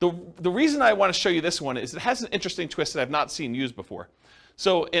 The reason I want to show you this one is it has an interesting twist that I've not seen used before.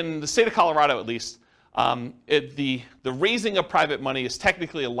 So in the state of Colorado, at least, the raising of private money is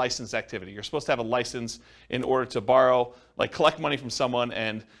technically a licensed activity. You're supposed to have a license in order to borrow, like collect money from someone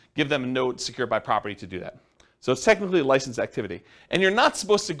and give them a note secured by property to do that. So it's technically a licensed activity. And you're not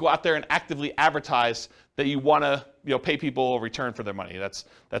supposed to go out there and actively advertise that you want to pay people a return for their money.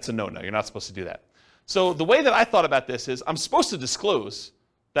 That's a no-no. You're not supposed to do that. So the way that I thought about this is I'm supposed to disclose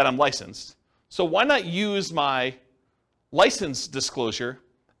that I'm licensed. So why not use my license disclosure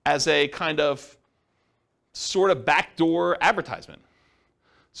as a kind of sort of backdoor advertisement?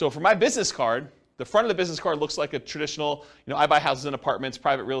 So for my business card, the front of the business card looks like a traditional, I buy houses and apartments,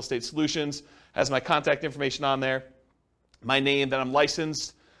 private real estate solutions, has my contact information on there, my name, that I'm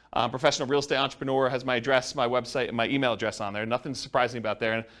licensed, professional real estate entrepreneur, has my address, my website, and my email address on there. Nothing surprising about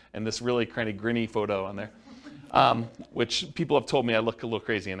there, and this really kind of grinny photo on there, which people have told me I look a little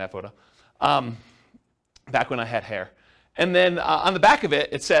crazy in that photo, back when I had hair. And then on the back of it,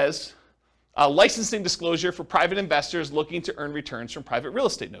 it says, licensing disclosure for private investors looking to earn returns from private real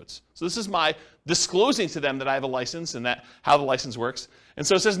estate notes. So this is my disclosing to them that I have a license and how the license works. And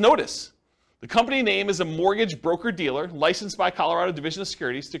so it says, notice, the company name is a mortgage broker-dealer licensed by Colorado Division of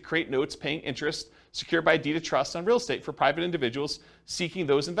Securities to create notes paying interest secured by a deed of trust on real estate for private individuals seeking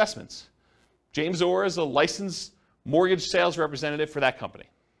those investments. James Orr is a licensed mortgage sales representative for that company.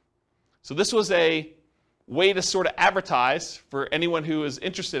 So this was a way to sort of advertise for anyone who is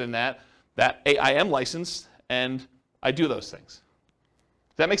interested in that I am licensed and I do those things.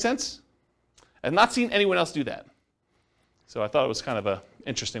 Does that make sense? I've not seen anyone else do that. So I thought it was kind of an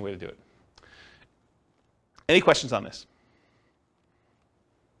interesting way to do it. Any questions on this?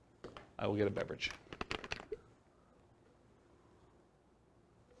 I will get a beverage.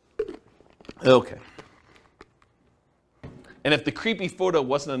 Okay. And if the creepy photo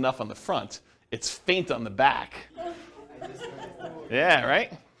wasn't enough on the front, it's faint on the back. Yeah,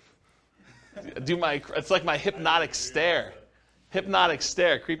 right? It's like my hypnotic stare. Hypnotic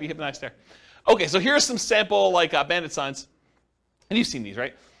stare, creepy hypnotic stare. Okay, so here's some sample bandit signs. And you've seen these,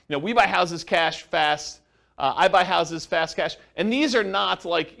 right? We buy houses cash, fast. I buy houses, fast cash. And these are not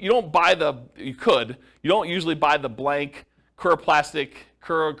you don't buy you don't usually buy the blank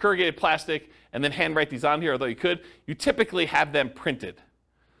corrugated plastic and then handwrite these on here, although you could. You typically have them printed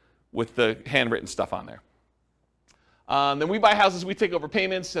with the handwritten stuff on there. Then we buy houses, we take over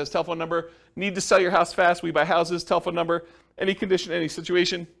payments, says telephone number. Need to sell your house fast, we buy houses, telephone number, any condition, any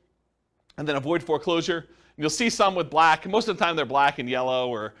situation. And then avoid foreclosure. And you'll see some with black. Most of the time they're black and yellow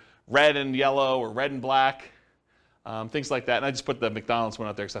or red and yellow or red and black, things like that. And I just put the McDonald's one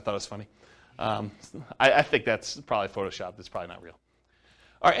out there because I thought it was funny. I think that's probably Photoshopped. It's probably not real.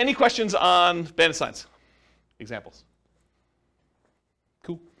 All right, any questions on bandit signs? Examples?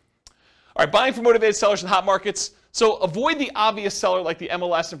 Cool. All right, buying for motivated sellers in hot markets. So avoid the obvious seller like the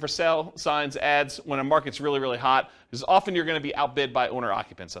MLS and for sale signs ads when a market's really, really hot, because often you're going to be outbid by owner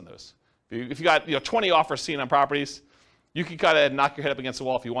occupants on those. If you got 20 offers seen on properties, you can kind of knock your head up against the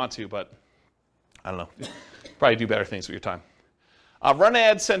wall if you want to, but I don't know. Probably do better things with your time. Run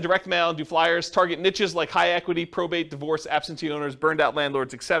ads, send direct mail, and do flyers. Target niches like high equity, probate, divorce, absentee owners, burned out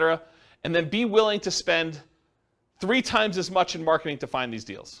landlords, etc. And then be willing to spend 3 times as much in marketing to find these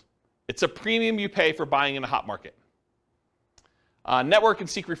deals. It's a premium you pay for buying in a hot market. Network and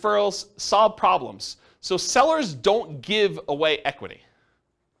seek referrals. Solve problems. So sellers don't give away equity.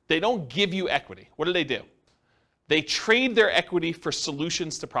 They don't give you equity. What do? They trade their equity for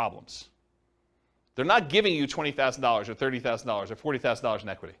solutions to problems. They're not giving you $20,000 or $30,000 or $40,000 in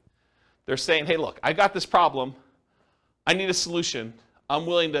equity. They're saying, hey, look, I got this problem. I need a solution. I'm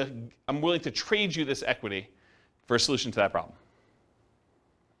willing to trade you this equity for a solution to that problem.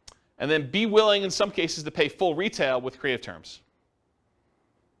 And then be willing, in some cases, to pay full retail with creative terms.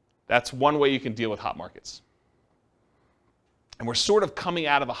 That's one way you can deal with hot markets. And we're sort of coming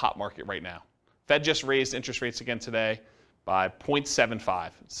out of a hot market right now. Fed just raised interest rates again today by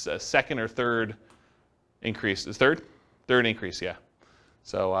 0.75. It's a second or third increase. Is third? Third increase, yeah.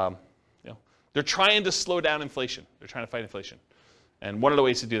 So, they're trying to slow down inflation. They're trying to fight inflation. And one of the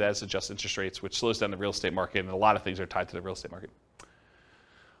ways to do that is adjust interest rates, which slows down the real estate market, and a lot of things are tied to the real estate market. All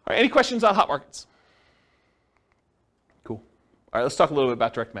right, any questions on hot markets? Cool. All right, let's talk a little bit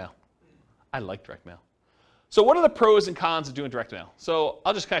about direct mail. I like direct mail. So what are the pros and cons of doing direct mail? So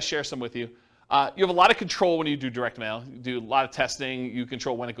I'll just kind of share some with you. You have a lot of control when you do direct mail. You do a lot of testing. You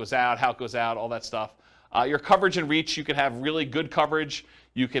control when it goes out, how it goes out, all that stuff. Your coverage and reach, you can have really good coverage.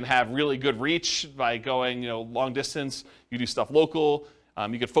 You can have really good reach by going long distance. You do stuff local.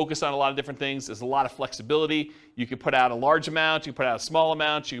 You can focus on a lot of different things. There's a lot of flexibility. You can put out a large amount. You can put out a small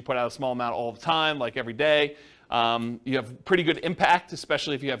amount. You can put out a small amount all the time, like every day. You have pretty good impact,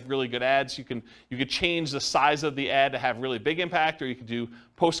 especially if you have really good ads. You could change the size of the ad to have really big impact, or you could do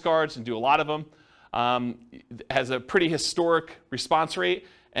postcards and do a lot of them. It has a pretty historic response rate,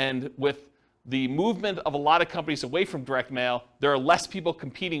 and with the movement of a lot of companies away from direct mail, there are less people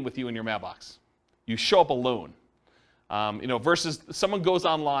competing with you in your mailbox. You show up alone. Versus someone goes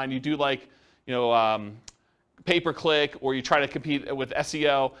online, you do pay-per-click, or you try to compete with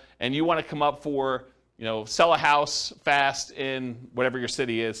SEO, and you want to come up for, sell a house fast in whatever your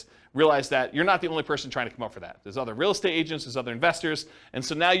city is. Realize that you're not the only person trying to come up for that. There's other real estate agents, there's other investors, and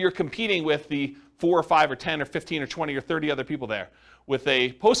so now you're competing with the 4 or 5 or 10 or 15 or 20 or 30 other people there. With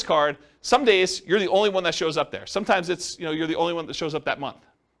a postcard, some days you're the only one that shows up there. Sometimes it's, you're the only one that shows up that month.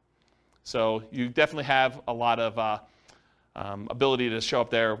 So you definitely have a lot of ability to show up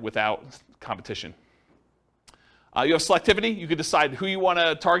there without competition. You have selectivity. You can decide who you want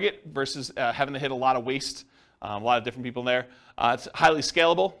to target versus having to hit a lot of waste, a lot of different people there. It's highly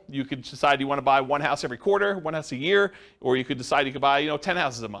scalable. You could decide you want to buy one house every quarter, one house a year, or you could decide you could buy 10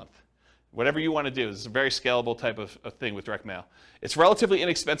 houses a month. Whatever you want to do. This is a very scalable type of thing with direct mail. It's relatively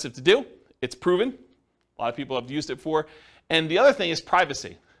inexpensive to do. It's proven. A lot of people have used it for. And the other thing is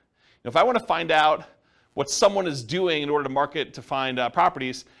privacy. If I want to find out what someone is doing in order to market to find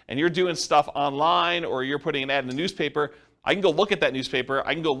properties, and you're doing stuff online or you're putting an ad in the newspaper, I can go look at that newspaper,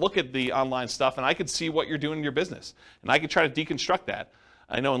 I can go look at the online stuff, and I can see what you're doing in your business. And I can try to deconstruct that.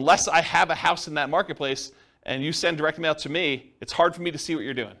 I know unless I have a house in that marketplace and you send direct mail to me, it's hard for me to see what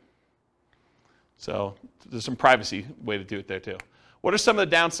you're doing. So there's some privacy way to do it there too. What are some of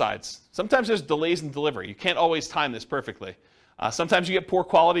the downsides? Sometimes there's delays in delivery. You can't always time this perfectly. Sometimes you get poor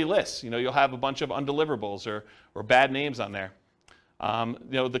quality lists. You'll have a bunch of undeliverables or bad names on there.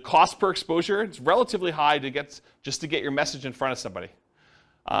 The cost per exposure, it's relatively high to get your message in front of somebody.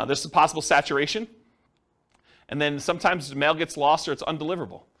 There's some possible saturation. And then sometimes the mail gets lost or it's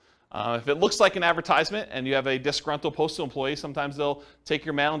undeliverable. If it looks like an advertisement and you have a disgruntled postal employee, sometimes they'll take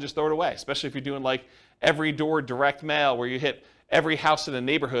your mail and just throw it away, especially if you're doing like every door direct mail where you hit every house in a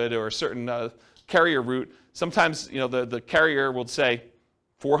neighborhood or a certain carrier route. Sometimes the carrier will say,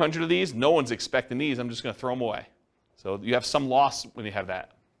 400 of these, no one's expecting these, I'm just going to throw them away. So you have some loss when you have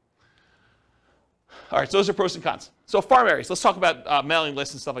that. All right, so those are pros and cons. So farm areas, let's talk about mailing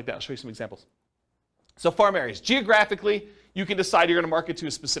lists and stuff like that. I'll show you some examples. So farm areas, geographically, you can decide you're going to market to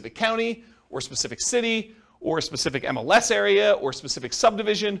a specific county or a specific city or a specific MLS area or a specific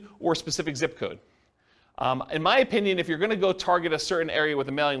subdivision or a specific zip code. In my opinion, if you're going to go target a certain area with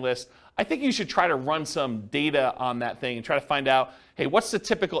a mailing list, I think you should try to run some data on that thing and try to find out, hey, what's the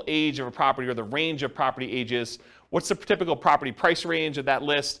typical age of a property or the range of property ages? What's the typical property price range of that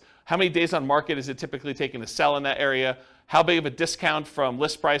list? How many days on market is it typically taking to sell in that area? How big of a discount from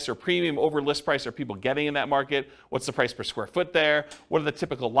list price or premium over list price are people getting in that market? What's the price per square foot there? What are the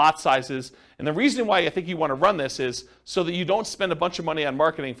typical lot sizes? And the reason why I think you want to run this is so that you don't spend a bunch of money on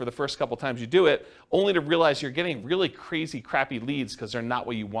marketing for the first couple times you do it, only to realize you're getting really crazy, crappy leads because they're not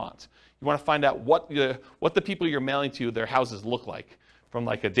what you want. You want to find out what the people you're mailing to, their houses look like from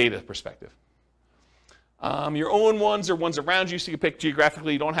like a data perspective. Your own ones or ones around you, so you can pick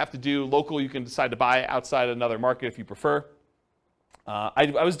geographically. You don't have to do local. You can decide to buy outside another market if you prefer. I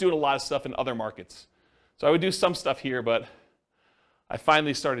was doing a lot of stuff in other markets. So I would do some stuff here, but I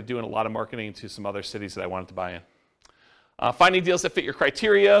finally started doing a lot of marketing to some other cities that I wanted to buy in. Finding deals that fit your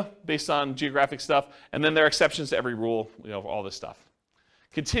criteria based on geographic stuff, and then there are exceptions to every rule, all this stuff.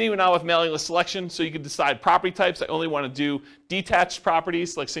 Continuing on with mailing list selection, so you can decide property types. I only want to do detached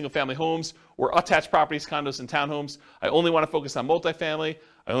properties like single-family homes or attached properties, condos and townhomes. I only want to focus on multifamily.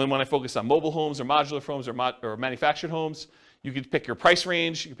 I only want to focus on mobile homes or modular homes or manufactured homes. You can pick your price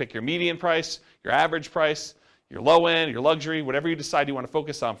range. You can pick your median price, your average price, your low end, your luxury, whatever you decide you want to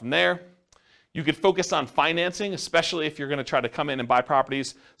focus on from there. You could focus on financing, especially if you're going to try to come in and buy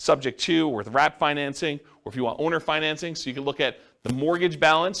properties subject to or with wrap financing, or if you want owner financing. So you can look at the mortgage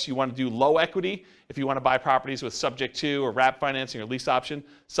balance. You want to do low equity if you want to buy properties with subject to or wrap financing or lease option,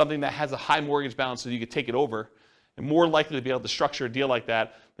 something that has a high mortgage balance so you could take it over, and more likely to be able to structure a deal like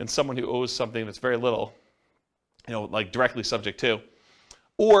that than someone who owes something that's very little, like directly subject to.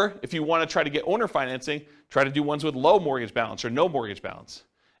 Or if you want to try to get owner financing, try to do ones with low mortgage balance or no mortgage balance.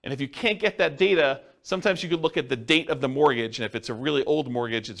 And if you can't get that data, sometimes you could look at the date of the mortgage, and if it's a really old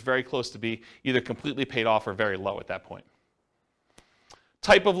mortgage, it's very close to be either completely paid off or very low at that point.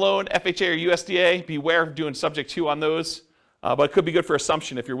 Type of loan, FHA or USDA, beware of doing subject to on those, but it could be good for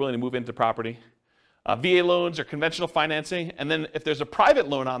assumption if you're willing to move into property. VA loans or conventional financing, and then if there's a private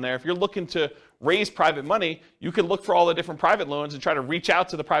loan on there, if you're looking to raise private money, you can look for all the different private loans and try to reach out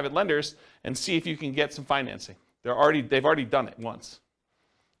to the private lenders and see if you can get some financing. They've already done it once.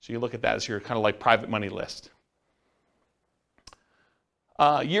 So you look at that as your kind of like private money list.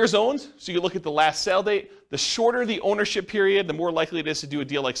 Years owned, so you look at the last sale date. The shorter the ownership period, the more likely it is to do a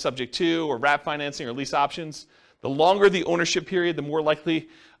deal like subject to or wrap financing or lease options. The longer the ownership period, the more likely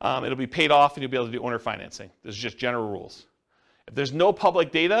it'll be paid off and you'll be able to do owner financing. There's just general rules. If there's no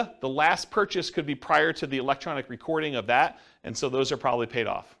public data, the last purchase could be prior to the electronic recording of that, and so those are probably paid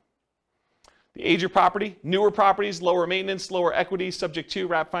off. The age of property, newer properties, lower maintenance, lower equity, subject to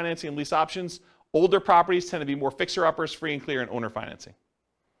wrap financing and lease options. Older properties tend to be more fixer-uppers, free and clear, and owner financing.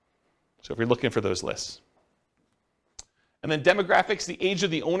 So if you're looking for those lists. And then demographics, the age of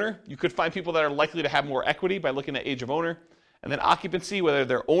the owner. You could find people that are likely to have more equity by looking at age of owner. And then occupancy, whether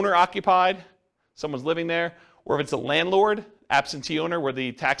they're owner occupied, someone's living there, or if it's a landlord, absentee owner, where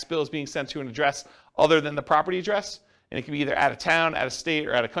the tax bill is being sent to an address other than the property address. And it can be either out of town, out of state,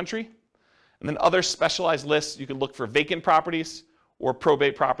 or out of country. And then other specialized lists, you can look for vacant properties or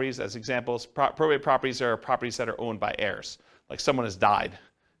probate properties as examples. Probate properties are properties that are owned by heirs, like someone has died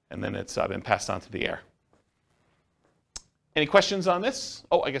and then it's been passed on to the heir. Any questions on this?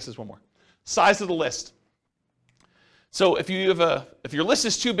 Oh, I guess there's one more. Size of the list. So if your list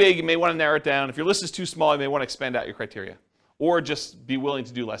is too big, you may want to narrow it down. If your list is too small, you may want to expand out your criteria or just be willing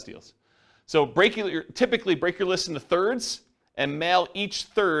to do less deals. So typically break your list into thirds and mail each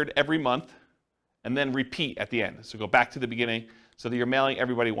third every month and then repeat at the end. So go back to the beginning so that you're mailing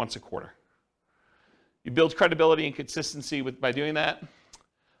everybody once a quarter. You build credibility and consistency by doing that.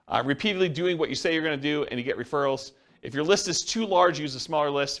 Repeatedly doing what you say you're going to do and you get referrals. If your list is too large, use a smaller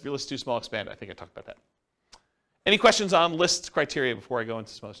list. If your list is too small, expand. I think I talked about that. Any questions on list criteria before I go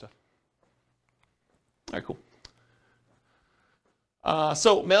into some other stuff? All right, cool.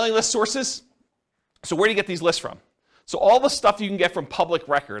 So mailing list sources. So where do you get these lists from? So all the stuff you can get from public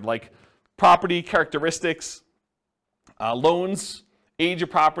record, like property characteristics, loans, age of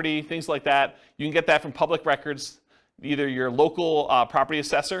property, things like that. You can get that from public records, either your local property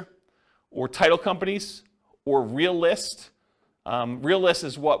assessor or title companies or RealList. RealList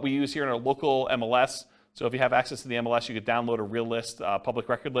is what we use here in our local MLS. So if you have access to the MLS, you could download a RealList public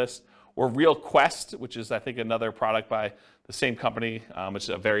record list, or RealQuest, which is, I think, another product by the same company, which is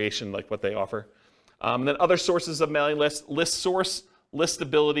a variation like what they offer. And then other sources of mailing lists: ListSource,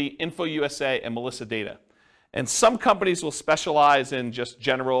 Listability, InfoUSA, and Melissa Data. And some companies will specialize in just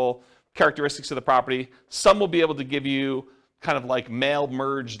general characteristics of the property. Some will be able to give you kind of like mail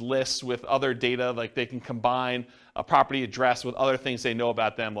merged lists with other data, like they can combine a property address with other things they know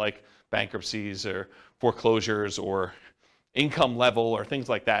about them, like bankruptcies or foreclosures or income level or things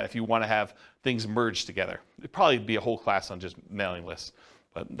like that, if you want to have things merged together. It'd probably be a whole class on just mailing lists,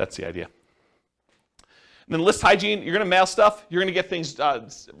 but that's the idea. And then list hygiene, you're going to mail stuff, you're going to get things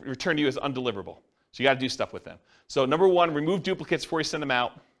returned to you as undeliverable. So you got to do stuff with them. So number one, remove duplicates before you send them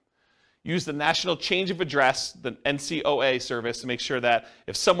out. Use the National Change of Address, the NCOA service, to make sure that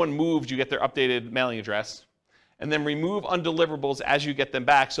if someone moved, you get their updated mailing address. And then remove undeliverables as you get them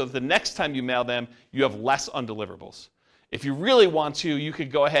back so that the next time you mail them, you have less undeliverables. If you really want to, you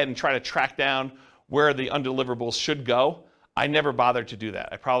could go ahead and try to track down where the undeliverables should go. I never bothered to do that.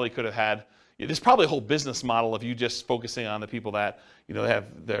 I probably could have had, there's probably a whole business model of you just focusing on the people that that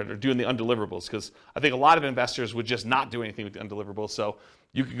are doing the undeliverables, because I think a lot of investors would just not do anything with the undeliverables, so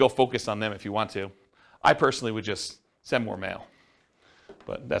you could go focus on them if you want to. I personally would just send more mail,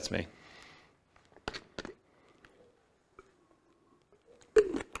 but that's me.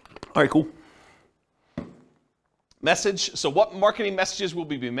 All right, cool. Message. So what marketing messages will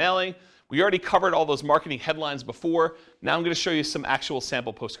we be mailing? We already covered all those marketing headlines before. Now I'm going to show you some actual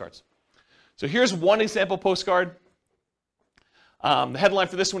sample postcards. So here's one example postcard. The headline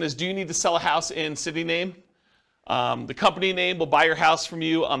for this one is, do you need to sell a house in city name? The company name will buy your house from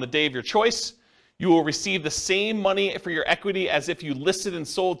you on the day of your choice. You will receive the same money for your equity as if you listed and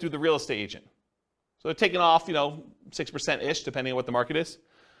sold through the real estate agent. So they're taking off, 6%-ish, depending on what the market is.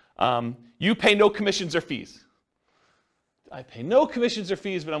 You pay no commissions or fees. I pay no commissions or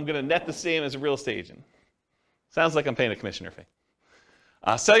fees, but I'm going to net the same as a real estate agent. Sounds like I'm paying a commission or fee.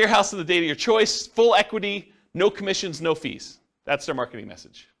 Sell your house on the date of your choice, full equity, no commissions, no fees. That's their marketing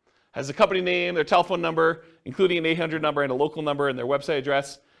message. Has the company name, their telephone number, including an 800 number and a local number and their website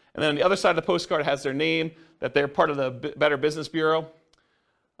address. And then on the other side of the postcard has their name, that they're part of the Better Business Bureau,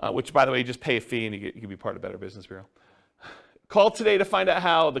 which, by the way, you just pay a fee and you can be part of Better Business Bureau. Call today to find out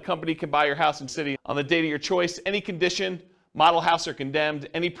how the company can buy your house and city on the date of your choice. Any condition, model house or condemned,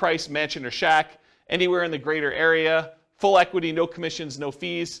 any price, mansion or shack, anywhere in the greater area, full equity, no commissions, no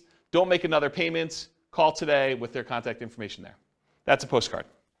fees. Don't make another payment. Call today with their contact information there. That's a postcard.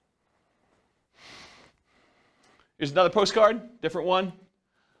 Here's another postcard, different one.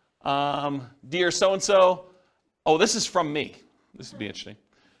 Dear so-and-so. Oh, this is from me. This would be interesting.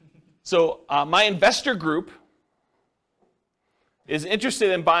 So my investor group is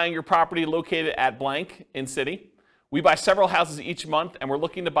interested in buying your property located at blank in city. We buy several houses each month, and we're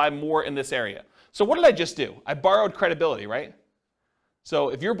looking to buy more in this area. So what did I just do? I borrowed credibility, right? So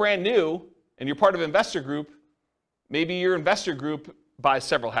if you're brand new and you're part of an investor group, maybe your investor group buys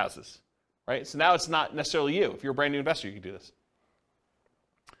several houses, right? So now it's not necessarily you. If you're a brand new investor, you can do this.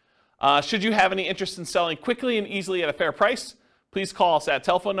 Should you have any interest in selling quickly and easily at a fair price, please call us at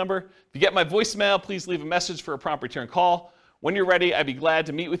telephone number. If you get my voicemail, please leave a message for a prompt return call. When you're ready, I'd be glad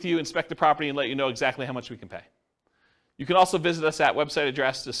to meet with you, inspect the property, and let you know exactly how much we can pay. You can also visit us at website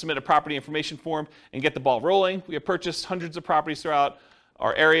address to submit a property information form and get the ball rolling. We have purchased hundreds of properties throughout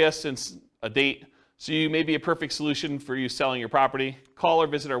our area since a date, so you may be a perfect solution for you selling your property. Call or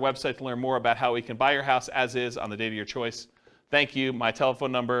visit our website to learn more about how we can buy your house as is on the date of your choice. Thank you. My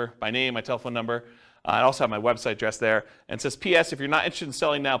telephone number, my name, my telephone number. I also have my website address there. And it says, P.S. If you're not interested in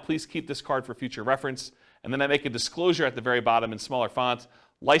selling now, please keep this card for future reference. And then I make a disclosure at the very bottom in smaller font.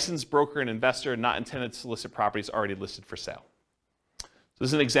 Licensed broker and investor not intended to solicit properties already listed for sale. So this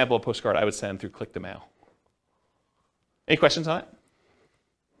is an example of a postcard I would send through Click to Mail. Any questions on it?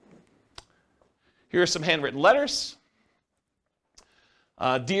 Here are some handwritten letters.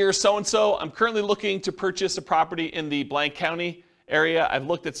 Dear so-and-so, I'm currently looking to purchase a property in the blank county area. I've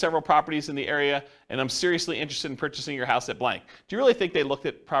looked at several properties in the area, and I'm seriously interested in purchasing your house at blank. Do you really think they looked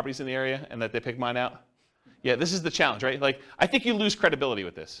at properties in the area and that they picked mine out? Yeah, this is the challenge, right? Like, I think you lose credibility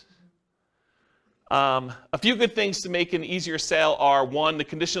with this. A few good things to make an easier sale are, 1, the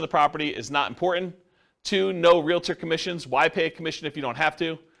condition of the property is not important. 2, no realtor commissions. Why pay a commission if you don't have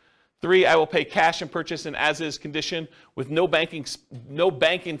to? 3, I will pay cash and purchase in as-is condition with no bank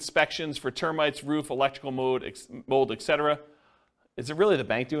inspections for termites, roof, electrical mold, etc. Is it really the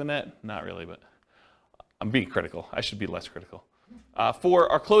bank doing that? Not really, but I'm being critical. I should be less critical.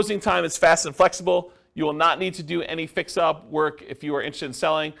 4, our closing time is fast and flexible. You will not need to do any fix-up work if you are interested in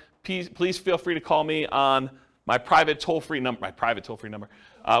selling. Please feel free to call me on my private toll-free number,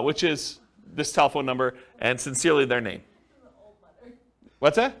 which is this telephone number, and sincerely their name.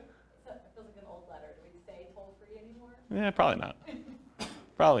 What's that? It feels like an old letter. Do we say toll-free anymore? Yeah, probably not.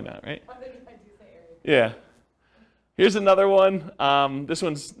 Probably not, right? I think I do say area. Yeah. Here's another one. This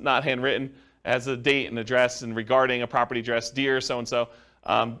one's not handwritten. It has a date and address and regarding a property address. Dear so-and-so,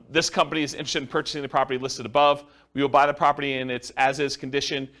 this company is interested in purchasing the property listed above. We will buy the property in its as-is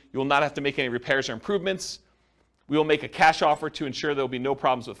condition. You will not have to make any repairs or improvements. We will make a cash offer to ensure there will be no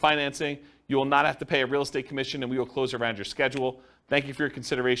problems with financing. You will not have to pay a real estate commission, and we will close around your schedule. Thank you for your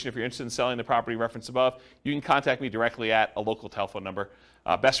consideration. If you're interested in selling the property referenced above, you can contact me directly at a local telephone number.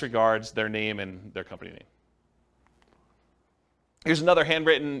 Best regards, their name and their company name. Here's another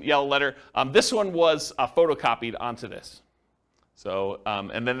handwritten yellow letter. This one was photocopied onto this. So,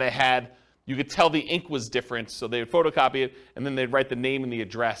 and then they had, you could tell the ink was different, so they would photocopy it, and then they'd write the name and the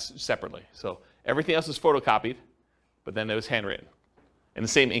address separately. So everything else was photocopied, but then it was handwritten in the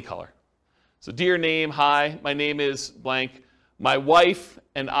same ink color. So dear name, hi, my name is blank. My wife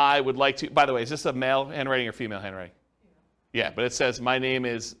and I would like to, by the way, is this a male handwriting or female handwriting? Yeah, but it says my name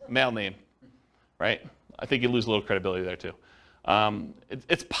is male name, right? I think you lose a little credibility there too.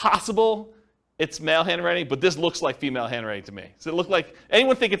 It's possible it's male handwriting, but this looks like female handwriting to me. Does it look like,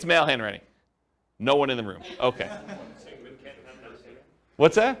 anyone think it's male handwriting? No one in the room. Okay.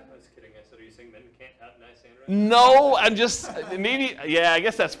 What's that? I was kidding. I said, are you saying men can't have nice handwriting? No, I'm just, maybe, yeah, I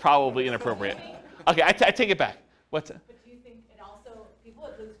guess that's probably inappropriate. Okay, I take it back. What's that? But do you think it also, people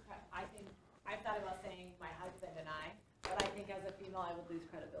would lose, I think, I've thought about saying my husband and I, but I think as a female I would lose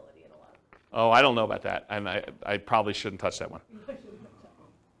credibility in a lot. Oh, I don't know about that, and I probably shouldn't touch that one.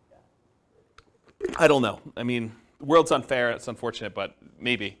 I don't know. I mean, the world's unfair. It's unfortunate, but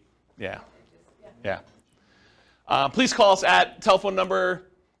maybe. Yeah. Yeah. Please call us at telephone number.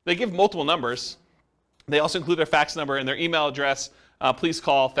 They give multiple numbers. They also include their fax number and their email address. Please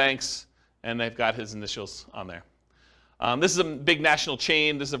call. Thanks. And they've got his initials on there. This is a big national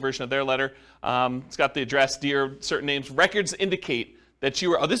chain. This is a version of their letter. It's got the address, dear, certain names. Records indicate that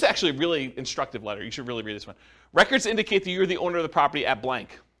you are, oh, this is actually a really instructive letter. You should really read this one. Records indicate that you're the owner of the property at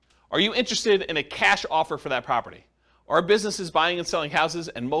blank. Are you interested in a cash offer for that property? Our business is buying and selling houses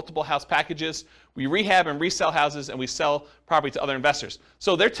and multiple house packages. We rehab and resell houses, and we sell property to other investors.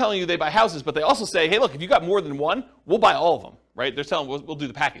 So they're telling you they buy houses, but they also say, hey, look, if you got more than one, we'll buy all of them, right? They're telling we'll do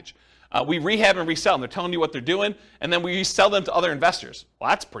the package. We rehab and resell them. They're telling you what they're doing, and then we resell them to other investors. Well,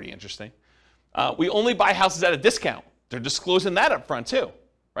 that's pretty interesting. We only buy houses at a discount. They're disclosing that up front too,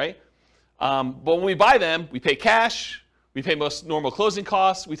 right? But when we buy them, we pay cash. We pay most normal closing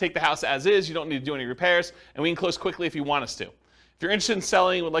costs. We take the house as is. You don't need to do any repairs, and we can close quickly if you want us to. If you're interested in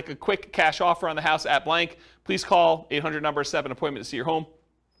selling and would like a quick cash offer on the house at blank, please call 800 number 7 appointment to see your home.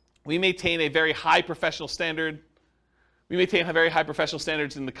 We maintain a very high professional standard. We maintain very high professional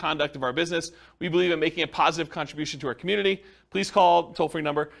standards in the conduct of our business. We believe in making a positive contribution to our community. Please call toll-free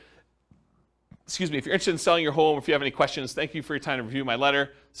number. If you're interested in selling your home, or if you have any questions, thank you for your time to review my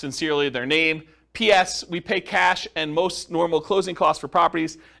letter. Sincerely, their name. P.S. We pay cash and most normal closing costs for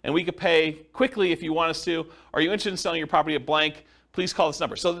properties, and we could pay quickly if you want us to. Are you interested in selling your property at blank? Please call this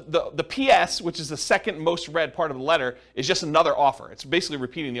number. So the P.S., which is the second most read part of the letter, is just another offer. It's basically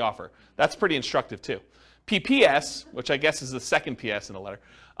repeating the offer. That's pretty instructive too. PPS, which I guess is the second PS in the letter,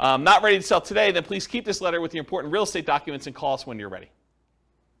 not ready to sell today, then please keep this letter with the important real estate documents and call us when you're ready.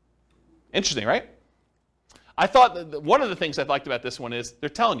 Interesting, right? I thought that one of the things I liked about this one is they're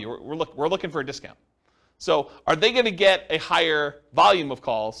telling you we're looking for a discount. So are they going to get a higher volume of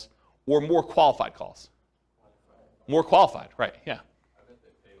calls or more qualified calls? More qualified, right, yeah. I bet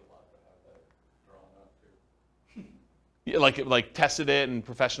they paid a lot to have that drawn up too. Yeah, like tested it and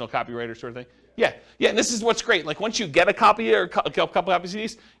professional copywriter sort of thing? Yeah, and this is what's great. Like once you get a copy or a couple copies of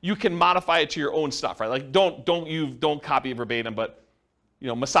these, you can modify it to your own stuff, right? Like don't copy it verbatim, but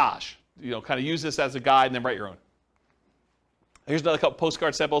massage. Kind of use this as a guide and then write your own. Here's another couple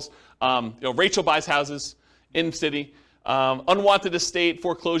postcard samples. Rachel buys houses in city. Unwanted estate,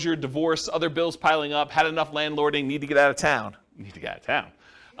 foreclosure, divorce, other bills piling up, had enough landlording, need to get out of town.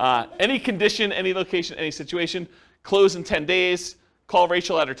 Any condition, any location, any situation, close in 10 days. Call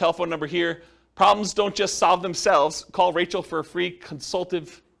Rachel at her telephone number here. Problems don't just solve themselves. Call Rachel for a free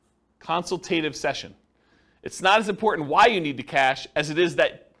consultative session. It's not as important why you need the cash as it is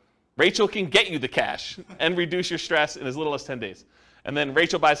that Rachel can get you the cash and reduce your stress in as little as 10 days. And then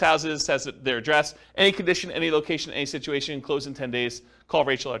Rachel buys houses, has their address, any condition, any location, any situation, close in 10 days. Call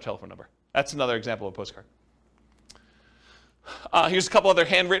Rachel at her telephone number. That's another example of a postcard. Here's a couple other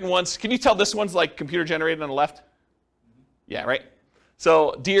handwritten ones. Can you tell this one's like computer generated on the left? Yeah, right?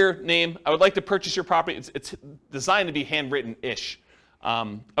 So, dear name, I would like to purchase your property. It's designed to be handwritten-ish. I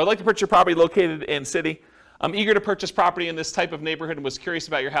would like to purchase your property located in city. I'm eager to purchase property in this type of neighborhood and was curious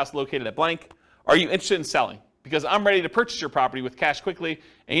about your house located at blank. Are you interested in selling? Because I'm ready to purchase your property with cash quickly,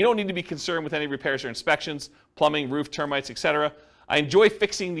 and you don't need to be concerned with any repairs or inspections, plumbing, roof, termites, etc. I enjoy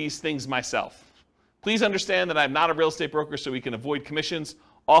fixing these things myself. Please understand that I'm not a real estate broker, so we can avoid commissions.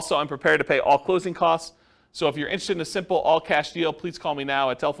 Also, I'm prepared to pay all closing costs. So if you're interested in a simple all-cash deal, please call me now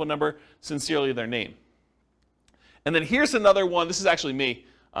at telephone number. Sincerely, their name. And then here's another one. This is actually me,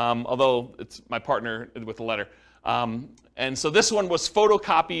 although it's my partner with the letter. And so this one was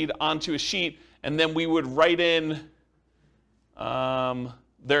photocopied onto a sheet, and then we would write in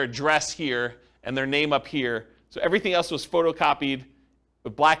their address here and their name up here. So everything else was photocopied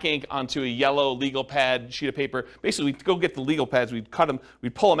with black ink onto a yellow legal pad sheet of paper. Basically, we'd go get the legal pads, we'd cut them,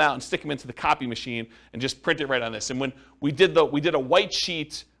 we'd pull them out and stick them into the copy machine and just print it right on this. And when we did a white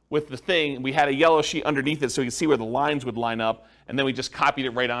sheet with the thing, we had a yellow sheet underneath it so you could see where the lines would line up, and then we just copied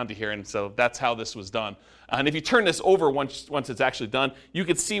it right onto here, and so that's how this was done. And if you turn this over once it's actually done, you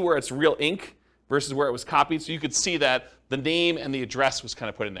could see where it's real ink versus where it was copied, so you could see that the name and the address was kind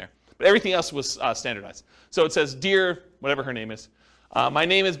of put in there. But everything else was standardized. So it says, dear, whatever her name is, my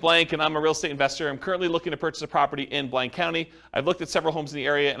name is blank, and I'm a real estate investor. I'm currently looking to purchase a property in blank county. I've looked at several homes in the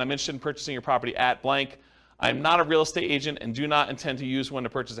area, and I'm interested in purchasing your property at blank. I'm not a real estate agent and do not intend to use one to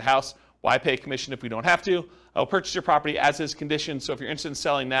purchase a house. Why pay a commission if we don't have to? I'll purchase your property as is conditioned, so if you're interested in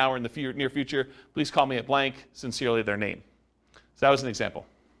selling now or in the near future, please call me at blank. Sincerely, their name. So that was an example.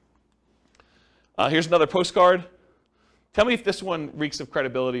 Here's another postcard. Tell me if this one reeks of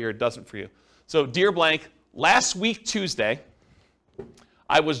credibility or it doesn't for you. So, dear blank, last week Tuesday,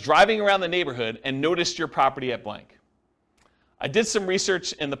 I was driving around the neighborhood and noticed your property at blank. I did some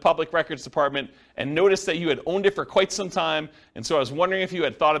research in the public records department and noticed that you had owned it for quite some time, and so I was wondering if you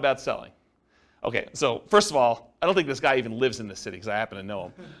had thought about selling. Okay, so first of all, I don't think this guy even lives in this city because I happen to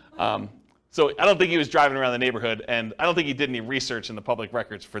know him. So I don't think he was driving around the neighborhood, and I don't think he did any research in the public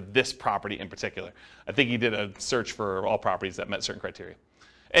records for this property in particular. I think he did a search for all properties that met certain criteria.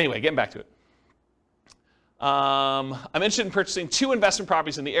 Anyway, getting back to it. I'm interested in purchasing 2 investment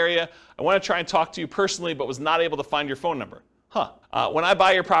properties in the area. I want to try and talk to you personally, but was not able to find your phone number. When I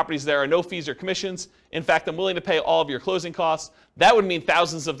buy your properties, there are no fees or commissions. In fact, I'm willing to pay all of your closing costs. That would mean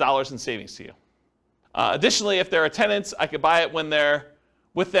thousands of dollars in savings to you. Additionally, if there are tenants, I could buy it when they're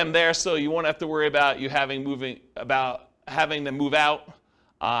with them there, so you won't have to worry about you having them move out.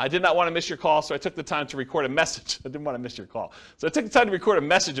 I did not want to miss your call, so I took the time to record a message. I didn't want to miss your call. So I took the time to record a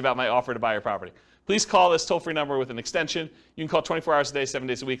message about my offer to buy your property. Please call this toll-free number with an extension. You can call 24 hours a day, 7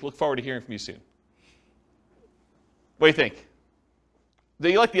 days a week. Look forward to hearing from you soon. What do you think? Do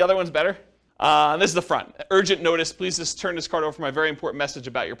you like the other ones better? This is the front. Urgent notice. Please just turn this card over for my very important message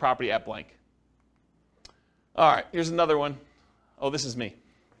about your property at blank. All right, here's another one. Oh, this is me.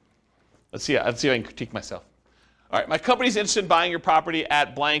 Let's see if I can critique myself. All right, my company's interested in buying your property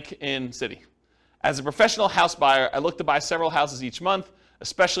at blank in city. As a professional house buyer, I look to buy several houses each month,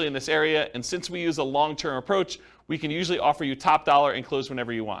 especially in this area, and since we use a long-term approach, we can usually offer you top dollar and close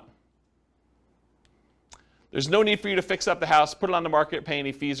whenever you want. There's no need for you to fix up the house, put it on the market, pay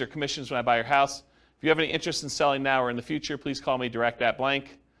any fees or commissions when I buy your house. If you have any interest in selling now or in the future, please call me direct at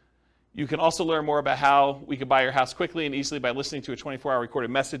blank. You can also learn more about how we can buy your house quickly and easily by listening to a 24-hour recorded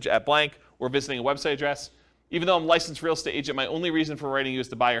message at blank or visiting a website address. Even though I'm a licensed real estate agent, my only reason for writing you is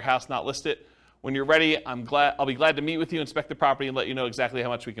to buy your house, not list it. When you're ready, I'll be glad to meet with you, inspect the property, and let you know exactly how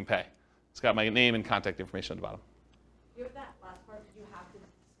much we can pay. It's got my name and contact information at the bottom. You have that last part, you have to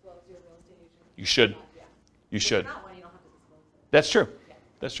disclose your real estate agent. You should. Yeah. You should. If not one, you don't have to disclose it. That's true. Yeah.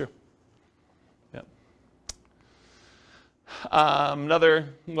 That's true. Yeah. Another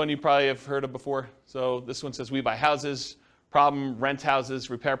one you probably have heard of before. So this one says, we buy houses, problem, rent houses,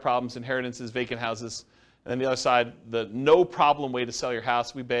 repair problems, inheritances, vacant houses. And then the other side, the no problem way to sell your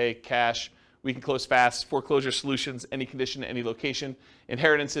house. We pay cash. We can close fast. Foreclosure solutions, any condition, any location.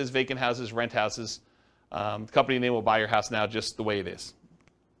 Inheritances, vacant houses, rent houses. The company name will buy your house now just the way it is.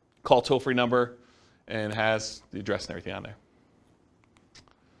 Call toll-free number and has the address and everything on there.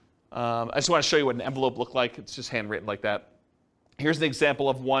 I just want to show you what an envelope looked like. It's just handwritten like that. Here's an example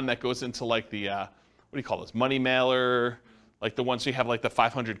of one that goes into like the, what do you call this, money mailer, like the ones you have like the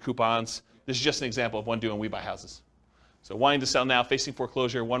 500 coupons. This is just an example of one doing We Buy Houses. So wanting to sell now, facing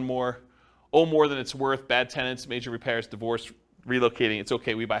foreclosure, one more, owe more than it's worth, bad tenants, major repairs, divorce, relocating. It's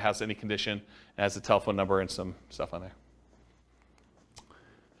okay, We Buy House, any condition. It has a telephone number and some stuff on there.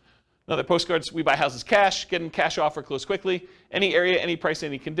 Another postcards, We Buy Houses cash, getting cash offer, close quickly. Any area, any price,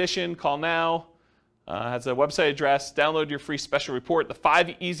 any condition, call now. Has a website address, download your free special report, the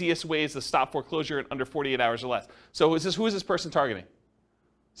 5 easiest ways to stop foreclosure in under 48 hours or less. So who is this person targeting?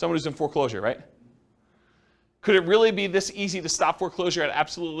 Someone who's in foreclosure, right? Could it really be this easy to stop foreclosure at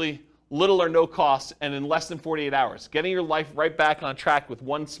absolutely little or no cost and in less than 48 hours? Getting your life right back on track with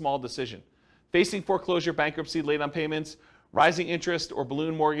one small decision. Facing foreclosure, bankruptcy, late on payments, rising interest, or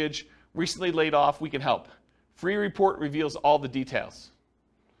balloon mortgage, recently laid off, we can help. Free report reveals all the details.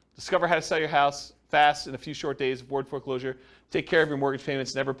 Discover how to sell your house fast in a few short days, avoid foreclosure, take care of your mortgage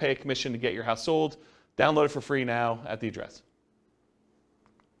payments, never pay a commission to get your house sold. Download it for free now at the address.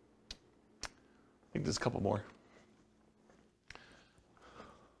 I think there's a couple more.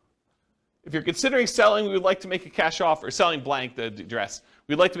 If you're considering selling, we would like to make a cash offer, selling blank the address.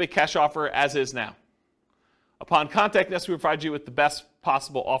 We'd like to make cash offer as is now. Upon contacting us, we provide you with the best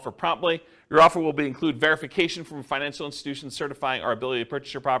possible offer promptly. Your offer will include verification from a financial institution certifying our ability to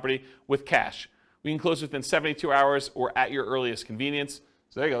purchase your property with cash. We can close within 72 hours or at your earliest convenience.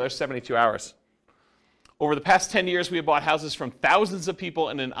 So there you go, there's 72 hours. Over the past 10 years, we have bought houses from thousands of people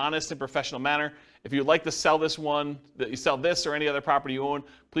in an honest and professional manner. If you'd like to sell this one, that you sell this or any other property you own,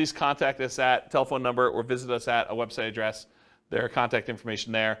 please contact us at telephone number or visit us at a website address. There are contact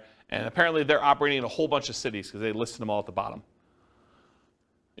information there. And apparently they're operating in a whole bunch of cities because they listed them all at the bottom.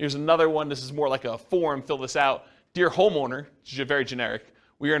 Here's another one. This is more like a form. Fill this out. Dear homeowner, very generic.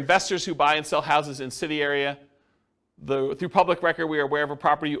 We are investors who buy and sell houses in city area. Through public record, we are aware of a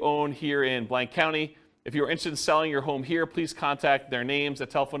property you own here in blank county. If you are interested in selling your home here, please contact their names, a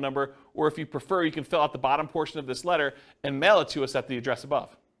telephone number, or if you prefer, you can fill out the bottom portion of this letter and mail it to us at the address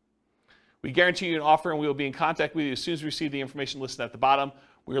above. We guarantee you an offer and we will be in contact with you as soon as we receive the information listed at the bottom.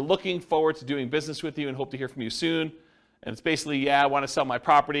 We are looking forward to doing business with you and hope to hear from you soon. And it's basically, yeah, I want to sell my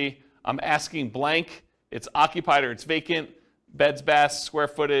property. I'm asking blank. It's occupied or it's vacant. Beds, baths, square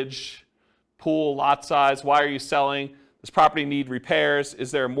footage, pool, lot size. Why are you selling? Does property need repairs?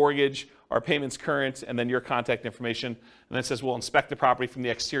 Is there a mortgage? Are payments current? And then your contact information. And then it says we'll inspect the property from the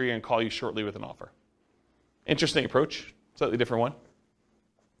exterior and call you shortly with an offer. Interesting approach. Slightly different one.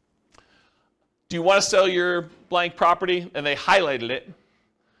 Do you want to sell your blank property? And they highlighted it.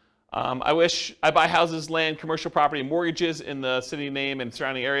 I buy houses, land, commercial property, and mortgages in the city name and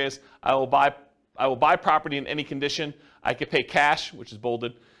surrounding areas. I will buy property in any condition. I could pay cash, which is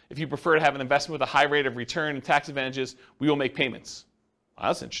bolded. If you prefer to have an investment with a high rate of return and tax advantages, we will make payments. Wow,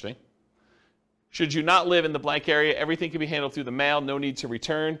 that's interesting. Should you not live in the blank area, everything can be handled through the mail, no need to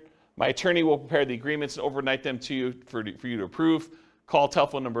return. My attorney will prepare the agreements and overnight them to you for you to approve. Call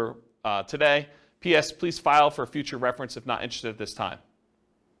telephone number today. P.S. Please file for future reference if not interested at this time.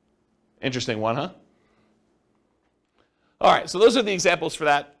 Interesting one, huh? All right, so those are the examples for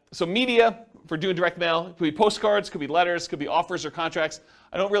that. So media, for doing direct mail, it could be postcards, could be letters, could be offers or contracts.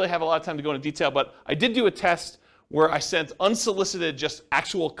 I don't really have a lot of time to go into detail, but I did do a test where I sent unsolicited, just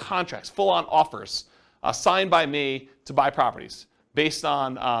actual contracts, full-on offers, signed by me to buy properties based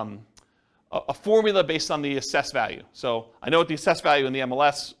on a formula based on the assessed value. So I know what the assessed value in the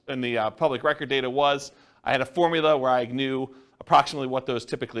MLS and the public record data was. I had a formula where I knew approximately what those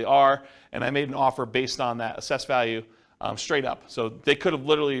typically are, and I made an offer based on that assessed value straight up. So they could have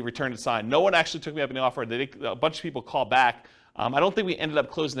literally returned it signed. No one actually took me up on the offer. A bunch of people called back. I don't think we ended up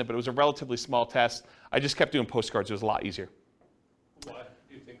closing it, but it was a relatively small test. I just kept doing postcards. It was a lot easier. Why?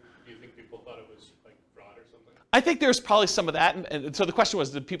 Do you think people thought it was like fraud or something? I think there's probably some of that. And so the question was,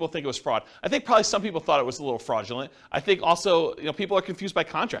 did people think it was fraud? I think probably some people thought it was a little fraudulent. I think also, people are confused by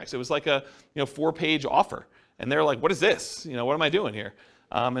contracts. It was like a 4-page offer. And they're like, what is this? What am I doing here?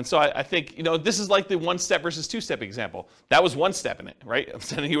 And so I think, this is like the 1-step versus 2-step example. That was 1 step in it, right? I'm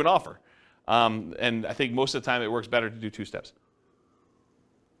sending you an offer. And I think most of the time it works better to do 2 steps.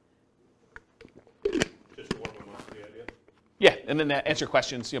 Just to warm them up to the idea. Yeah, and then answer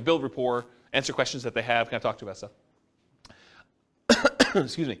questions, build rapport, answer questions that they have, kind of talk to about stuff.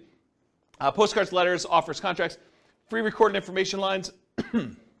 Excuse me. Postcards, letters, offers, contracts, free recorded information lines,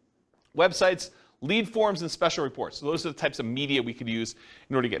 websites, lead forms, and special reports. So those are the types of media we could use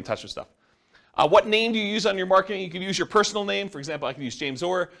in order to get in touch with stuff. What name do you use on your marketing? You could use your personal name. For example, I could use James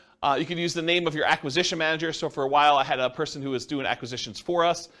Orr. You could use the name of your acquisition manager. So for a while, I had a person who was doing acquisitions for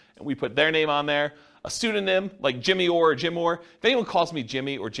us, and we put their name on there. A pseudonym like Jimmy Orr or Jim Orr. If anyone calls me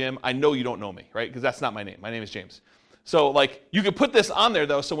Jimmy or Jim, I know you don't know me, right? Because that's not my name. My name is James. So you could put this on there,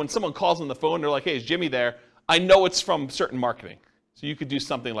 though, so when someone calls on the phone, they're like, hey, is Jimmy there? I know it's from certain marketing. So you could do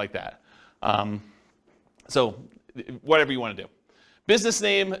something like that. So whatever you want to do. Business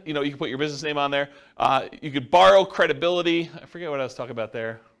name, you can put your business name on there. You could borrow credibility. I forget what I was talking about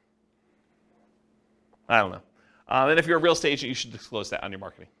there. I don't know. And if you're a real estate agent, you should disclose that on your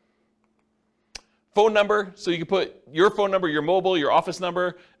marketing. Phone number, so you can put your phone number, your mobile, your office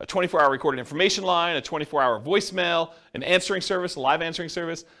number, a 24-hour recorded information line, a 24-hour voicemail, an answering service, a live answering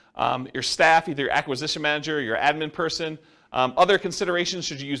service, your staff, either your acquisition manager, your admin person. Other considerations,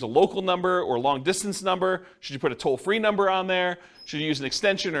 should you use a local number or long distance number? Should you put a toll-free number on there? Should you use an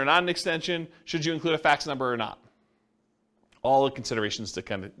extension or not an extension? Should you include a fax number or not? All the considerations to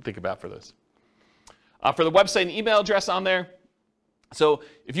kind of think about for this. For the website and email address on there, so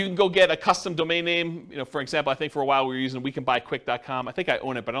if you can go get a custom domain name, for example, I think for a while we were using wecanbuyquick.com. I think I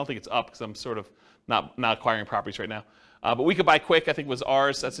own it, but I don't think it's up because I'm sort of not acquiring properties right now. But We Could Buy Quick, I think, was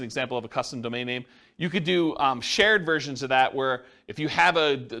ours. That's an example of a custom domain name. You could do shared versions of that where if you have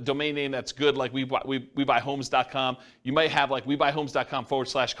a domain name that's good, like WeBuyHomes.com, you might have like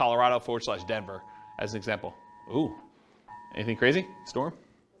WeBuyHomes.com/Colorado/Denver as an example. Ooh, anything crazy? Storm?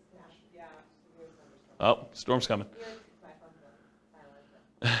 Oh, storm's coming.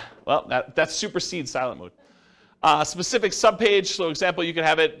 Well, that supersedes silent mode. Specific subpage, so example, you could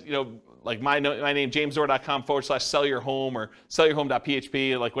have it, like my name, jamesorr.com/sell your home or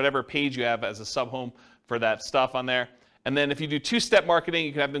sellyourhome.php, like whatever page you have as a sub-home for that stuff on there. And then if you do 2-step marketing,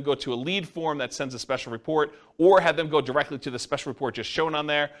 you can have them go to a lead form that sends a special report, or have them go directly to the special report just shown on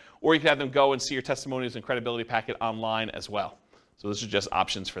there, or you can have them go and see your testimonials and credibility packet online as well. So those are just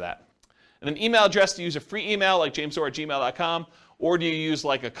options for that. And then email address, do you use a free email like jamesorr@gmail.com, or do you use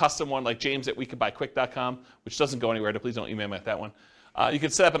like a custom one like james@wecanbuyquick.com, which doesn't go anywhere, so please don't email me at that one. You can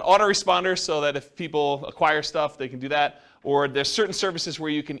set up an autoresponder so that if people acquire stuff, they can do that. Or there's certain services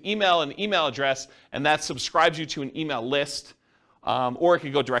where you can email an email address, and that subscribes you to an email list, or it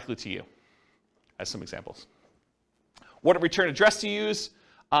can go directly to you, as some examples. What return address to use?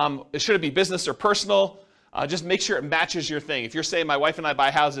 Should it be business or personal? Just make sure it matches your thing. If you're saying my wife and I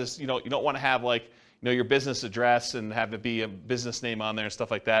buy houses, you don't want to have like your business address and have it be a business name on there and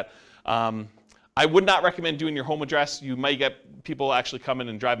stuff like that. I would not recommend doing your home address. You might get people actually coming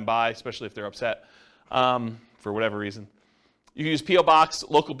and driving by, especially if they're upset for whatever reason. You can use P.O. Box,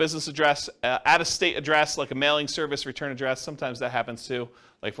 local business address, out-of-state address, like a mailing service return address. Sometimes that happens too,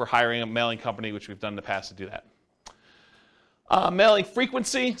 like if we're hiring a mailing company, which we've done in the past to do that. Mailing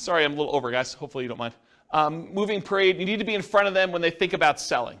frequency. Sorry, I'm a little over, guys. Hopefully you don't mind. Moving parade. You need to be in front of them when they think about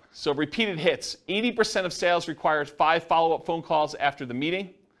selling. So repeated hits. 80% of sales requires 5 follow-up phone calls after the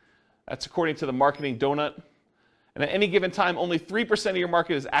meeting. That's according to the Marketing Donut. And at any given time, only 3% of your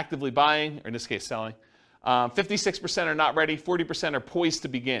market is actively buying, or in this case, selling. 56% are not ready. 40% are poised to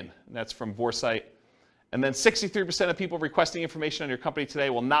begin. And that's from Vorsight. And then 63% of people requesting information on your company today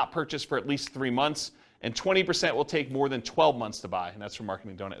will not purchase for at least 3 months. And 20% will take more than 12 months to buy, and that's from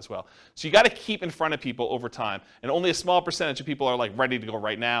Marketing Donut as well. So you got to keep in front of people over time, and only a small percentage of people are like ready to go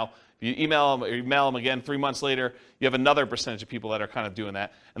right now. If you email them or you mail them again 3 months later, you have another percentage of people that are kind of doing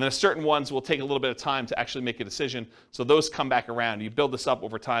that. And then certain ones will take a little bit of time to actually make a decision, so those come back around. You build this up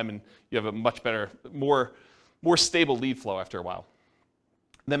over time, and you have a much better, more stable lead flow after a while.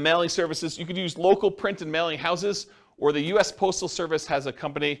 Then mailing services, you could use local print and mailing houses, or the U.S. Postal Service has a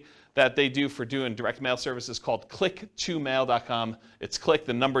company that they do for doing direct mail services called click2mail.com. It's click,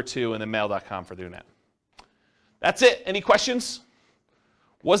 the number 2, and then mail.com for doing that. That's it. Any questions?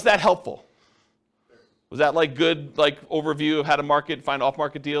 Was that helpful? Was that like good overview of how to market, find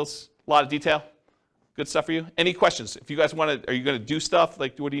off-market deals? A lot of detail? Good stuff for you? Any questions? If you guys want to, are you going to do stuff?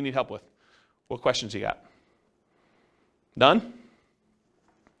 Like, what do you need help with? What questions you got? None?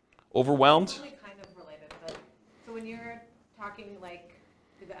 Overwhelmed? Only kind of related, but so when you're talking like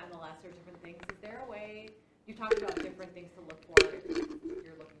to the MLS or different things, is there a way, you talked about different things to look for if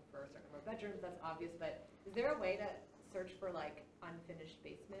you're looking for a certain number of bedrooms, that's obvious, but is there a way to search for like unfinished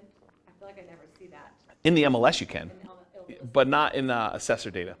basement? I feel like I never see that. In the MLS you can, but not in assessor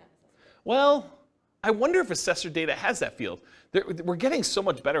data. Well, I wonder if assessor data has that field. We're getting so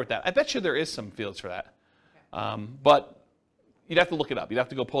much better at that. I bet you there is some fields for that. Okay. But you'd have to look it up. You'd have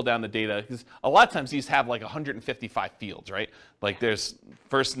to go pull down the data, because a lot of times these have like 155 fields, right? Like there's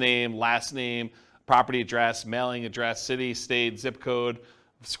first name, last name, property address, mailing address, city, state, zip code,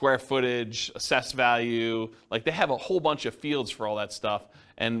 square footage, assessed value. Like they have a whole bunch of fields for all that stuff,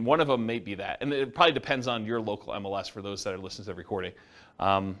 and one of them may be that. And it probably depends on your local MLS for those that are listening to the recording.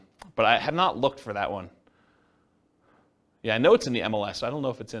 But I have not looked for that one. Yeah, I know it's in the MLS. So I don't know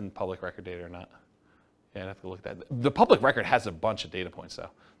if it's in public record data or not. Yeah, I'd have to look at that. The public record has a bunch of data points, though.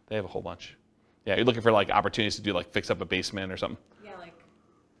 They have a whole bunch. Yeah, you're looking for like opportunities to do like fix up a basement or something. Yeah, like,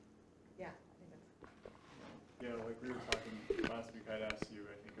 yeah. Yeah, like we were talking last week, I'd asked you,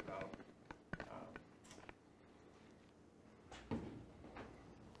 I think, about, I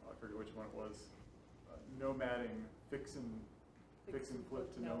forget which one it was, nomading, fix and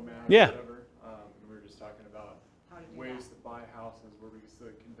flip to nomad, Yeah. or whatever. We were just talking about ways to buy houses where we use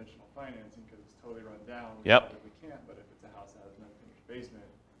the conventional financing because it's totally run down. Yep. We can't, but if it's a house that has an unfinished basement,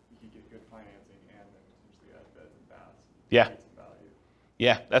 you can get good financing and then potentially add beds and baths. Yeah. Create some value.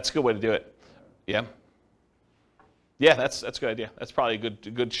 Yeah, that's a good way to do it. Yeah. Yeah, that's a good idea. That's probably a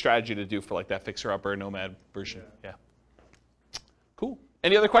good strategy to do for like that fixer-upper nomad version. Yeah. Cool.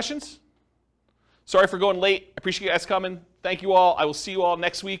 Any other questions? Sorry for going late. I appreciate you guys coming. Thank you all. I will see you all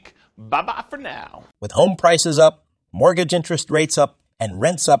next week. Bye-bye for now. With home prices up, mortgage interest rates up, and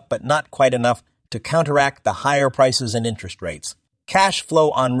rents up but not quite enough to counteract the higher prices and interest rates, cash flow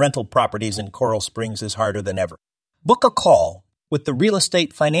on rental properties in Coral Springs is harder than ever. Book a call with the Real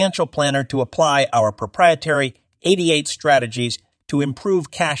Estate Financial Planner to apply our proprietary 88 strategies to improve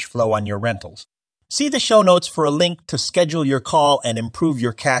cash flow on your rentals. See the show notes for a link to schedule your call and improve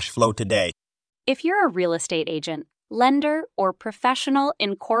your cash flow today. If you're a real estate agent, lender, or professional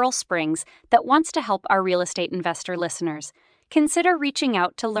in Coral Springs that wants to help our real estate investor listeners, consider reaching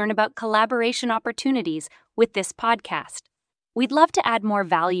out to learn about collaboration opportunities with this podcast. We'd love to add more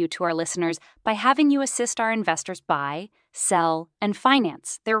value to our listeners by having you assist our investors buy, sell, and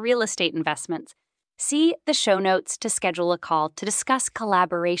finance their real estate investments. See the show notes to schedule a call to discuss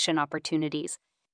collaboration opportunities.